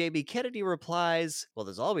which Jamie Kennedy replies, well,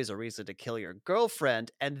 there's always a reason to kill your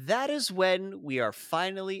girlfriend. And that is when we are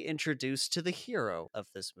finally introduced to the hero of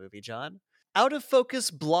this movie, John. Out of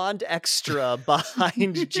focus blonde extra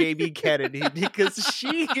behind Jamie Kennedy because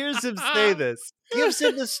she hears him say this, gives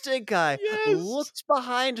him the stink eye, Yes. looks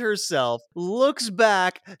behind herself, looks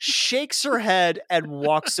back, shakes her head, and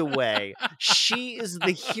walks away. She is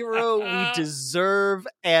the hero we deserve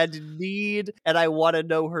and need, and I want to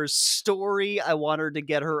know her story. I want her to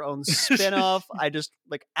get her own spinoff. I just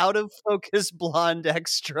like out of focus blonde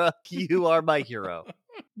extra. You are my hero.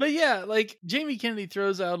 But yeah, like Jamie Kennedy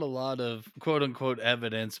throws out a lot of quote unquote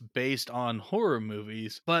evidence based on horror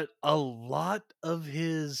movies, but a lot of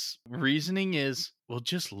his reasoning is, well,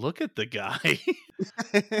 just look at the guy.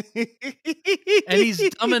 And he's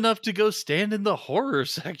dumb enough to go stand in the horror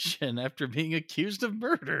section after being accused of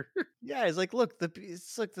murder. Yeah, he's like, look,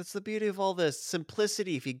 that's the beauty of all this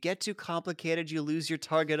simplicity. If you get too complicated, you lose your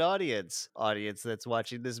target audience. Audience that's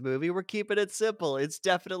watching this movie, we're keeping it simple. It's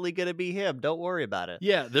definitely going to be him. Don't worry about it.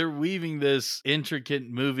 Yeah, they're weaving this intricate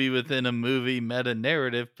movie within a movie meta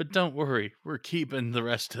narrative, but don't worry, we're keeping the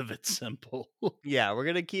rest of it simple. Yeah, we're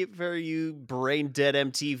gonna keep for you brain dead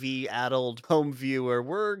MTV addled home viewer.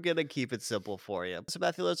 We're gonna keep it simple for you. So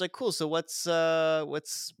Matthew Lillard's like, cool. So what's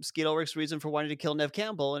Skeet Ulrich's reason for wanting to kill Nev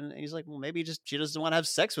Campbell? And he's like, well, maybe just she doesn't want to have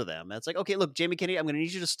sex with him. And it's like, okay, look, Jamie Kennedy, I'm gonna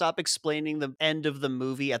need you to stop explaining the end of the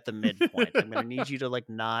movie at the midpoint. I'm gonna need you to like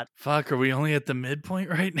not. Fuck, are we only at the midpoint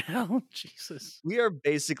right now? Jesus. We are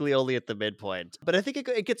basically only at the midpoint, but I think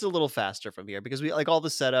it gets a little faster from here because we like all the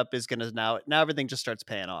setup is gonna now everything just starts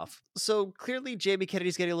paying off. So clearly Jamie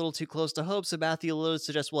Kennedy's getting a little too close to hope. So Matthew Lillard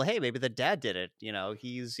suggests, well, hey, maybe the dad did it.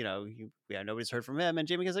 Nobody's heard from him. And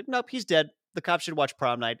Jamie Kennedy's like, nope, he's dead. The cops should watch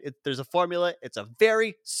Prom Night. There's a formula. It's a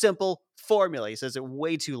very simple formula. He says it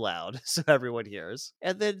way too loud so everyone hears.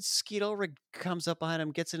 And then Skeet Ulrich comes up behind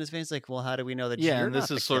him, gets in his face, like, well, how do we know that Yeah, you're and not this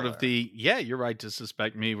the is sort of killer? you're right to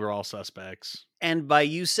suspect me. We're all suspects. And by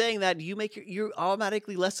you saying that, you're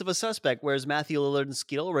automatically less of a suspect, whereas Matthew Lillard and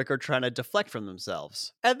Skeet Ulrich are trying to deflect from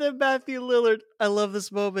themselves. And then Matthew Lillard, I love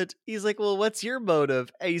this moment. He's like, well, what's your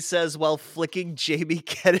motive? And he says, while flicking Jamie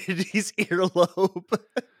Kennedy's earlobe.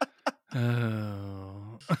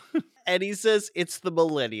 Oh. And he says, it's the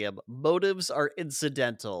millennium. Motives are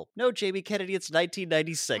incidental. No, Jamie Kennedy, it's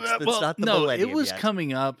 1996. That's not the millennium it was yet.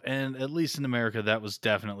 coming up, and at least in America, that was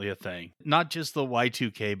definitely a thing. Not just the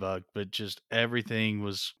Y2K bug, but just everything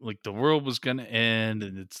was like the world was going to end,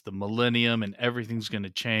 and it's the millennium, and everything's going to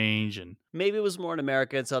change. And maybe it was more in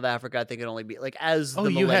America and South Africa. I think it'd only be like as the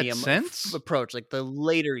you had millennium sense? approach, like the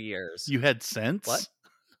later years. You had sense? What?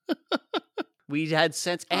 We had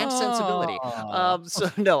sense and sensibility. Aw. So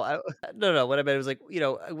no. What I meant was like,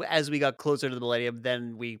 as we got closer to the millennium,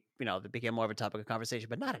 then it became more of a topic of conversation,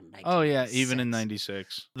 but not in 1996. Oh, yeah, even in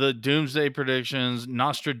 96. The doomsday predictions,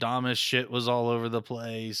 Nostradamus shit was all over the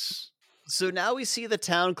place. So now we see the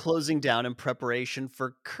town closing down in preparation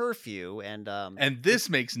for curfew, and this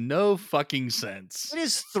makes no fucking sense. it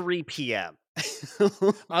is 3 p.m.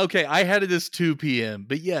 Okay, I had it as 2 p.m.,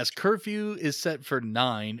 but yes, curfew is set for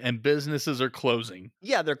 9 and businesses are closing.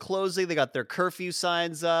 Yeah, they're closing. They got their curfew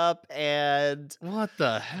signs up, and What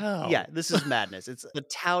the yeah, hell? this is madness. It's the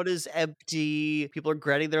town is empty. People are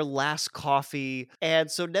getting their last coffee. And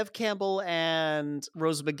so Nev Campbell and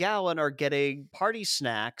Rose McGowan are getting party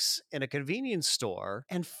snacks in a convenience store.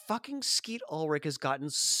 And fucking Skeet Ulrich has gotten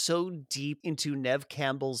so deep into Nev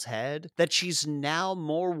Campbell's head that she's now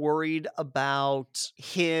more worried about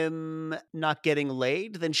him not getting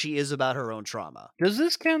laid than she is about her own trauma. Does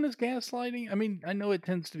this count as gaslighting? I mean, I know it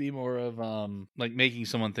tends to be more of like making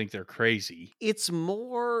someone think they're crazy. It's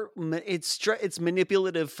more it's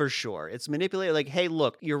manipulative for sure. It's manipulative, like, "Hey,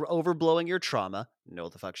 look, you're overblowing your trauma." No,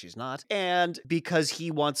 the fuck she's not. And because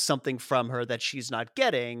he wants something from her that she's not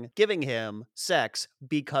getting, giving him sex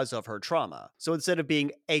because of her trauma. So instead of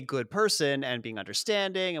being a good person and being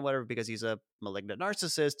understanding and whatever, because he's a malignant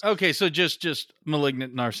narcissist, Okay, so just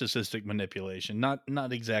malignant narcissistic manipulation, not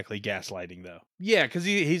exactly gaslighting though. Yeah, because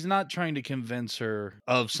he's not trying to convince her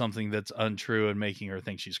of something that's untrue and making her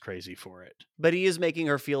think she's crazy for it. but he is making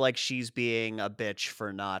her feel like she's being a bitch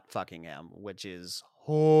for not fucking him, which is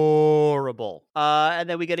horrible. And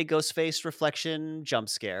then we get a ghost face reflection jump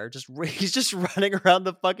scare. He's just running around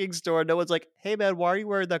the fucking store. No one's like, "Hey man, why are you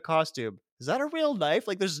wearing that costume? Is that a real knife?"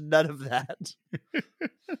 Like, there's none of that.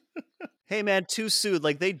 "Hey man, too soon."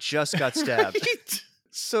 Like, they just got stabbed. Right?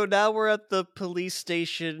 So now we're at the police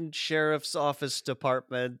station, sheriff's office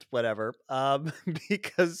department, whatever.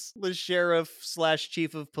 Because the sheriff slash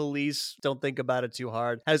chief of police, don't think about it too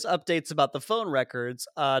hard, has updates about the phone records.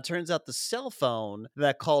 Turns out the cell phone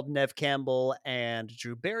that called Nev Campbell and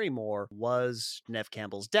Drew Barrymore was Nev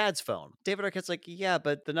Campbell's dad's phone. David Arquette's like, "Yeah,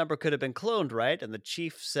 but the number could have been cloned, right?" And the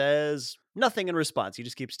chief says nothing in response. He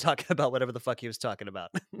just keeps talking about whatever the fuck he was talking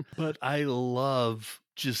about. But I love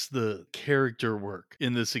just the character work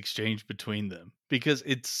in this exchange between them because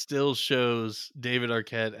it still shows David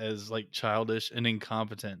Arquette as like childish and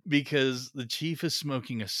incompetent because the chief is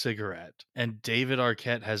smoking a cigarette and David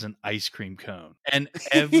Arquette has an ice cream cone. And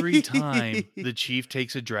every time the chief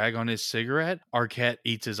takes a drag on his cigarette, Arquette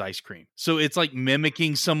eats his ice cream. So it's like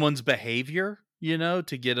mimicking someone's behavior, you know,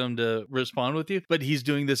 to get him to respond with you. But he's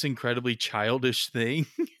doing this incredibly childish thing.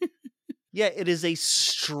 Yeah, it is a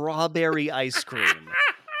strawberry ice cream.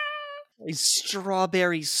 A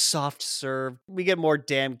strawberry soft serve. We get more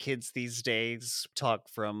damn kids these days. Talk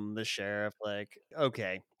from the sheriff, like,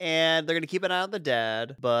 okay. And they're going to keep an eye on the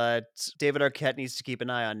dad, but David Arquette needs to keep an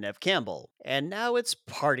eye on Nev Campbell. And now it's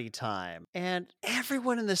party time. And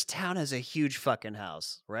everyone in this town has a huge fucking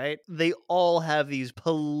house, right? They all have these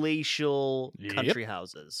palatial Yep. country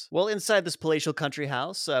houses. Well, inside this palatial country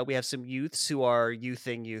house, we have some youths who are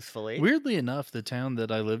youthing youthfully. Weirdly enough, the town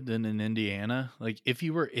that I lived in Indiana, like if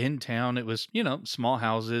you were in town, it was, you know, small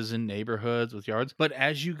houses and neighborhoods with yards. But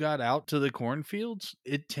as you got out to the cornfields,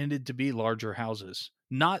 it tended to be larger houses.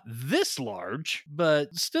 Not this large,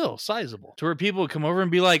 but still sizable. To where people would come over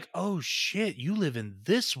and be like, "Oh shit, you live in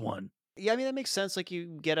this one." Yeah, I mean, that makes sense. Like,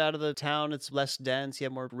 you get out of the town, it's less dense, you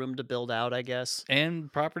have more room to build out, I guess.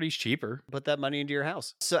 And property's cheaper. Put that money into your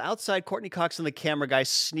house. So outside, Courtney Cox and the camera guy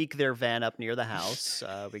sneak their van up near the house.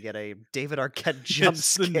 We get a David Arquette jump It's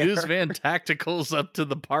scare. the news van tacticals up to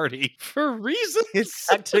the party for reasons. It's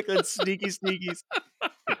tactical and sneaky.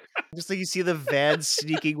 Just like you see the van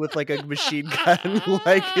sneaking with like a machine gun,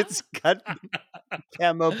 like it's got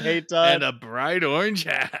camo paint on. And a bright orange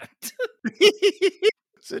hat.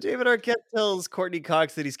 So David Arquette tells Courtney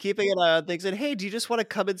Cox that he's keeping an eye on things and, "Hey, do you just want to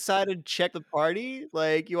come inside and check the party?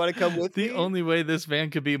 Like, you want to come with me?" The only way this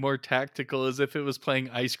van could be more tactical is if it was playing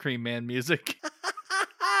Ice Cream Man music.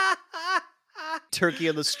 Turkey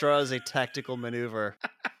in the straw is a tactical maneuver.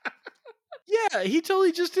 Yeah, he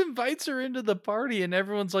totally just invites her into the party and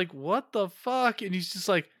everyone's like, "What the fuck?" And he's just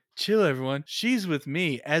like, "Chill, everyone. She's with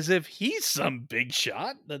me," as if he's some big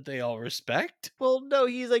shot that they all respect. Well, no,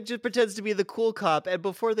 he's like just pretends to be the cool cop. And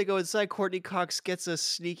before they go inside, Courtney Cox gets a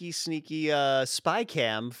sneaky spy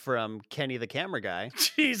cam from Kenny the camera guy.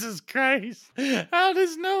 Jesus Christ. How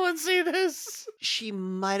does no one see this? She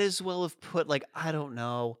might as well have put, like, I don't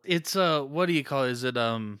know. It's what do you call it? Is it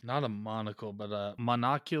not a monocle, but a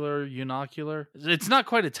unocular? It's not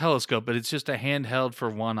quite a telescope, but it's just a handheld for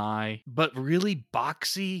one eye, but really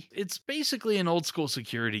boxy. It's basically an old school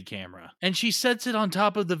security camera. And she sets it on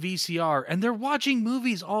top of the VCR and they're watching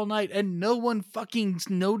movies all night and no one fucking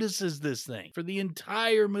notices this thing for the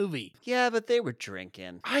entire movie. Yeah, but they were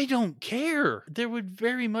drinking. I don't care. There would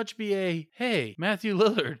very much be a, hey, Matthew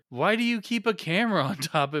Lillard, why do you keep a camera on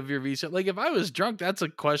top of your VCR? Like, if I was drunk, that's a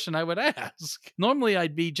question I would ask. Normally,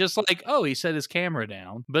 I'd be just like, oh, he set his camera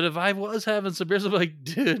down. But if I was having some beers, I'm like,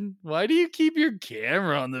 dude, why do you keep your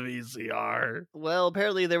camera on the VCR? Well,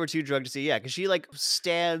 apparently they were too drunk to see. Yeah, because she like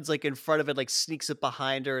stands like in front of it, like sneaks it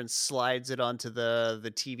behind her and slides it onto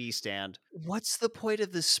the TV stand. What's the point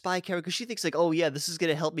of this spy camera? Because she thinks like, oh yeah, this is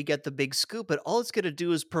gonna help me get the big scoop, but all it's gonna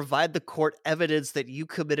do is provide the court evidence that you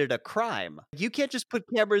committed a crime. You can't just put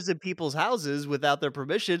cameras in people's houses without their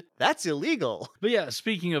permission. That's illegal. But yeah,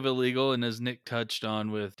 speaking of illegal, and as Nick touched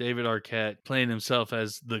on with David Arquette playing himself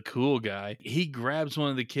as the cool guy, he grabs one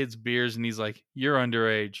of the kids' beers and he's like, "You're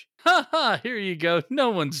underage." Ha ha, here you go.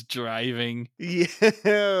 No one's driving.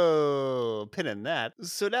 Yo, pinning that.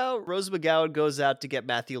 So now Rose McGowan goes out to get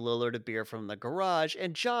Matthew Lillard a beer from the garage.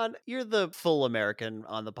 And John, you're the full American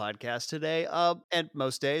on the podcast today, and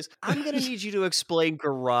most days. I'm gonna need you to explain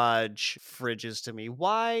garage fridges to me.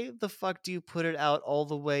 Why the fuck do you put it out all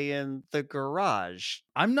the way in the garage?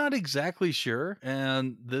 I'm not exactly sure,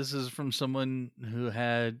 and this is from someone who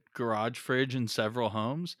had garage fridge in several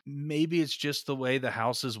homes. Maybe it's just the way the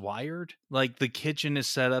house is wired. Like the kitchen is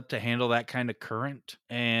set up to handle that kind of current,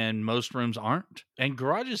 and most rooms aren't. And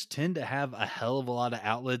garages tend to have a hell of a lot of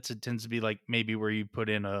outlets. It tends to be like maybe where you put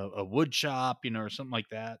in a wood shop, or something like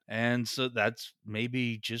that. And so that's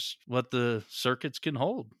maybe just what the circuits can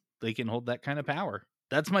hold. They can hold that kind of power.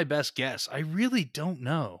 That's my best guess. I really don't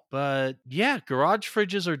know. But yeah, garage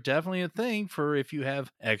fridges are definitely a thing for if you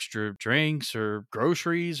have extra drinks or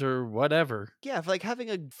groceries or whatever. Yeah, like having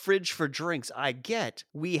a fridge for drinks, I get.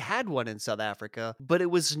 We had one in South Africa, but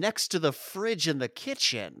it was next to the fridge in the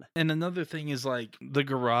kitchen. And another thing is like the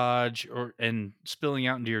garage and spilling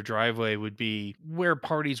out into your driveway would be where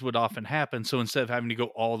parties would often happen. So instead of having to go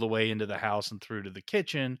all the way into the house and through to the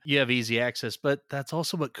kitchen, you have easy access. But that's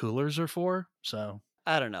also what coolers are for. So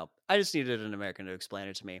I don't know. I just needed an American to explain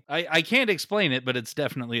it to me. I can't explain it, but it's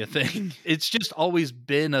definitely a thing. It's just always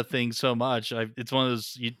been a thing so much. It's one of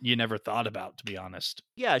those you never thought about, to be honest.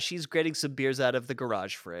 Yeah, she's getting some beers out of the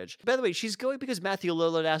garage fridge. By the way, she's going because Matthew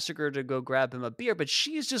Lillard asked her to go grab him a beer, but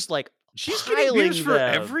she's just like she's getting beers for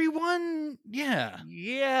them. Everyone.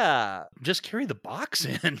 Yeah. Just carry the box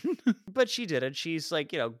in. But she didn't. She's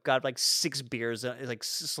like, got like 6 beers like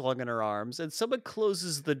slung in her arms, and someone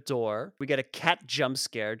closes the door. We get a cat jump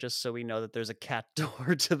scare just so we know that there's a cat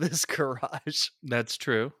door to this garage. That's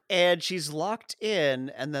true. And she's locked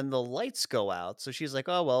in, and then the lights go out. So she's like,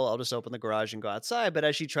 oh, well, I'll just open the garage and go outside. But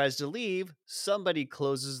as she tries to leave, somebody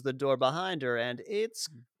closes the door behind her, and it's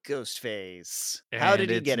Ghostface. How did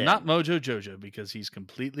he get in? Not Mojo Jojo, because he's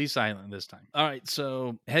completely silent this time. All right,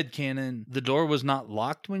 so headcanon. The door was not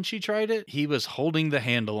locked when she tried it. He was holding the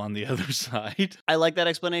handle on the other side. I like that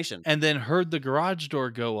explanation. And then heard the garage door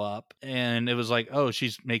go up, and it was like, oh,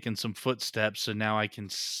 she's making some footsteps, so now I can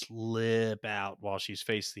slip out while she's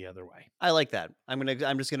faced the other way. I like that.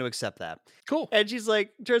 I'm just gonna accept that. Cool. And she's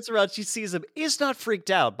like, turns around, she sees him. Is not freaked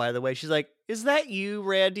out, by the way. She's like, is that you,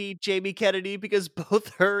 Randy, Jamie Kennedy? Because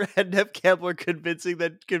both her and Nev Campbell are convinced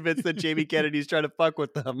that Jamie Kennedy's trying to fuck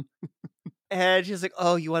with them. And she's like,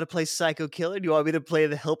 oh, you want to play Psycho Killer? Do you want me to play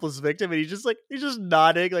the helpless victim? And he's just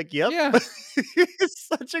nodding, like, yep. Yeah. It's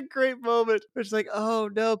such a great moment. She's like, oh,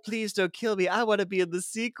 no, please don't kill me. I want to be in the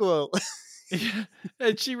sequel. Yeah.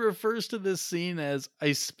 And she refers to this scene as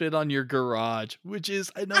I spit on your garage, which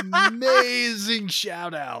is an amazing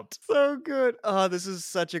shout out. So good. Oh, this is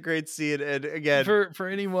such a great scene. And again, for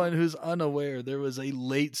anyone who's unaware, there was a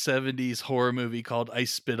late 70s horror movie called I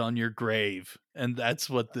Spit on Your Grave, and that's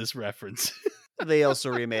what this reference is. They also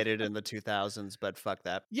remade it in the 2000s, but fuck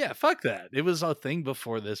that. Yeah, fuck that. It was a thing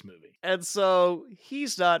before this movie. And so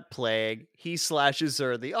he's not playing. He slashes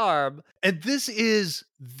her in the arm. And this is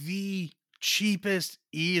the cheapest,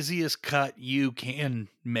 easiest cut you can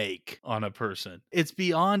make on a person. It's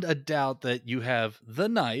beyond a doubt that you have the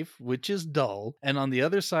knife, which is dull, and on the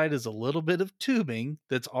other side is a little bit of tubing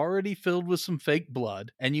that's already filled with some fake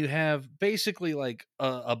blood, and you have basically like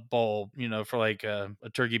a bowl, for like a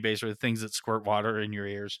turkey base or things that squirt water in your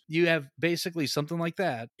ears. You have basically something like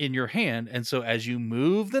that in your hand, and so as you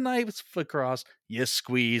move the knife across, you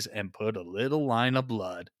squeeze and put a little line of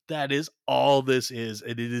blood. That is all this is,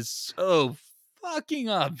 and it is so fucking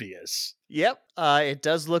obvious. Yep. It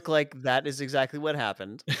does look like that is exactly what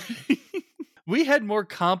happened. We had more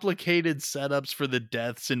complicated setups for the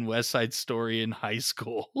deaths in West Side Story in high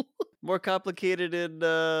school. More complicated in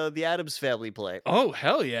the Addams Family play. Oh,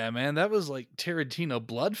 hell yeah, man. That was like Tarantino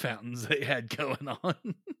blood fountains they had going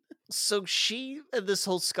on. So she, in this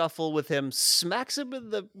whole scuffle with him, smacks him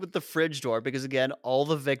with the fridge door because again, all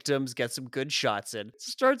the victims get some good shots in.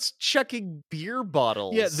 Starts chucking beer Yeah,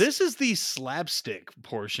 bottles. this is the slapstick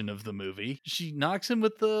portion of the movie. She knocks him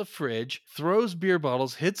with the fridge, throws beer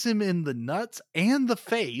bottles, hits him in the nuts and the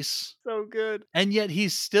face. So good. And yet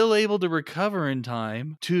he's still able to recover in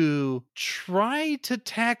time to try to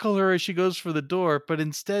tackle her as she goes for the door, but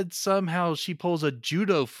instead somehow she pulls a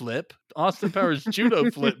judo flip, Austin Powers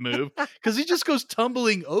judo flip move, because he just goes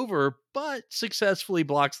tumbling over, but successfully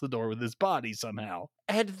blocks the door with his body somehow.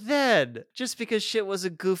 And then, just because shit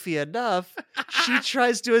wasn't goofy enough, she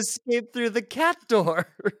tries to escape through the cat door.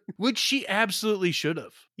 Which she absolutely should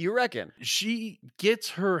have. You reckon? She gets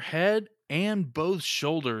her head and both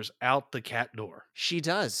shoulders out the cat door. She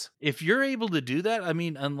does. If you're able to do that, I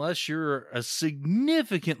mean, unless you're a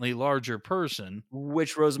significantly larger person,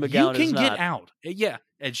 Which Rose you McGowan can is get not. out. Yeah,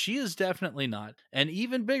 and she is definitely not. And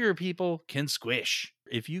even bigger people can squish.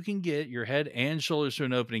 If you can get your head and shoulders through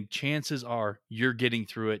an opening, chances are you're getting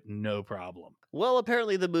through it no problem. Well,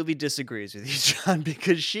 apparently the movie disagrees with you, John,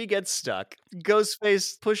 because she gets stuck.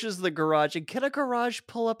 Ghostface pushes the garage, and can a garage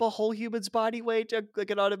pull up a whole human's body weight,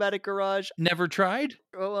 like an automatic garage? Never tried?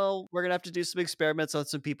 Oh, well, we're gonna have to do some experiments on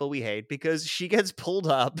some people we hate, because she gets pulled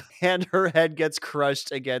up, and her head gets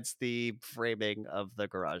crushed against the framing of the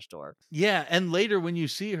garage door. Yeah, and later when you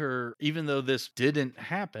see her, even though this didn't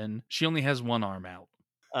happen, she only has one arm out.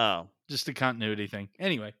 Oh. Just a continuity thing.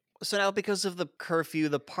 Anyway. So now, because of the curfew,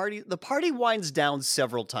 the party winds down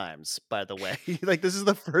several times, by the way. Like, this is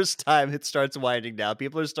the first time it starts winding down.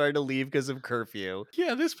 People are starting to leave because of curfew.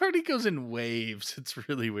 Yeah, this party goes in waves. It's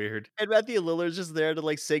really weird. And Matthew Lillard's just there to,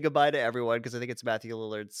 like, say goodbye to everyone, because I think it's Matthew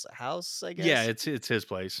Lillard's house, I guess. Yeah, it's his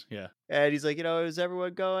place. Yeah. And he's like, is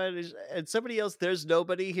everyone going? And somebody else, there's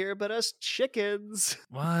nobody here but us chickens.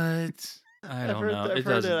 What? I don't know. I've It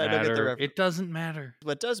heard doesn't it. I don't get the matter. reference. It doesn't matter.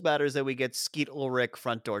 What does matter is that we get Skeet Ulrich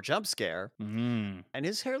front door jump scare. Mm. And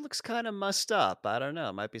his hair looks kind of mussed up. I don't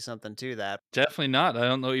know. Might be something to that. Definitely not. I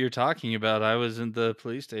don't know what you're talking about. I was in the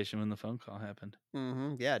police station when the phone call happened.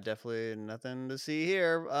 Yeah, definitely nothing to see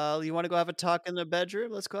here. You want to go have a talk in the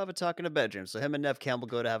bedroom? Let's go have a talk in the bedroom. So him and Nev Campbell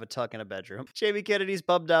go to have a talk in a bedroom. Jamie Kennedy's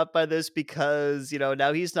bummed out by this because,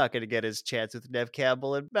 now he's not going to get his chance with Nev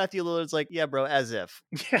Campbell. And Matthew Lillard's like, yeah, bro, as if.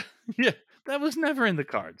 Yeah. Yeah. That was never in the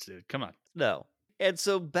cards, dude. Come on. No. And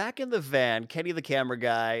so back in the van, Kenny the camera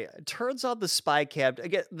guy turns on the spy cam.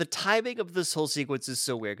 Again, the timing of this whole sequence is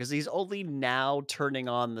so weird because he's only now turning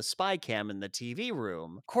on the spy cam in the TV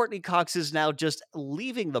room. Courtney Cox is now just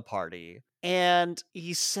leaving the party. And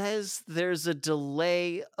he says there's a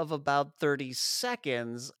delay of about 30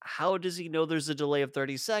 seconds. How does he know there's a delay of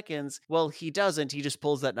 30 seconds? Well, he doesn't. He just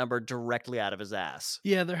pulls that number directly out of his ass.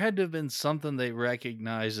 Yeah, there had to have been something they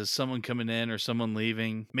recognized as someone coming in or someone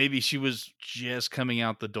leaving. Maybe she was just coming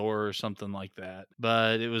out the door or something like that.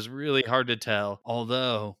 But it was really hard to tell.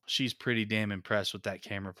 Although she's pretty damn impressed with that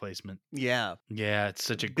camera placement. Yeah. Yeah, it's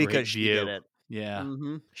such a great Because she view. did it. Yeah.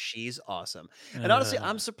 She's awesome. And honestly,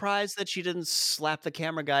 I'm surprised that she didn't slap the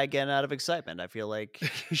camera guy again out of excitement. I feel like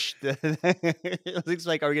it's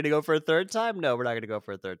like, are we going to go for a third time? No, we're not going to go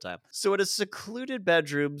for a third time. So in a secluded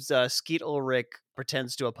bedroom, Skeet Ulrich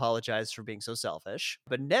pretends to apologize for being so selfish.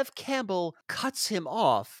 But Nev Campbell cuts him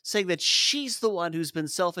off, saying that she's the one who's been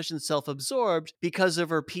selfish and self-absorbed because of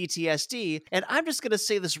her PTSD. And I'm just going to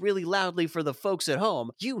say this really loudly for the folks at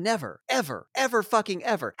home. You never, ever, ever fucking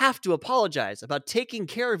ever have to apologize about taking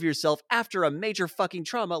care of yourself after a major fucking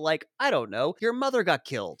trauma like, I don't know, your mother got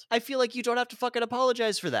killed. I feel like you don't have to fucking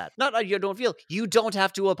apologize for that. Not you don't feel, you don't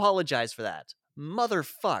have to apologize for that.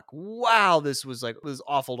 Motherfuck. Wow, this was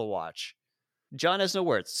awful to watch. John has no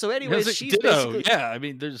words. So anyways, she's basically... Yeah, I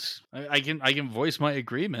mean, I can voice my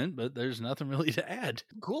agreement, but there's nothing really to add.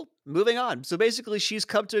 Cool. Moving on. So basically, she's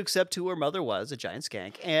come to accept who her mother was, a giant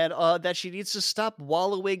skank, and that she needs to stop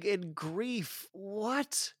wallowing in grief.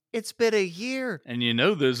 What? It's been a year. And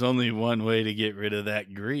there's only one way to get rid of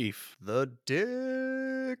that grief. The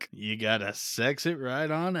dick. You gotta sex it right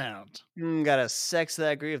on out. Gotta sex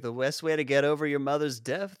that grief. The best way to get over your mother's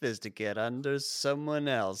death is to get under someone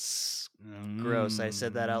else. Gross. I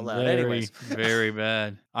said that out loud. Anyways. Very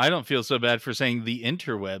bad. I don't feel so bad for saying the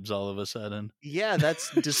interwebs all of a sudden. Yeah,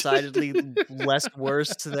 that's decidedly less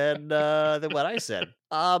worse than what I said.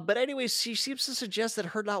 But anyways, she seems to suggest that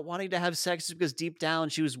her not wanting to have sex is because deep down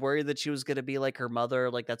she was worried that she was going to be like her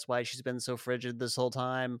mother. Like, that's why she's been so frigid this whole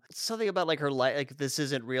time. Something about like her life, like this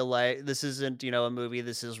isn't real life. This isn't, a movie.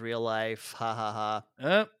 This is real life. Ha ha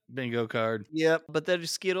ha. Bingo card. Yep. But then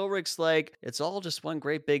Skeet Ulrich's like, it's all just one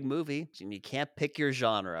great big movie, and you can't pick your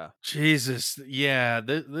genre. Jesus. Yeah,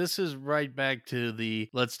 this is right back to the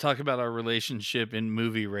let's talk about our relationship in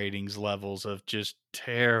movie ratings levels of just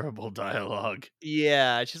terrible dialogue.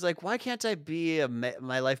 Yeah, she's like, why can't I be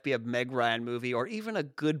my life be a Meg Ryan movie or even a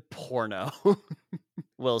good porno?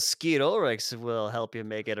 Well, Skeet Ulrichs will help you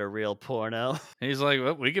make it a real porno. He's like,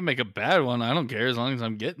 well, we can make a bad one. I don't care as long as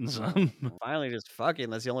I'm getting some. Finally, just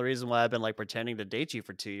fucking. That's the only reason why I've been like pretending to date you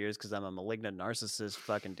for 2 years because I'm a malignant narcissist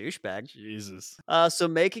fucking douchebag. Jesus. So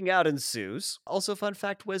making out ensues. Also, fun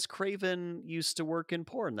fact: Wes Craven used to work in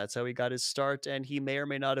porn. That's how he got his start, and he may or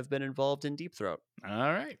may not have been involved in Deep Throat.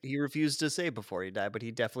 All right. He refused to say before he died, but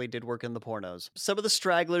he definitely did work in the pornos. Some of the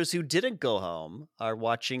stragglers who didn't go home are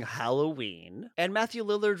watching Halloween, and Matthew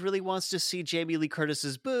Lillard really wants to see Jamie Lee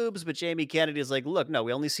Curtis's boobs, but Jamie Kennedy is like, look, no,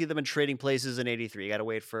 we only see them in Trading Places in '83. You gotta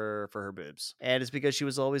wait for her boobs. And it's because she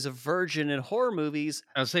was always a virgin in horror movies.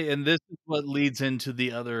 I'll say, and this is what leads into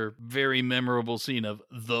the other very memorable scene of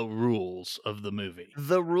the rules of the movie.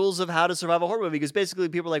 The rules of how to survive a horror movie, because basically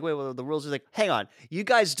people are like, wait, the rules are like, hang on, you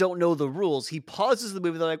guys don't know the rules. He pauses the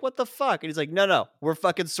movie, they're like, what the fuck? And he's like, no, we're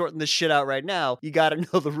fucking sorting this shit out right now. You gotta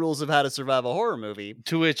know the rules of how to survive a horror movie.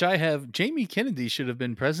 To which I have, Jamie Kennedy should have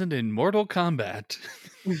been present in Mortal Kombat.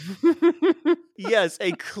 Yes,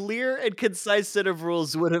 a clear and concise set of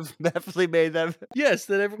rules would have definitely made them. Yes,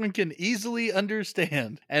 that everyone can easily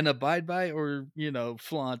understand and abide by or,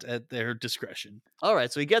 flaunt at their discretion. All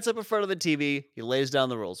right, so he gets up in front of the TV. He lays down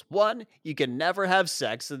the rules. 1, you can never have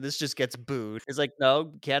sex, and this just gets booed. It's like,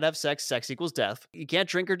 no, you can't have sex. Sex equals death. You can't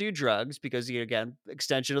drink or do drugs because, again,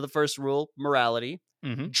 extension of the first rule, morality.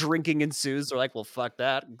 Mm-hmm. Drinking ensues. They're like, well, fuck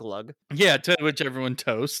that, glug. Yeah, to which everyone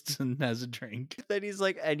toasts and has a drink. Then he's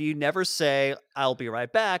like, and you never say, I'll be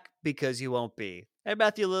right back, because you won't be. And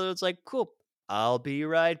Matthew Lillard's like, cool, I'll be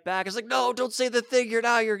right back. It's like, no, don't say the thing. You're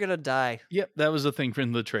gonna die. Yep, that was a thing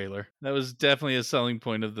from the trailer. That was definitely a selling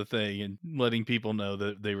point of the thing and letting people know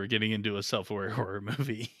that they were getting into a self-aware horror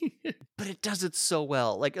movie. But it does it so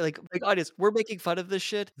well. Like audience, we're making fun of this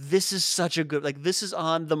shit. This is such a good, this is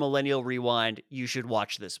on the Millennial Rewind. You should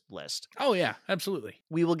watch this list. Oh yeah, absolutely.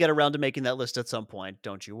 We will get around to making that list at some point.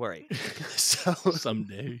 Don't you worry. So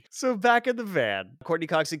someday. So back in the van, Courtney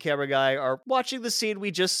Cox and camera guy are watching the scene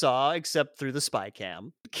we just saw, except through the spy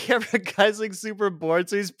cam. Camera guy's like super bored,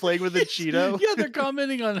 so he's playing with a Cheeto. Yeah, they're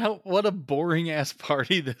commenting on what a boring ass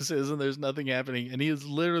party this is, and there's nothing happening. And he is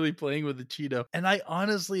literally playing with a Cheeto. And I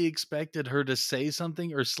honestly expected her to say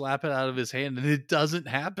something or slap it out of his hand, and it doesn't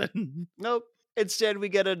happen. Nope. Instead, we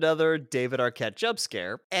get another David Arquette jump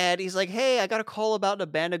scare, and he's like, "Hey, I got a call about an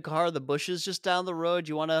abandoned car in the bushes just down the road.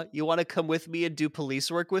 You wanna come with me and do police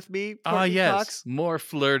work with me?" Yes, Cox? more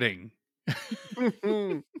flirting.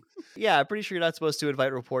 Yeah, I'm pretty sure you're not supposed to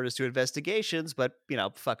invite reporters to investigations, but,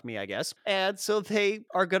 fuck me, I guess. And so they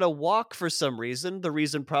are going to walk for some reason. The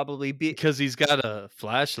reason probably because he's got a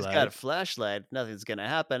flashlight. He's got a flashlight. Nothing's going to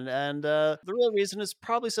happen. And the real reason is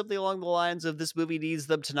probably something along the lines of this movie needs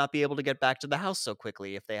them to not be able to get back to the house so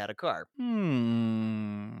quickly if they had a car.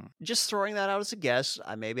 Just throwing that out as a guess.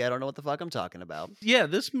 Maybe I don't know what the fuck I'm talking about. Yeah,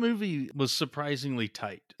 this movie was surprisingly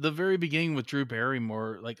tight. The very beginning with Drew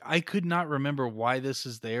Barrymore, I could not remember why this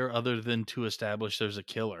is there other than to establish there's a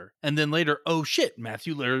killer. And then later, oh shit,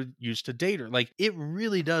 Matthew Lillard used to date her. It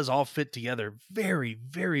really does all fit together very,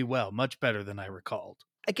 very well. Much better than I recalled.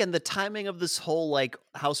 Again, the timing of this whole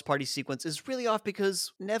house party sequence is really off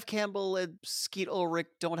because Nev Campbell and Skeet Ulrich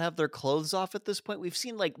don't have their clothes off at this point. We've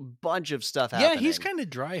seen bunch of stuff happening. Yeah, he's kind of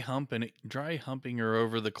dry humping her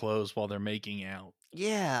over the clothes while they're making out.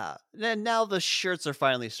 Yeah. And now the shirts are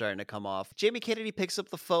finally starting to come off. Jamie Kennedy picks up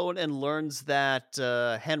the phone and learns that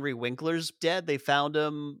Henry Winkler's dead. They found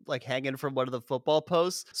him hanging from one of the football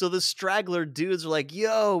posts. So the straggler dudes are like,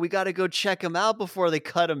 yo, we got to go check him out before they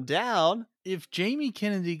cut him down. If Jamie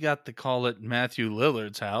Kennedy got the call at Matthew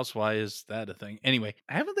Lillard's house, why is that a thing? Anyway,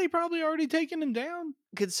 haven't they probably already taken him down?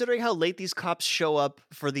 Considering how late these cops show up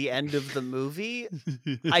for the end of the movie,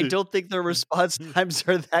 I don't think their response times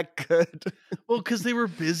are that good. Well, because they were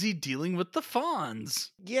busy dealing with the Fonz.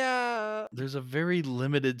 Yeah. There's a very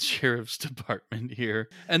limited sheriff's department here.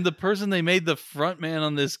 And the person they made the front man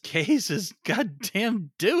on this case is goddamn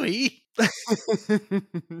Dewey.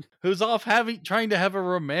 Who's off trying to have a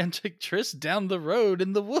romantic tryst down the road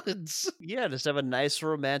in the woods. Yeah, just have a nice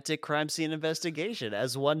romantic crime scene investigation,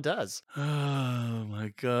 as one does. Oh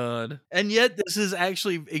my god. And yet this is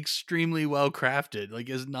actually extremely well crafted.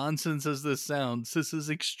 As nonsense as this sounds, this is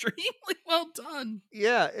extremely well done.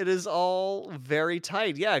 Yeah, it is all very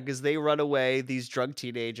tight. Yeah, because they run away, these drunk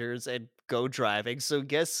teenagers, and go driving. So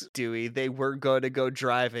guess, Dewey, they were going to go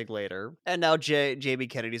driving later. And now Jamie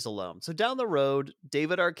Kennedy's alone. So down the road,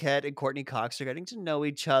 David Arquette and Courtney Cox are getting to know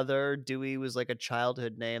each other. Dewey was like a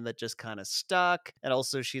childhood name that just kind of stuck. And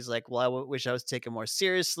also she's like, well, wish I was taken more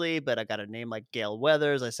seriously, but I got a name like Gail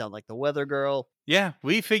Weathers. I sound like the weather girl. Yeah,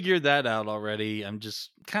 we figured that out already. I'm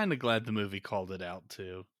just kind of glad the movie called it out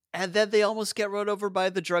too. And then they almost get run over by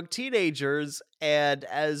the drunk teenagers. And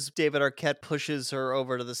as David Arquette pushes her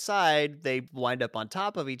over to the side, they wind up on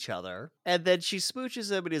top of each other. And then she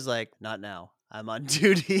smooches him and he's like, not now. I'm on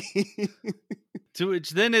duty. To which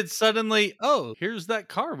then it's suddenly, oh, here's that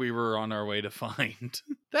car we were on our way to find.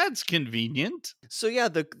 That's convenient. So yeah,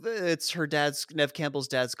 it's her dad's, Nev Campbell's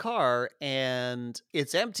dad's car, and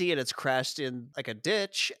it's empty and it's crashed in like a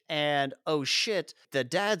ditch. And oh shit, the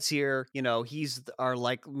dad's here. He's our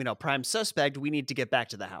prime suspect. We need to get back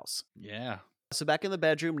to the house. Yeah. So back in the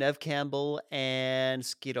bedroom, Nev Campbell and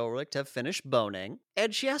Skeet Ulrich have finished boning.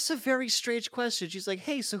 And she asks a very strange question. She's like,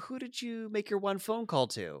 hey, so who did you make your one phone call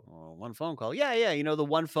to? Oh, one phone call? Yeah. The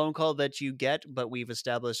one phone call that you get, but we've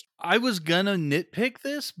established. I was gonna nitpick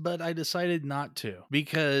this, but I decided not to.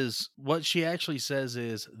 Because what she actually says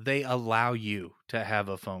is they allow you to have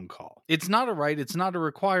a phone call. It's not a right, it's not a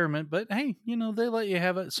requirement, but hey, they let you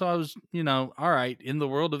have it. So I was, all right, in the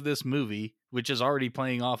world of this movie, which is already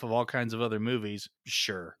playing off of all kinds of other movies,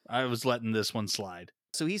 sure, I was letting this one slide.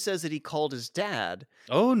 So he says that he called his dad.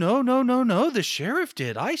 Oh, no. The sheriff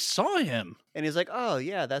did. I saw him. And he's like, oh,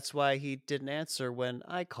 yeah, that's why he didn't answer when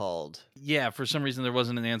I called. Yeah, for some reason there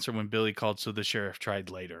wasn't an answer when Billy called, so the sheriff tried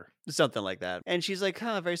later. Something like that. And she's like,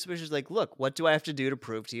 very suspicious. Like, look, what do I have to do to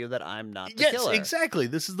prove to you that I'm not the killer? Yes, exactly.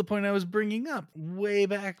 This is the point I was bringing up. Way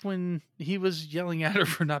back when he was yelling at her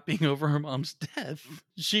for not being over her mom's death.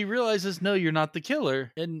 She realizes, no, you're not the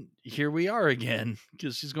killer. And here we are again.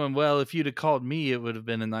 Because she's going, well, if you'd have called me, it would have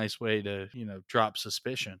been a nice way to, drop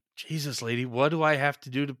suspicion. Jesus, lady, what do I have to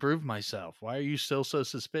do to prove myself? Why are you still so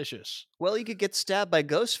suspicious? Well, you could get stabbed by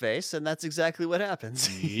Ghostface, and that's exactly what happens.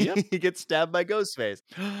 Yep. He gets stabbed by Ghostface.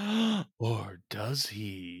 Or does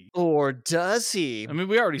he? I mean,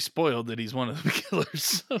 we already spoiled that he's one of the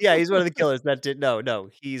killers. So. Yeah, he's one of the killers. That did no.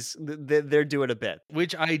 They're doing a bit,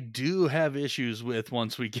 which I do have issues with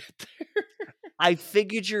once we get there. I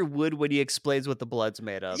figured you would when he explains what the blood's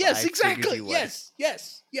made of. Yes, exactly.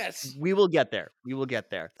 Yes. We will get there.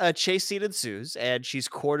 A chase scene ensues, and she's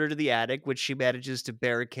quartered to the attic, which she manages to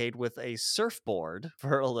barricade with a surfboard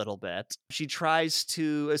for a little bit. She tries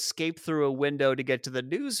to escape through a window to get to the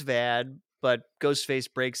news van, but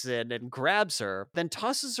Ghostface breaks in and grabs her, then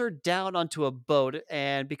tosses her down onto a boat,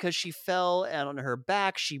 and because she fell and on her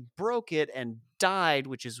back, she broke it and died,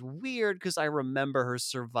 which is weird because I remember her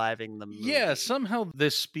surviving the movie. Yeah, somehow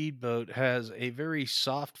this speedboat has a very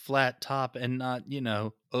soft, flat top and not,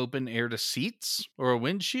 open air to seats or a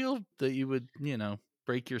windshield that you would,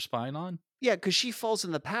 break your spine on. Yeah, because she falls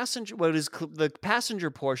in the passenger, the passenger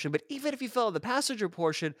portion. But even if you fell in the passenger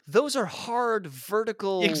portion, those are hard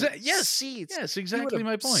vertical seats. Yes, exactly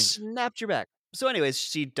my point. Snapped your back. So anyways,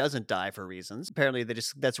 she doesn't die for reasons. Apparently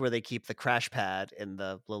that's where they keep the crash pad in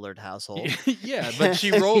the Lillard household. Yeah, but she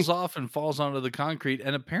rolls off and falls onto the concrete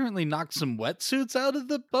and apparently knocks some wetsuits out of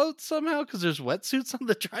the boat somehow because there's wetsuits on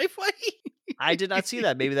the driveway. I did not see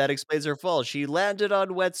that. Maybe that explains her fall. She landed on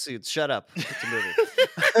wetsuits. Shut up. It's a movie.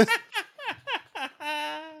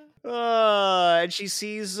 And she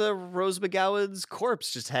sees Rose McGowan's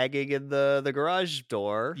corpse just hanging in the garage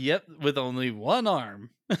door. Yep, with only one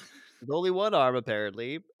arm. With only one arm,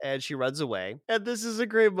 apparently, and she runs away. And this is a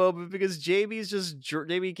great moment because Jamie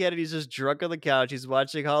Kennedy's just drunk on the couch. He's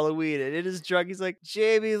watching Halloween, and in his drunk, he's like,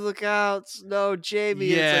 "Jamie, look out! No, Jamie!"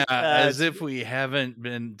 Yeah, as if we haven't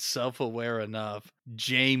been self-aware enough.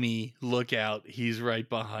 Jamie, look out! He's right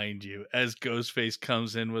behind you. As Ghostface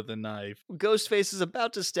comes in with a knife. Ghostface is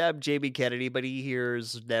about to stab Jamie Kennedy, but he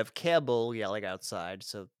hears Nev Campbell yelling outside,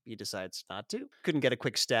 so he decides not to. Couldn't get a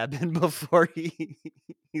quick stab in before he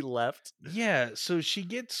left. Yeah, so she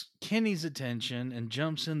gets Kenny's attention and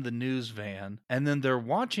jumps in the news van, and then they're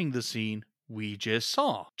watching the scene we just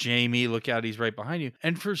saw. Jamie, look out, he's right behind you.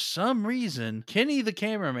 And for some reason, Kenny the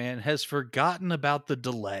cameraman has forgotten about the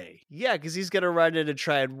delay. Yeah, because he's going to run in and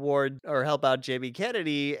try and warn or help out Jamie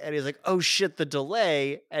Kennedy, and he's like, oh shit, the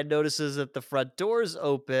delay, and notices that the front door's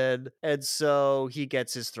open, and so he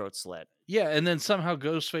gets his throat slit. Yeah, and then somehow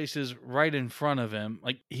Ghostface is right in front of him.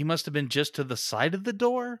 Like, he must have been just to the side of the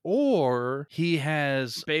door, or he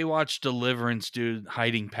has Baywatch Deliverance dude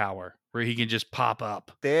hiding power, where he can just pop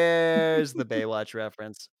up. There's the Baywatch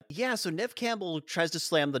reference. Yeah, so Nev Campbell tries to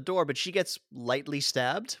slam the door, but she gets lightly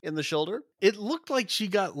stabbed in the shoulder. It looked like she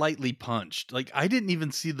got lightly punched. Like, I didn't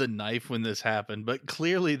even see the knife when this happened, but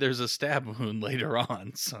clearly there's a stab wound later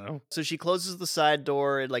on, so. So she closes the side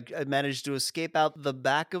door and manages to escape out the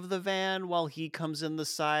back of the van while he comes in the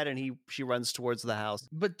side, and she runs towards the house.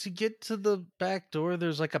 But to get to the back door,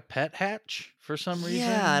 there's like a pet hatch for some reason.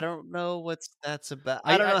 Yeah, I don't know what that's about.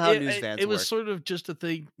 I don't know how news vans it was work. sort of just a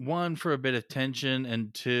thing, one, for a bit of tension,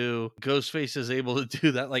 and two, Ghostface is able to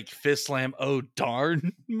do that like fist slam, oh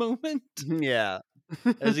darn moment. Yeah.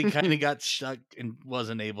 As he kind of got stuck and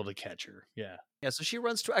wasn't able to catch her. Yeah. Yeah, so she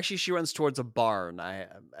runs towards a barn, I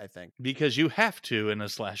think. Because you have to in a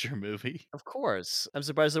slasher movie. Of course. I'm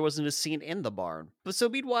surprised there wasn't a scene in the barn. But so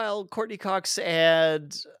meanwhile, Courtney Cox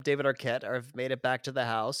and David Arquette have made it back to the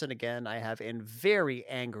house. And again, I have in very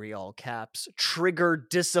angry all caps, trigger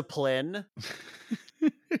discipline.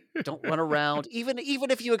 Don't run around. Even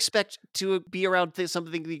if you expect to be around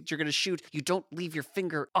something that you're going to shoot, you don't leave your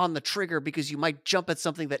finger on the trigger because you might jump at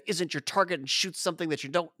something that isn't your target and shoot something that you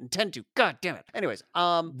don't intend to. God damn it. Anyways,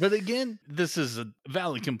 but again, this is a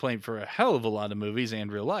valid complaint for a hell of a lot of movies and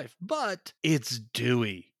real life, but it's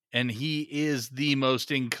Dewey. And he is the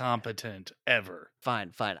most incompetent ever.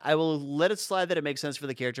 Fine. I will let it slide that it makes sense for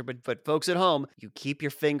the character, but folks at home, you keep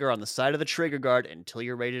your finger on the side of the trigger guard until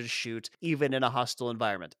you're ready to shoot, even in a hostile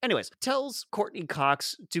environment. Anyways, tells Courtney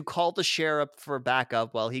Cox to call the sheriff for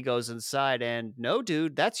backup while he goes inside, and no,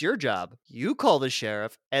 dude, that's your job. You call the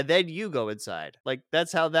sheriff, and then you go inside. Like,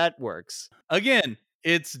 that's how that works. Again,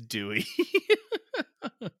 it's Dewey.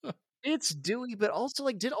 It's Dewey, but also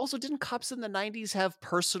didn't cops in the 90s have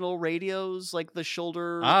personal radios, like the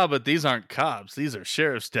shoulder? But these aren't cops. These are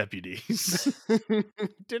sheriff's deputies.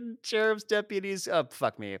 Didn't sheriff's deputies? Oh,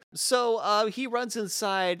 fuck me. So he runs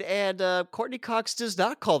inside, and Courtney Cox does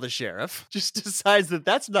not call the sheriff. Just decides that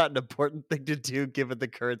that's not an important thing to do given the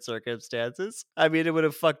current circumstances. I mean, it would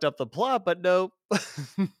have fucked up the plot, but no.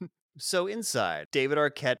 So inside, David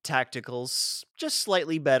Arquette tacticals just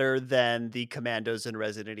slightly better than the commandos in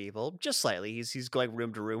Resident Evil. Just slightly. He's going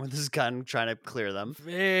room to room with his gun, trying to clear them.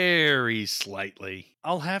 Very slightly.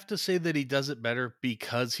 I'll have to say that he does it better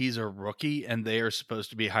because he's a rookie and they are supposed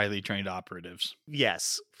to be highly trained operatives.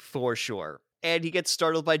 Yes, for sure. And he gets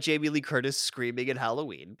startled by Jamie Lee Curtis screaming at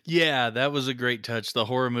Halloween. Yeah, that was a great touch. The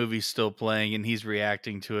horror movie's still playing and he's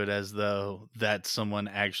reacting to it as though that's someone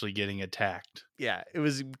actually getting attacked. Yeah, it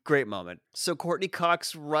was a great moment. So Courtney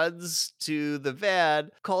Cox runs to the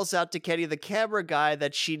van, calls out to Kenny the camera guy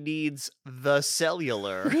that she needs the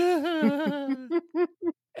cellular.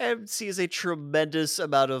 And sees a tremendous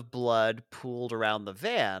amount of blood pooled around the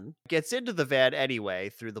van. Gets into the van anyway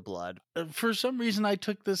through the blood. For some reason, I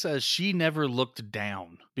took this as she never looked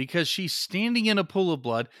down because she's standing in a pool of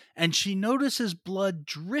blood and she notices blood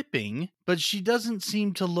dripping, but she doesn't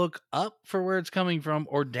seem to look up for where it's coming from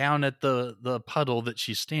or down at the puddle that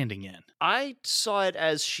she's standing in. I saw it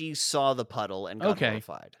as she saw the puddle and got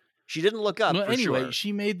horrified. She didn't look up. Well, anyway, sure.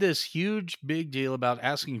 She made this huge big deal about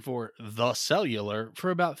asking for the cellular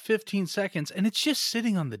for about 15 seconds, and it's just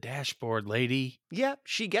sitting on the dashboard, lady. Yeah,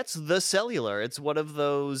 she gets the cellular. It's one of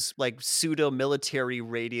those like pseudo-military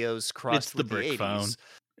radios crossed with the brick 80s. Phone.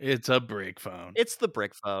 It's a brick phone. It's the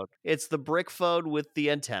brick phone. It's the brick phone with the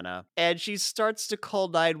antenna. And she starts to call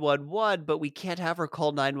 911, but we can't have her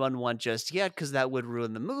call 911 just yet because that would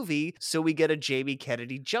ruin the movie. So we get a Jamie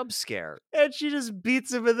Kennedy jump scare. And she just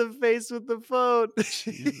beats him in the face with the phone.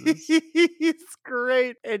 It's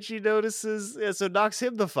great. And she notices, so knocks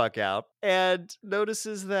him the fuck out. And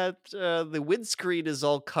notices that the windscreen is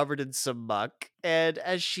all covered in some muck. And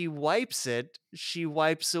as she wipes it, she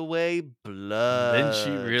wipes away blood. Then she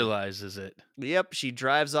realizes it. Yep, she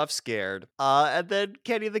drives off scared. And then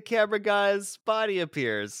Kenny the camera guy's body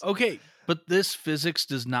appears. Okay, but this physics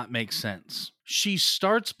does not make sense. She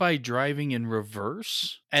starts by driving in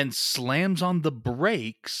reverse and slams on the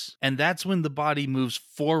brakes, and that's when the body moves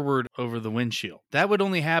forward over the windshield. That would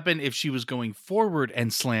only happen if she was going forward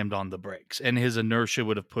and slammed on the brakes, and his inertia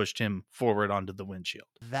would have pushed him forward onto the windshield.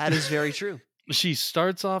 That is very true. She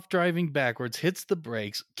starts off driving backwards, hits the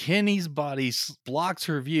brakes. Kenny's body blocks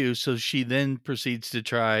her view, so she then proceeds to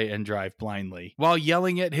try and drive blindly while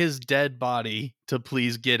yelling at his dead body to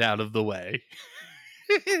please get out of the way.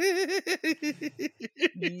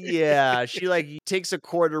 Yeah, she takes a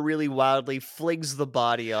corner really wildly, flings the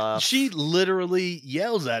body off. She literally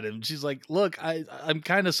yells at him. She's like, look, I'm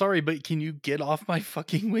kind of sorry, but can you get off my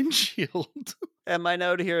fucking windshield? And my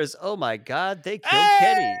note here is, "Oh my god, they killed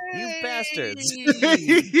Kenny, you bastards."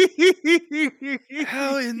 Hey!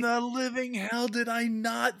 How in the living hell did I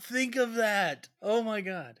not think of that? Oh my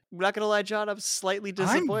god. I'm not gonna lie, John, I'm slightly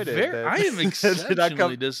disappointed that I am that did not exceptionally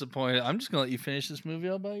come. disappointed. I'm just gonna let you finish this movie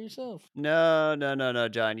all by yourself. No, no, no, no,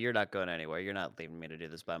 John, you're not going anywhere. You're not leaving me to do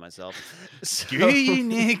this by myself. Screw So you,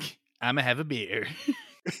 Nick. I'ma have a beer.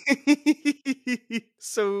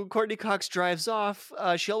 so Courtney Cox drives off.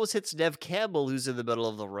 She almost hits Nev Campbell, who's in the middle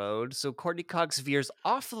of the road. So Courtney Cox veers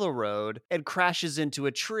off the road and crashes into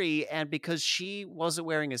a tree. And because she wasn't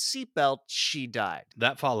wearing a seatbelt, she died.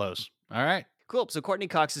 That follows. All right. Cool. So Courtney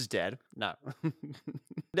Cox is dead. No.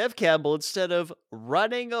 Nev Campbell, instead of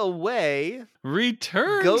running away,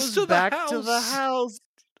 Returns goes to the back house. to the house.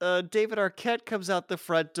 David Arquette comes out the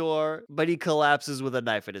front door, but he collapses with a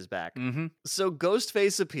knife in his back. Mm-hmm. So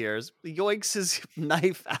Ghostface appears, yoinks his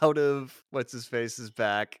knife out of what's his face's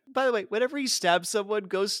back. By the way, whenever he stabs someone,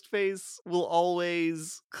 Ghostface will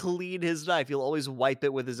always clean his knife. He'll always wipe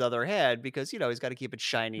it with his other hand because, he's got to keep it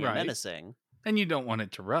shiny and Right. menacing. And you don't want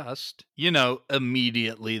it to rust,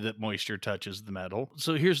 immediately that moisture touches the metal.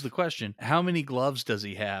 So here's the question. How many gloves does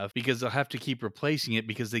he have? Because they'll have to keep replacing it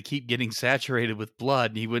because they keep getting saturated with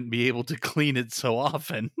blood and he wouldn't be able to clean it so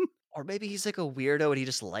often. Or maybe he's like a weirdo and he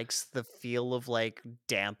just likes the feel of like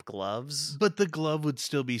damp gloves. But the glove would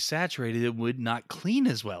still be saturated. It would not clean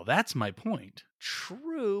as well. That's my point.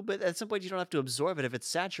 True, but at some point you don't have to absorb it. If it's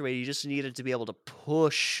saturated, you just need it to be able to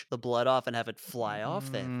push the blood off and have it fly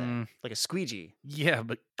off that thing. Like a squeegee. Yeah,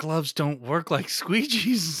 but gloves don't work like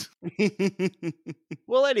squeegees.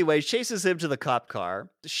 Well, anyway, chases him to the cop car.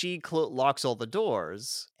 She locks all the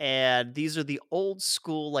doors. And these are the old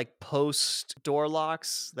school, like, post door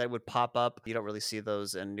locks that would pop up. You don't really see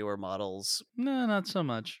those in newer models. No, not so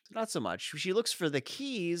much. Not so much. She looks for the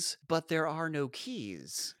keys, but there are no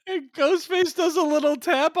keys. And Ghostface does a little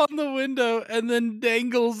tap on the window and then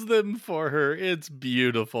dangles them for her. It's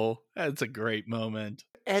beautiful. That's a great moment.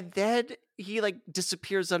 And then he like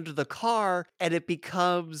disappears under the car and it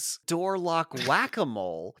becomes door lock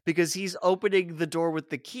whack-a-mole because he's opening the door with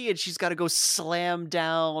the key and she's got to go slam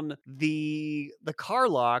down the car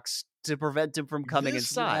locks to prevent him from coming This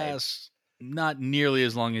inside. lasts not nearly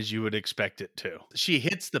as long as you would expect it to. She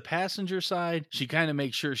hits the passenger side. She kind of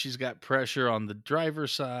makes sure she's got pressure on the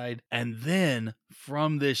driver's side. And then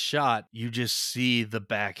from this shot, you just see the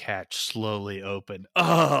back hatch slowly open.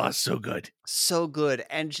 Oh, so good. So good.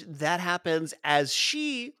 And that happens as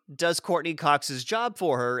she does Courtney Cox's job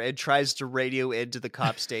for her and tries to radio into the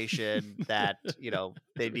cop station that,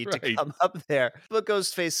 they need to Right. come up there. But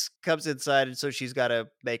Ghostface comes inside, and so she's got to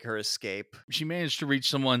make her escape. She managed to reach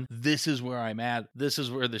someone. This is where I'm at. This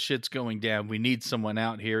is where the shit's going down. We need someone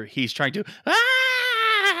out here. He's trying to...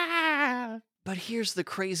 But here's the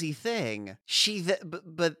crazy thing.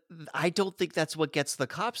 But I don't think that's what gets the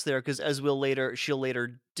cops there, because as she'll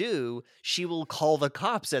later do, she will call the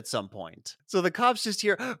cops at some point. So the cops just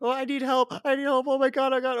hear, "Oh, I need help. Oh my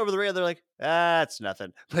God, I got over the radio." They're like, "That's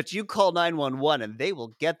nothing." But you call 911 and they will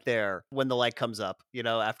get there when the light comes up,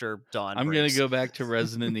 after dawn. I'm going to go back to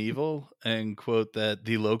Resident Evil and quote that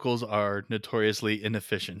the locals are notoriously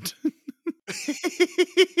inefficient.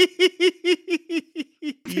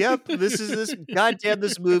 Yep,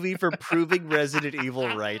 this movie for proving Resident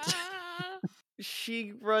Evil right.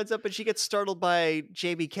 She runs up and she gets startled by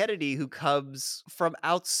Jamie Kennedy, who comes from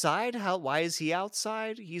outside. Why is he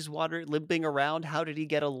outside? He's limping around. How did he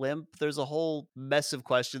get a limp? There's a whole mess of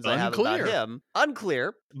questions I have about him.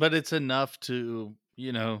 Unclear. But it's enough to,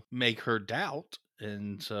 make her doubt.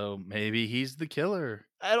 And so maybe he's the killer.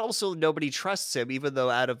 And also, nobody trusts him, even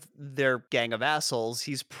though out of their gang of assholes,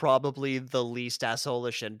 he's probably the least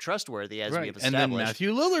asshole-ish and trustworthy, as we have established. And then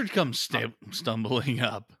Matthew Lillard comes stumbling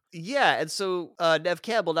up. Yeah, and so Nev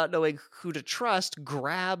Campbell, not knowing who to trust,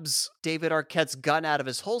 grabs David Arquette's gun out of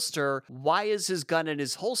his holster. Why is his gun in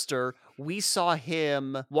his holster? We saw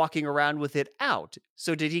him walking around with it out.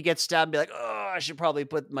 So did he get stabbed and be like, "Oh, I should probably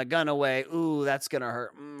put my gun away. Ooh, that's going to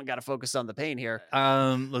hurt. I got to focus on the pain here."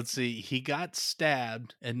 Let's see. He got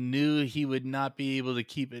stabbed and knew he would not be able to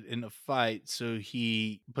keep it in a fight. So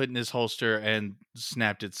he put in his holster and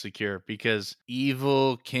snapped it secure because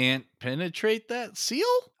evil can't penetrate that seal?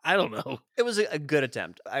 I don't know. It was a good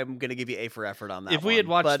attempt. I'm going to give you A for effort on that. If we had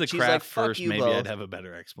watched The Craft like, first, maybe I'd have a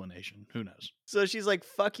better explanation. Who knows? So she's like,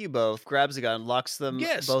 "Fuck you both," grabs a gun, locks them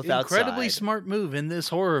both outside. Incredibly smart move in this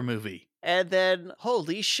horror movie. And then,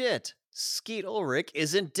 holy shit, Skeet Ulrich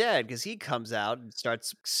isn't dead because he comes out and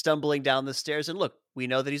starts stumbling down the stairs. And look, we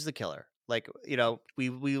know that he's the killer. Like, we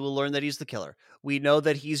will learn that he's the killer. We know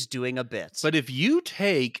that he's doing a bit. But if you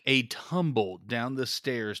take a tumble down the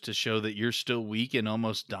stairs to show that you're still weak and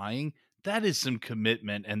almost dying, that is some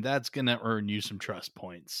commitment, and that's going to earn you some trust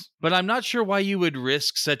points. But I'm not sure why you would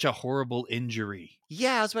risk such a horrible injury.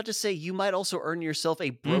 Yeah, I was about to say, you might also earn yourself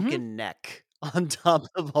a Mm-hmm. broken neck on top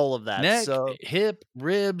of all of that. Neck, So, hip,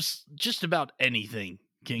 ribs, just about anything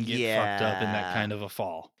can get fucked up in that yeah. kind of a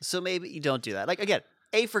fall. So maybe you don't do that. Like, again,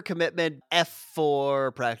 A for commitment, F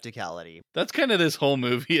for practicality. That's kind of this whole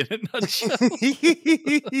movie in a nutshell.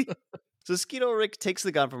 So Skeet Ulrich takes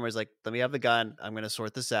the gun from her. He's like, let me have the gun. I'm going to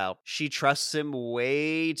sort this out. She trusts him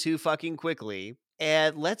way too fucking quickly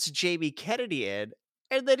and lets Jamie Kennedy in.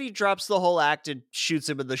 And then he drops the whole act and shoots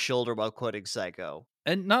him in the shoulder while quoting Psycho.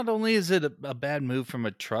 And not only is it a bad move from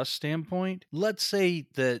a trust standpoint, let's say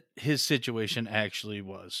that his situation actually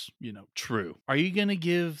was, true. Are you going to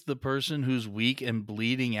give the person who's weak and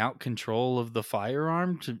bleeding out control of the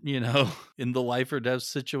firearm to, in the life or death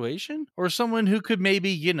situation? Or someone who could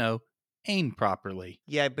maybe, aim properly?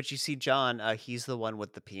 Yeah, but you see, John, he's the one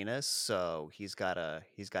with the penis, so he's gotta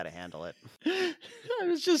handle it. I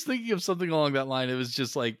was just thinking of something along that line. It was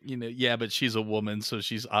just like, yeah, but she's a woman, so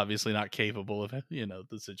she's obviously not capable of,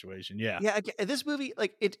 the situation. Yeah. Yeah, this movie,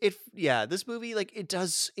 like this movie, like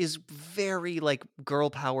is very like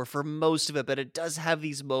girl power for most of it, but it does have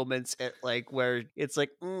these moments at like where it's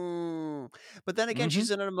like, but then again,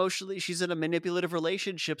 she's in a manipulative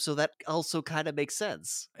relationship, so that also kind of makes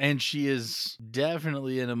sense. And she is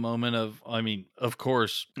definitely in a moment of, of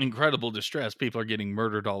course, incredible distress. People are getting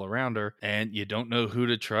murdered all around her, and you don't know who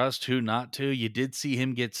to trust, who not to. You did see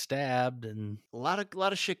him get stabbed, and a lot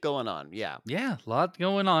of shit going on. Yeah, a lot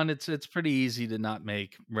going on. It's pretty easy to not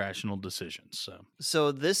make rational decisions.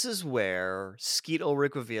 So this is where Skeet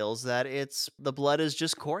Ulrich reveals that the blood is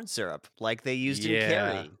just corn syrup, like they used in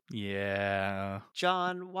Carrie. Yeah.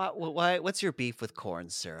 John, what's your beef with corn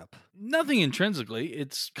syrup? Nothing intrinsically.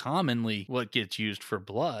 It's commonly what gets used for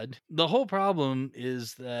blood. The whole problem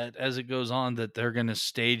is that as it goes on, that they're going to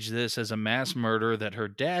stage this as a mass murder that her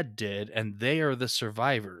dad did, and they are the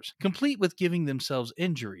survivors, complete with giving themselves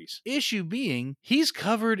injuries. Issue being, he's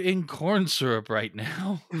covered in corn syrup right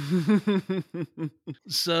now.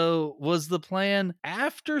 So was the plan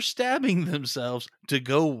after stabbing themselves to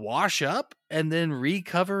go wash up and then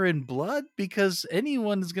recover in blood? Because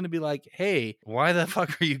anyone is going to be like, hey, why the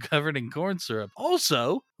fuck are you covered in corn syrup?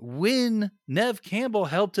 Also, when Nev Campbell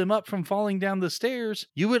helped him up from falling down the stairs,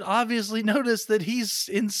 you would obviously notice that he's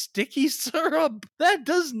in sticky syrup. That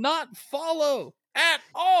does not follow at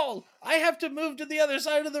all. I have to move to the other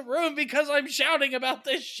side of the room because I'm shouting about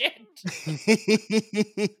this shit.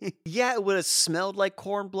 Yeah, it would have smelled like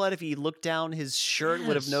corn blood. If he looked down his shirt,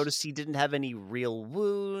 would have noticed he didn't have any real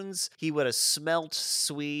wounds. He would have smelt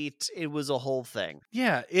sweet. It was a whole thing.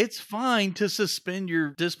 Yeah, it's fine to suspend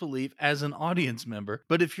your disbelief as an audience member,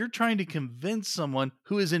 but if you're trying to convince someone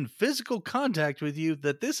who is in physical contact with you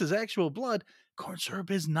that this is actual blood, corn syrup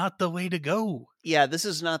is not the way to go. Yeah, this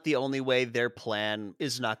is not the only way. Their plan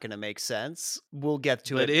is not going to make sense. We'll get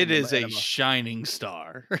to it. But it is a shining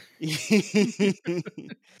star.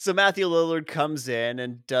 So Matthew Lillard comes in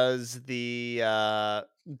and does the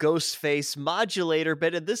Ghostface modulator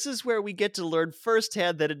bit, and this is where we get to learn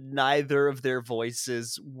firsthand that neither of their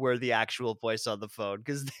voices were the actual voice on the phone,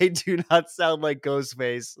 because they do not sound like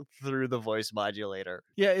Ghostface through the voice modulator.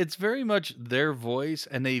 Yeah, it's very much their voice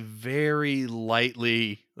and a very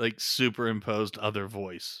lightly superimposed other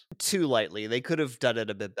voice. Too lightly. They could have done it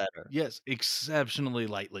a bit better. Yes, exceptionally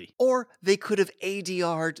lightly. Or they could have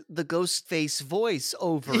ADR'd the Ghostface voice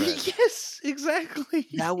over it. Yes, exactly.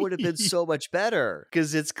 That would have been so much better,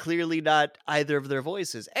 because it's clearly not either of their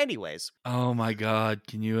voices. Anyways. Oh my God.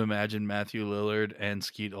 Can you imagine Matthew Lillard and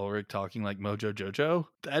Skeet Ulrich talking like Mojo Jojo?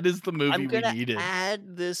 That is the movie we needed. I'm gonna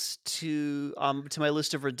add this to my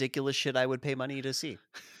list of ridiculous shit I would pay money to see.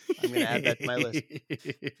 I'm going to add that to my list.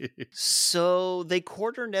 So they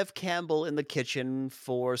corner Nev Campbell in the kitchen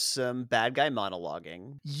for some bad guy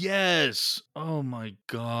monologuing. Yes. Oh my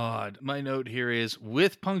God. My note here is,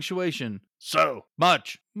 with punctuation, so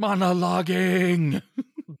much monologuing.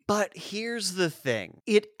 But here's the thing.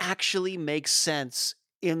 It actually makes sense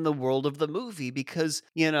in the world of the movie, because,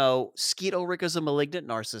 Skeet Ulrich is a malignant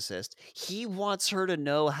narcissist. He wants her to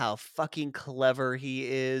know how fucking clever he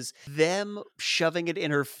is. Them shoving it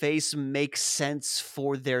in her face makes sense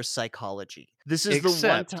for their psychology. This is the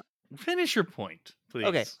one time. Finish your point, please.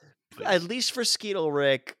 Okay. At least for Skeet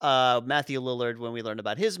Ulrich, Matthew Lillard, when we learn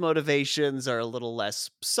about his motivations, are a little less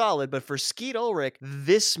solid. But for Skeet Ulrich,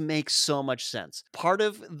 this makes so much sense. Part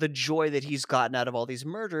of the joy that he's gotten out of all these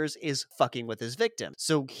murders is fucking with his victim.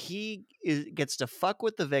 So gets to fuck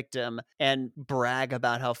with the victim and brag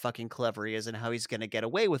about how fucking clever he is and how he's going to get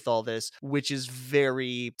away with all this, which is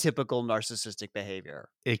very typical narcissistic behavior.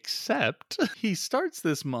 Except he starts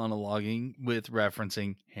this monologuing with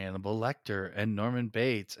referencing Hannibal Lecter and Norman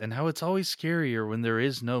Bates and how it's always scarier when there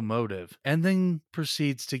is no motive, and then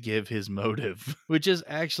proceeds to give his motive, which is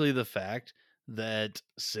actually the fact that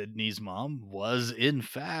Sydney's mom was in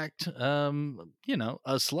fact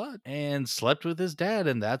a slut and slept with his dad,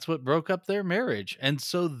 and that's what broke up their marriage. And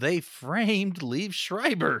so they framed Liev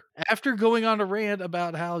Schreiber after going on a rant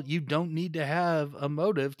about how you don't need to have a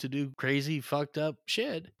motive to do crazy fucked up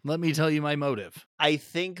shit. Let me tell you my motive. I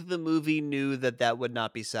think the movie knew that would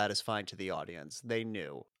not be satisfying to the audience. They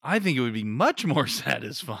knew. I think it would be much more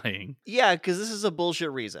satisfying. Yeah, because this is a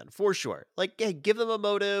bullshit reason, for sure. Like, hey, give them a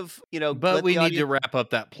motive, But we need to wrap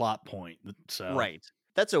up that plot point. So right.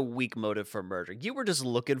 That's a weak motive for murder. You were just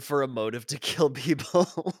looking for a motive to kill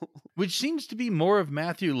people. Which seems to be more of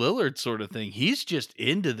Matthew Lillard's sort of thing. He's just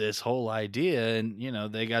into this whole idea, and,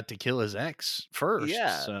 they got to kill his ex first.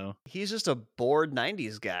 Yeah. So he's just a bored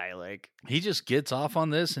 90s guy. Like, he just gets off on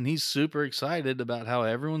this, and he's super excited about how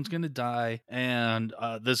everyone's going to die. And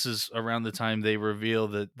this is around the time they reveal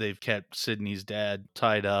that they've kept Sydney's dad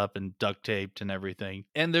tied up and duct taped and everything.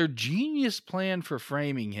 And their genius plan for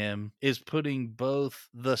framing him is putting both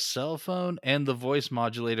the cell phone and the voice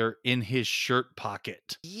modulator in his shirt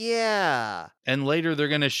pocket. Yeah. And later they're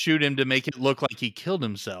going to shoot him to make it look like he killed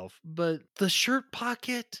himself. But the shirt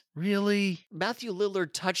pocket? Really? Matthew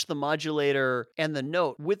Lillard touched the modulator and the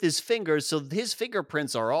note with his fingers, so his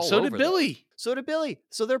fingerprints are all over it. So did Billy. So did Billy.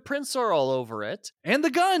 So their prints are all over it. And the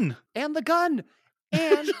gun. And the gun.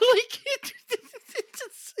 And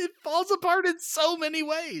it falls apart in so many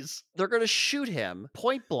ways. They're going to shoot him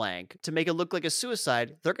point blank to make it look like a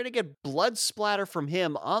suicide. They're going to get blood splatter from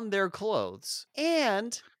him on their clothes.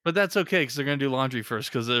 But that's okay, because they're going to do laundry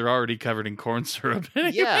first, because they're already covered in corn syrup.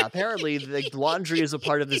 Anyway. Yeah, apparently the laundry is a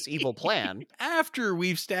part of this evil plan. After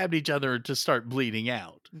we've stabbed each other to start bleeding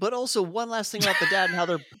out. But also, one last thing about the dad and how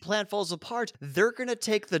their plan falls apart. They're going to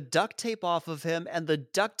take the duct tape off of him, and the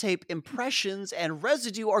duct tape impressions and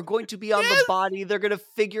residue are going to be on the body. They're going to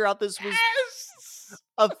figure out this was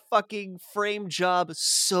a fucking frame job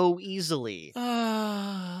so easily.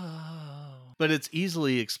 But it's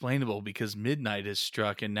easily explainable because midnight has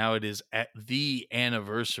struck, and now it is at the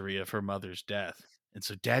anniversary of her mother's death. And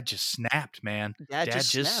so Dad just snapped, man. Dad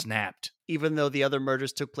just snapped. Even though the other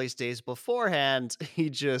murders took place days beforehand, he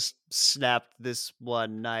just snapped this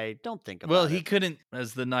one night. Don't think about it. Well, he couldn't,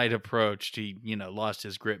 as the night approached, he, lost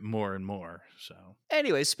his grip more and more, so.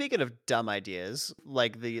 Anyway, speaking of dumb ideas,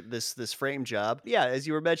 like this frame job, yeah, as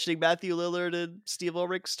you were mentioning, Matthew Lillard and Steve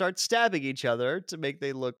Ulrich start stabbing each other to make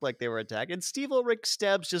they look like they were attacked, and Steve Ulrich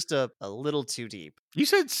stabs just a little too deep. You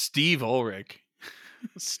said Steve Ulrich.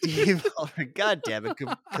 Steve Ulrich, god damn it,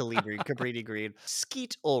 Cabrini Green.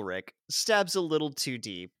 Skeet Ulrich stabs a little too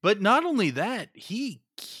deep. But not only that, he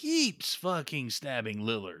keeps fucking stabbing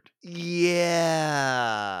Lillard.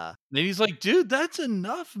 Yeah. And he's like, dude, that's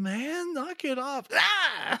enough, man. Knock it off.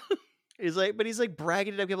 Ah! He's like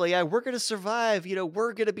bragging to people, like, yeah, we're going to survive.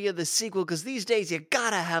 We're going to be in the sequel because these days you got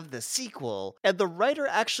to have the sequel. And the writer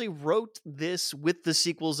actually wrote this with the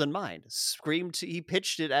sequels in mind. He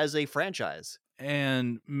pitched it as a franchise.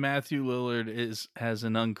 And Matthew Lillard has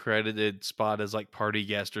an uncredited spot as like party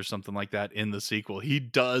guest or something like that in the sequel. He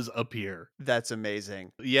does appear. That's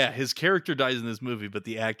amazing. Yeah, his character dies in this movie, but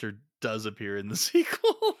the actor does appear in the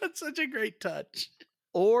sequel. That's such a great touch.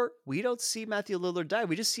 Or we don't see Matthew Lillard die.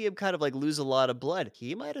 We just see him kind of like lose a lot of blood.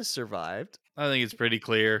 He might have survived. I think it's pretty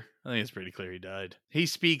clear. He died. He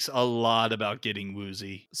speaks a lot about getting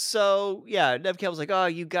woozy. So, yeah, Neve Campbell's like, oh,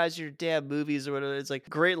 you guys are damn movies or whatever. It's like,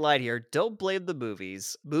 great line here. Don't blame the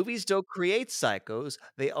movies. Movies don't create psychos.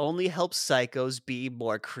 They only help psychos be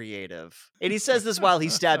more creative. And he says this while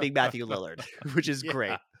he's stabbing Matthew Lillard, which is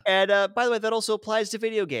great. And by the way, that also applies to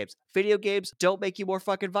video games. Video games don't make you more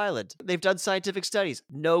fucking violent. They've done scientific studies.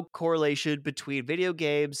 No correlation between video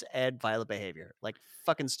games and violent behavior. Like,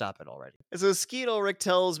 fucking stop it already. And so Skeet Ulrich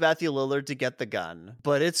tells Matthew Lillard to get the gun,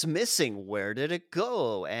 but it's missing. Where did it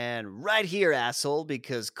go? And right here, asshole,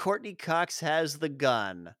 because Courtney Cox has the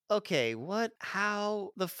gun. Okay, what?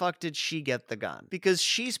 How the fuck did she get the gun? Because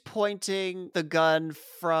she's pointing the gun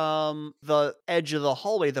from the edge of the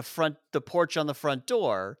hallway, the porch on the front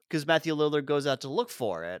door, because Matthew Lillard goes out to look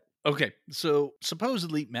for it. Okay, so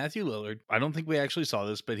supposedly Matthew Lillard, I don't think we actually saw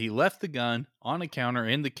this, but he left the gun on a counter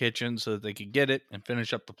in the kitchen so that they could get it and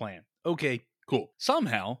finish up the plan. Okay, cool.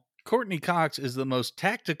 Somehow, Courtney Cox is the most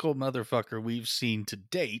tactical motherfucker we've seen to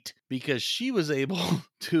date because she was able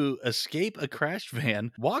to escape a crashed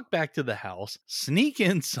van, walk back to the house, sneak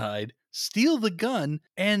inside, steal the gun,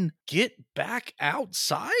 and get back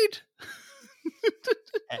outside?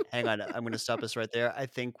 Hang on, I'm going to stop us right there. I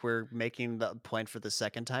think we're making the point for the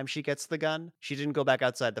second time she gets the gun. She didn't go back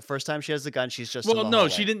outside. The first time she has the gun, she's just in Well, the no,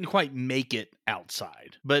 hallway. she didn't quite make it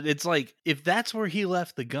outside. But it's like, if that's where he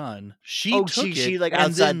left the gun, she Oh, took she it like and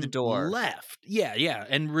outside the then door. left. Yeah,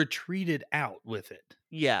 and retreated out with it.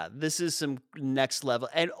 Yeah, this is some next level.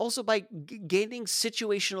 And also by gaining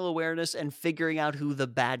situational awareness and figuring out who the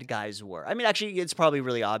bad guys were. I mean, actually, it's probably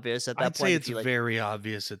really obvious at that I'd point. say if it's you, like, very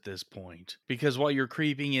obvious at this point. Because while you're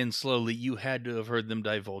creeping in slowly, you had to have heard them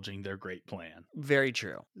divulging their great plan. Very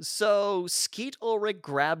true. So Skeet Ulrich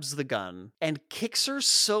grabs the gun and kicks her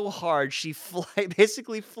so hard she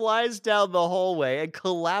basically flies down the hallway and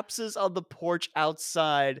collapses on the porch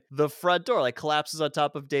outside the front door, like collapses on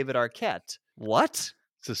top of David Arquette. What?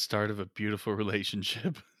 It's the start of a beautiful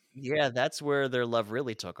relationship. Yeah, that's where their love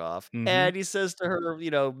really took off. Mhm. And he says to her,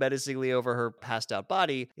 menacingly over her passed out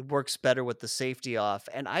body, it works better with the safety off.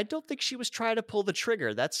 And I don't think she was trying to pull the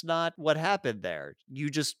trigger. That's not what happened there.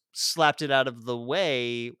 You just slapped it out of the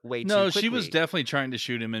way too No, quickly. she was definitely trying to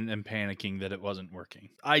shoot him and panicking that it wasn't working.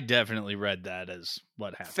 I definitely read that as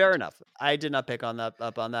what happened. Fair enough. I did not pick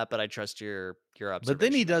up on that, but I trust your observation. But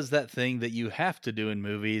then he does that thing that you have to do in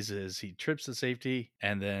movies is he trips the safety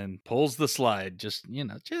and then pulls the slide just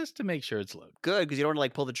to make sure it's loaded. Good, because you don't want to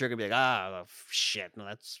like pull the trigger and be like, shit. No,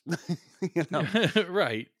 that's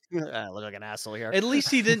Right. I look like an asshole here. At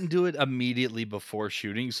least he didn't do it immediately before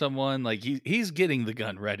shooting someone. Like he's getting the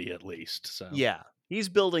gun ready at least. So Yeah. He's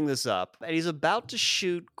building this up, and he's about to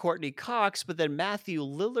shoot Courtney Cox, but then Matthew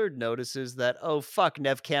Lillard notices that, oh, fuck,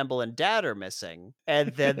 Nev Campbell and Dad are missing.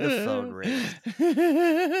 And then the phone rings.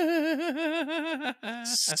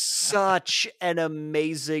 Such an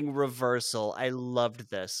amazing reversal. I loved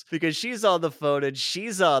this. Because she's on the phone and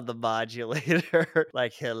she's on the modulator.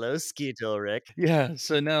 Like, hello, Skeet Ulrich. Yeah,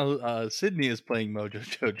 so now Sydney is playing Mojo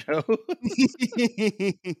Jojo.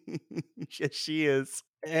 Yes, she is.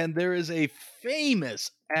 And there is a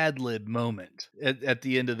famous ad-lib moment at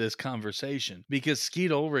the end of this conversation because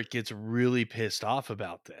Skeet Ulrich gets really pissed off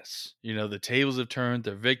about this. The tables have turned,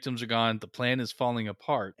 their victims are gone, the plan is falling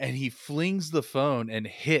apart, and he flings the phone and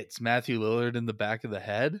hits Matthew Lillard in the back of the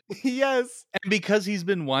head. Yes. And because he's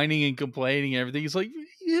been whining and complaining and everything, he's like,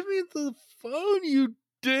 give me the phone, you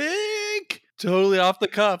dick! Totally off the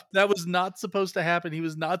cuff. That was not supposed to happen. He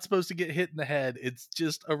was not supposed to get hit in the head. It's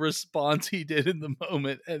just a response he did in the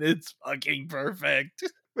moment, and it's fucking perfect.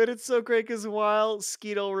 But it's so great because while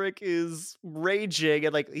Skeet Ulrich is raging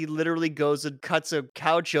and like he literally goes and cuts a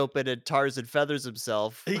couch open and tars and feathers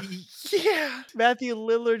himself. Yeah. Matthew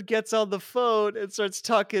Lillard gets on the phone and starts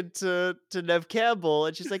talking to Nev Campbell,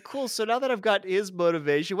 and she's like, cool, so now that I've got his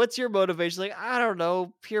motivation, what's your motivation? Like, I don't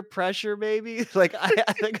know, peer pressure maybe? Like,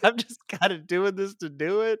 I think I'm just kind of doing this to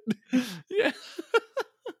do it. Yeah.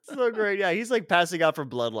 So great. Yeah, he's like passing out from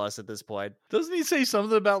blood loss at this point. Doesn't he say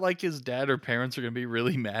something about like his dad or parents are going to be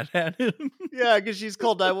really mad at him? Yeah, because she's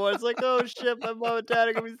called 911. It's like, oh shit, my mom and dad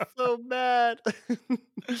are going to be so mad.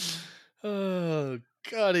 Oh,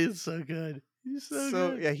 God, he's so good. He's so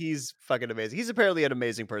good. Yeah, he's fucking amazing. He's apparently an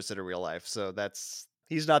amazing person in real life, so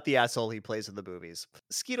he's not the asshole he plays in the movies.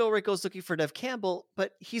 Skeet Ulrich goes looking for Nev Campbell,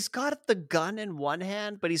 but he's got the gun in one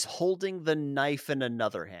hand, but he's holding the knife in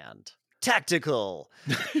another hand. Tactical.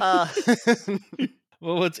 Well,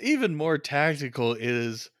 what's even more tactical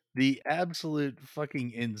is the absolute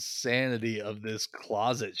fucking insanity of this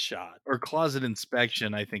closet shot or closet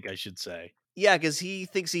inspection, I think I should say. Yeah, because he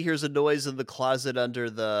thinks he hears a noise in the closet under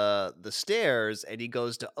the stairs, and he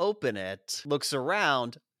goes to open it, looks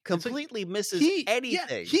around, completely misses anything.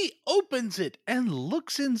 Yeah, he opens it and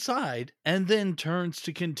looks inside and then turns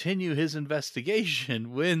to continue his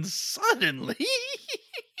investigation when suddenly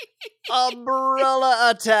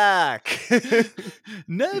umbrella attack.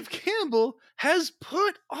 Nev Campbell has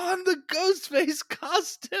put on the Ghostface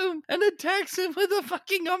costume and attacks him with a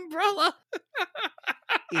fucking umbrella.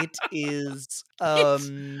 It is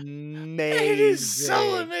amazing. It is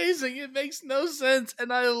so amazing. It makes no sense,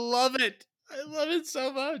 and I love it. I love it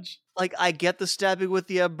so much. Like, I get the stabbing with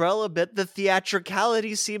the umbrella bit. The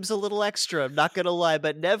theatricality seems a little extra, I'm not gonna lie.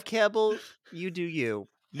 But Nev Campbell, you do you.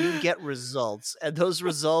 You get results. And those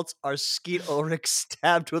results are Skeet Ulrich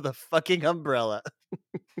stabbed with a fucking umbrella.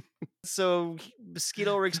 So Skeet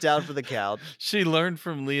Ulrich's down for the count. She learned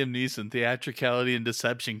from Liam Neeson theatricality and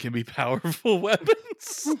deception can be powerful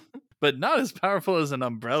weapons, but not as powerful as an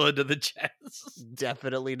umbrella to the chest.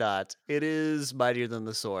 Definitely not. It is mightier than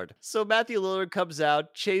the sword. So Matthew Lillard comes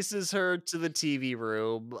out, chases her to the TV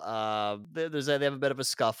room. They have a bit of a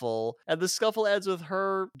scuffle, and the scuffle ends with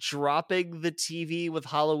her dropping the TV with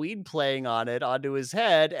Halloween playing on it onto his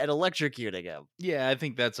head and electrocuting him. Yeah, I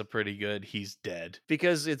think that's a pretty good he's dead.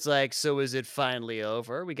 Because it's like, so is it finally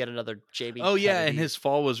over? We get another Jamie Oh, yeah, and Kennedy. his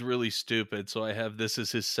fall was really stupid, so I have this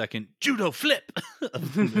as his second judo flip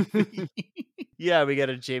of the movie. Yeah, we get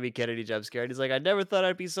a Jamie Kennedy jump scare, and he's like, I never thought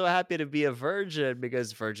I'd be so happy to be a virgin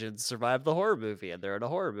because virgins survived the horror movie, and they're in a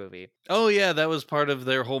horror movie. Oh, yeah, that was part of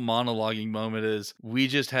their whole monologuing moment is, we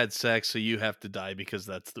just had sex, so you have to die because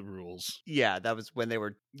that's the rules. Yeah, that was when they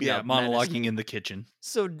were monologuing in the kitchen.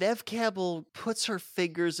 So Nev Campbell puts her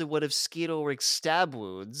fingers in one of Skeet Ulrich's stab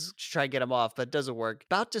wounds to try and get him off, but it doesn't work.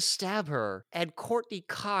 About to stab her, and Courtney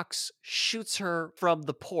Cox shoots her from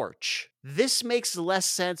the porch. This makes less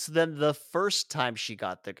sense than the first time she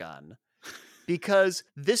got the gun. Because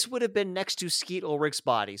this would have been next to Skeet Ulrich's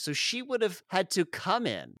body. So she would have had to come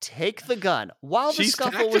in, take the gun, while the She's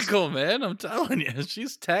scuffle tactical, man. I'm telling you.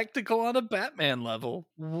 She's tactical on a Batman level.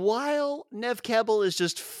 While Nev Campbell is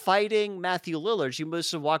just fighting Matthew Lillard, she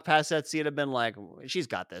must have walked past that scene and been like, she's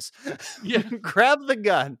got this. Yeah. Grab the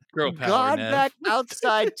gun. Girl power, Gone Nev. back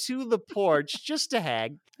outside to the porch just to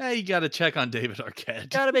hang. Hey, you got to check on David Arquette.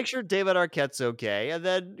 Gotta make sure David Arquette's okay. And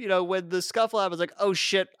then, when the scuffle happens, like, oh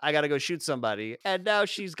shit, I gotta go shoot somebody. And now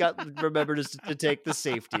she's remembered to take the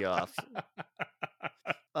safety off.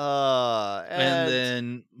 And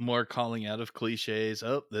then more calling out of cliches.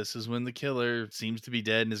 Oh, this is when the killer seems to be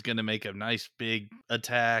dead and is going to make a nice big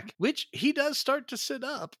attack, which he does start to sit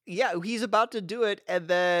up. Yeah, he's about to do it, and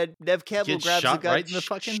then Nev Campbell Gets grabs the shot gun, right in the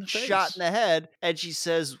fucking shot face. in the head, and she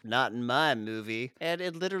says, "Not in my movie." And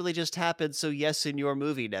it literally just happened. So yes, in your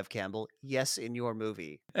movie, Nev Campbell. Yes, in your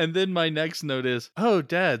movie. And then my next note is, oh,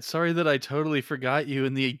 Dad, sorry that I totally forgot you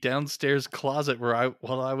in the downstairs closet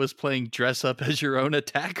while I was playing dress up as your own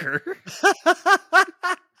attacker.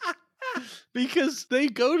 Because they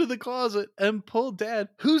go to the closet and pull Dad,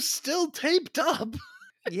 who's still taped up.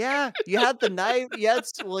 Yeah, you had the knife.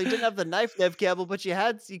 Yes, well, you didn't have the knife, Nev Campbell, but you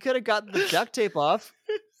could have gotten the duct tape off.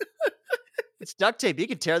 It's duct tape. You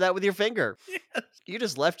can tear that with your finger. Yes. You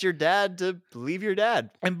just left your dad to leave your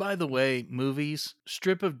dad. And by the way, movies,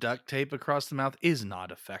 strip of duct tape across the mouth is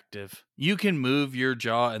not effective. You can move your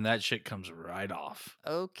jaw and that shit comes right off.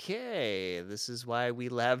 Okay, this is why we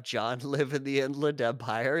have John live in the Inland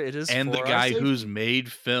Empire. It is and the for our guy safety. who's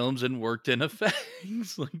made films and worked in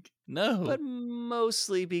effects. Like, no. But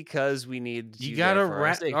mostly because we need You gotta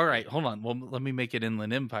wrap. safety. All right, hold on. Well, let me make it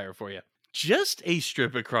Inland Empire for you. Just a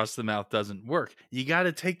strip across the mouth doesn't work. You got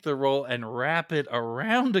to take the roll and wrap it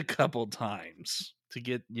around a couple times to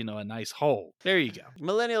get, a nice hole. There you go.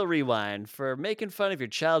 Millennial Rewind for making fun of your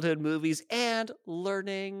childhood movies and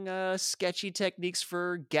learning sketchy techniques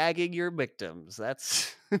for gagging your victims.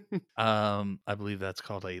 That's I believe that's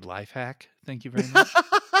called a life hack. Thank you very much.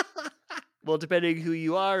 Well, depending who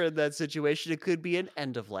you are in that situation, it could be an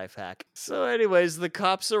end-of-life hack. So anyways, the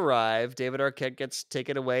cops arrive. David Arquette gets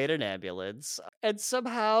taken away in an ambulance. And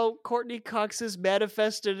somehow, Courtney Cox has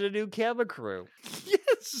manifested a new camera crew.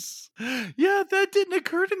 Yes. Yeah, that didn't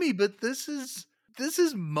occur to me, but this is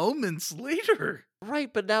moments later.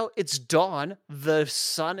 Right, but now it's dawn. The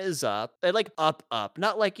sun is up. And up.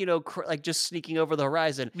 Not like just sneaking over the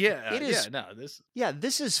horizon. Yeah, it is. Yeah, no, this. Yeah,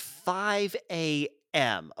 this is 5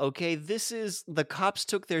 a.m. Okay, the cops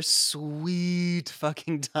took their sweet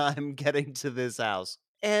fucking time getting to this house.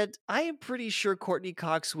 And I am pretty sure Courtney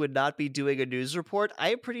Cox would not be doing a news report.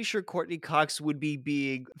 I am pretty sure Courtney Cox would be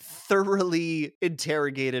being thoroughly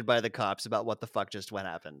interrogated by the cops about what the fuck just went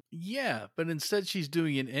happened. Yeah, but instead she's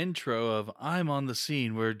doing an intro of I'm on the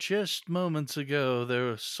scene where just moments ago there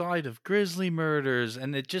was a sight of grisly murders,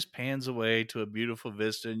 and it just pans away to a beautiful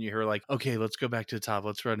vista, and you hear like, okay, let's go back to the top,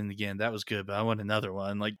 let's run it again. That was good, but I want another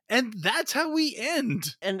one. And that's how we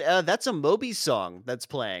end. And that's a Moby song that's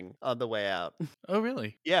playing on the way out. Oh, really?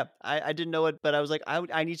 Yeah, I didn't know it, but I was like,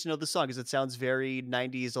 I need to know the song because it sounds very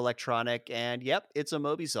 90s electronic, and yep, it's a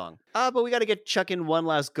Moby song. But we got to chuck in one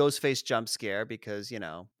last Ghostface jump scare because,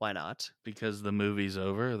 why not? Because the movie's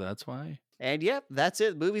over, that's why. And yep, that's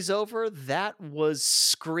it. Movie's over. That was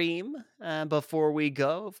Scream. Before we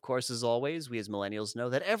go, of course, as always, we as millennials know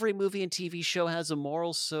that every movie and TV show has a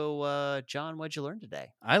moral. So, John, what'd you learn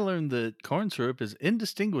today? I learned that corn syrup is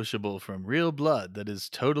indistinguishable from real blood that is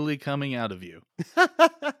totally coming out of you.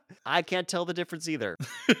 I can't tell the difference either.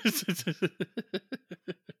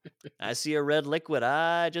 I see a red liquid,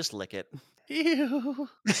 I just lick it. Ew.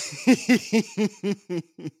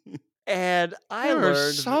 And I There are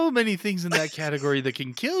learned so many things in that category that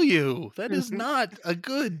can kill you. That is not a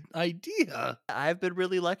good idea. I've been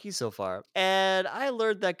really lucky so far. And I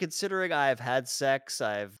learned that considering I've had sex,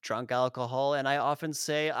 I've drunk alcohol, and I often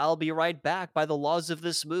say I'll be right back by the laws of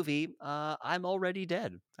this movie, I'm already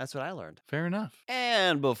dead. That's what I learned. Fair enough.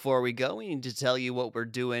 And before we go, we need to tell you what we're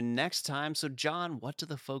doing next time. So, John, what do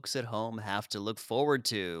the folks at home have to look forward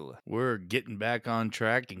to? We're getting back on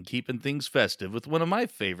track and keeping things festive with one of my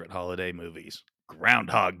favorite holiday movies,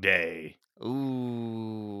 Groundhog Day.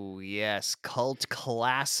 Ooh, yes, cult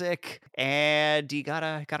classic. And you got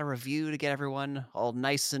a review to get everyone all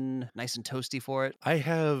nice and toasty for it. I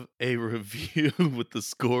have a review with the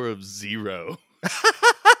score of 0.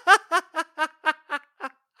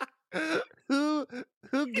 who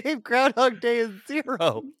who gave Groundhog Day a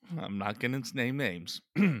 0? I'm not going to name names.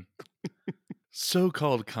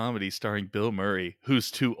 So-called comedy starring Bill Murray,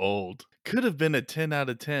 who's too old. Could have been a 10 out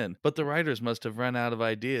of 10, but the writers must have run out of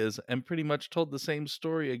ideas and pretty much told the same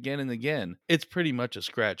story again and again. It's pretty much a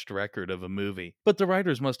scratched record of a movie. But the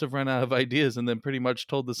writers must have run out of ideas and then pretty much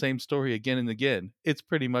told the same story again and again. It's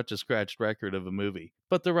pretty much a scratched record of a movie.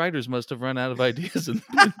 But the writers must have run out of ideas and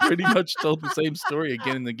then pretty much told the same story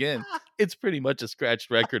again and again. It's pretty much a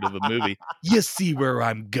scratched record of a movie. You see where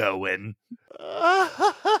I'm going.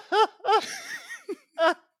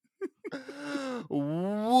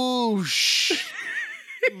 Whoosh.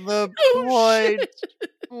 The point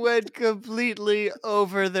went completely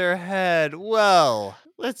over their head. Well,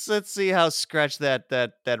 let's see how scratched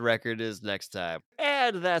that record is next time.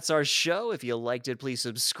 And that's our show. If you liked it, please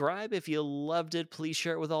subscribe. If you loved it, please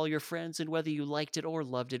share it with all your friends. And whether you liked it or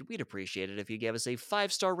loved it, we'd appreciate it if you gave us a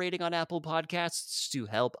 5-star rating on Apple Podcasts to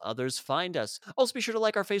help others find us. Also, be sure to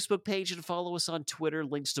like our Facebook page and follow us on Twitter.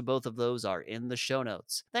 Links to both of those are in the show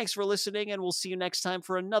notes. Thanks for listening, and we'll see you next time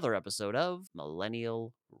for another episode of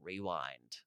Millennial Rewind.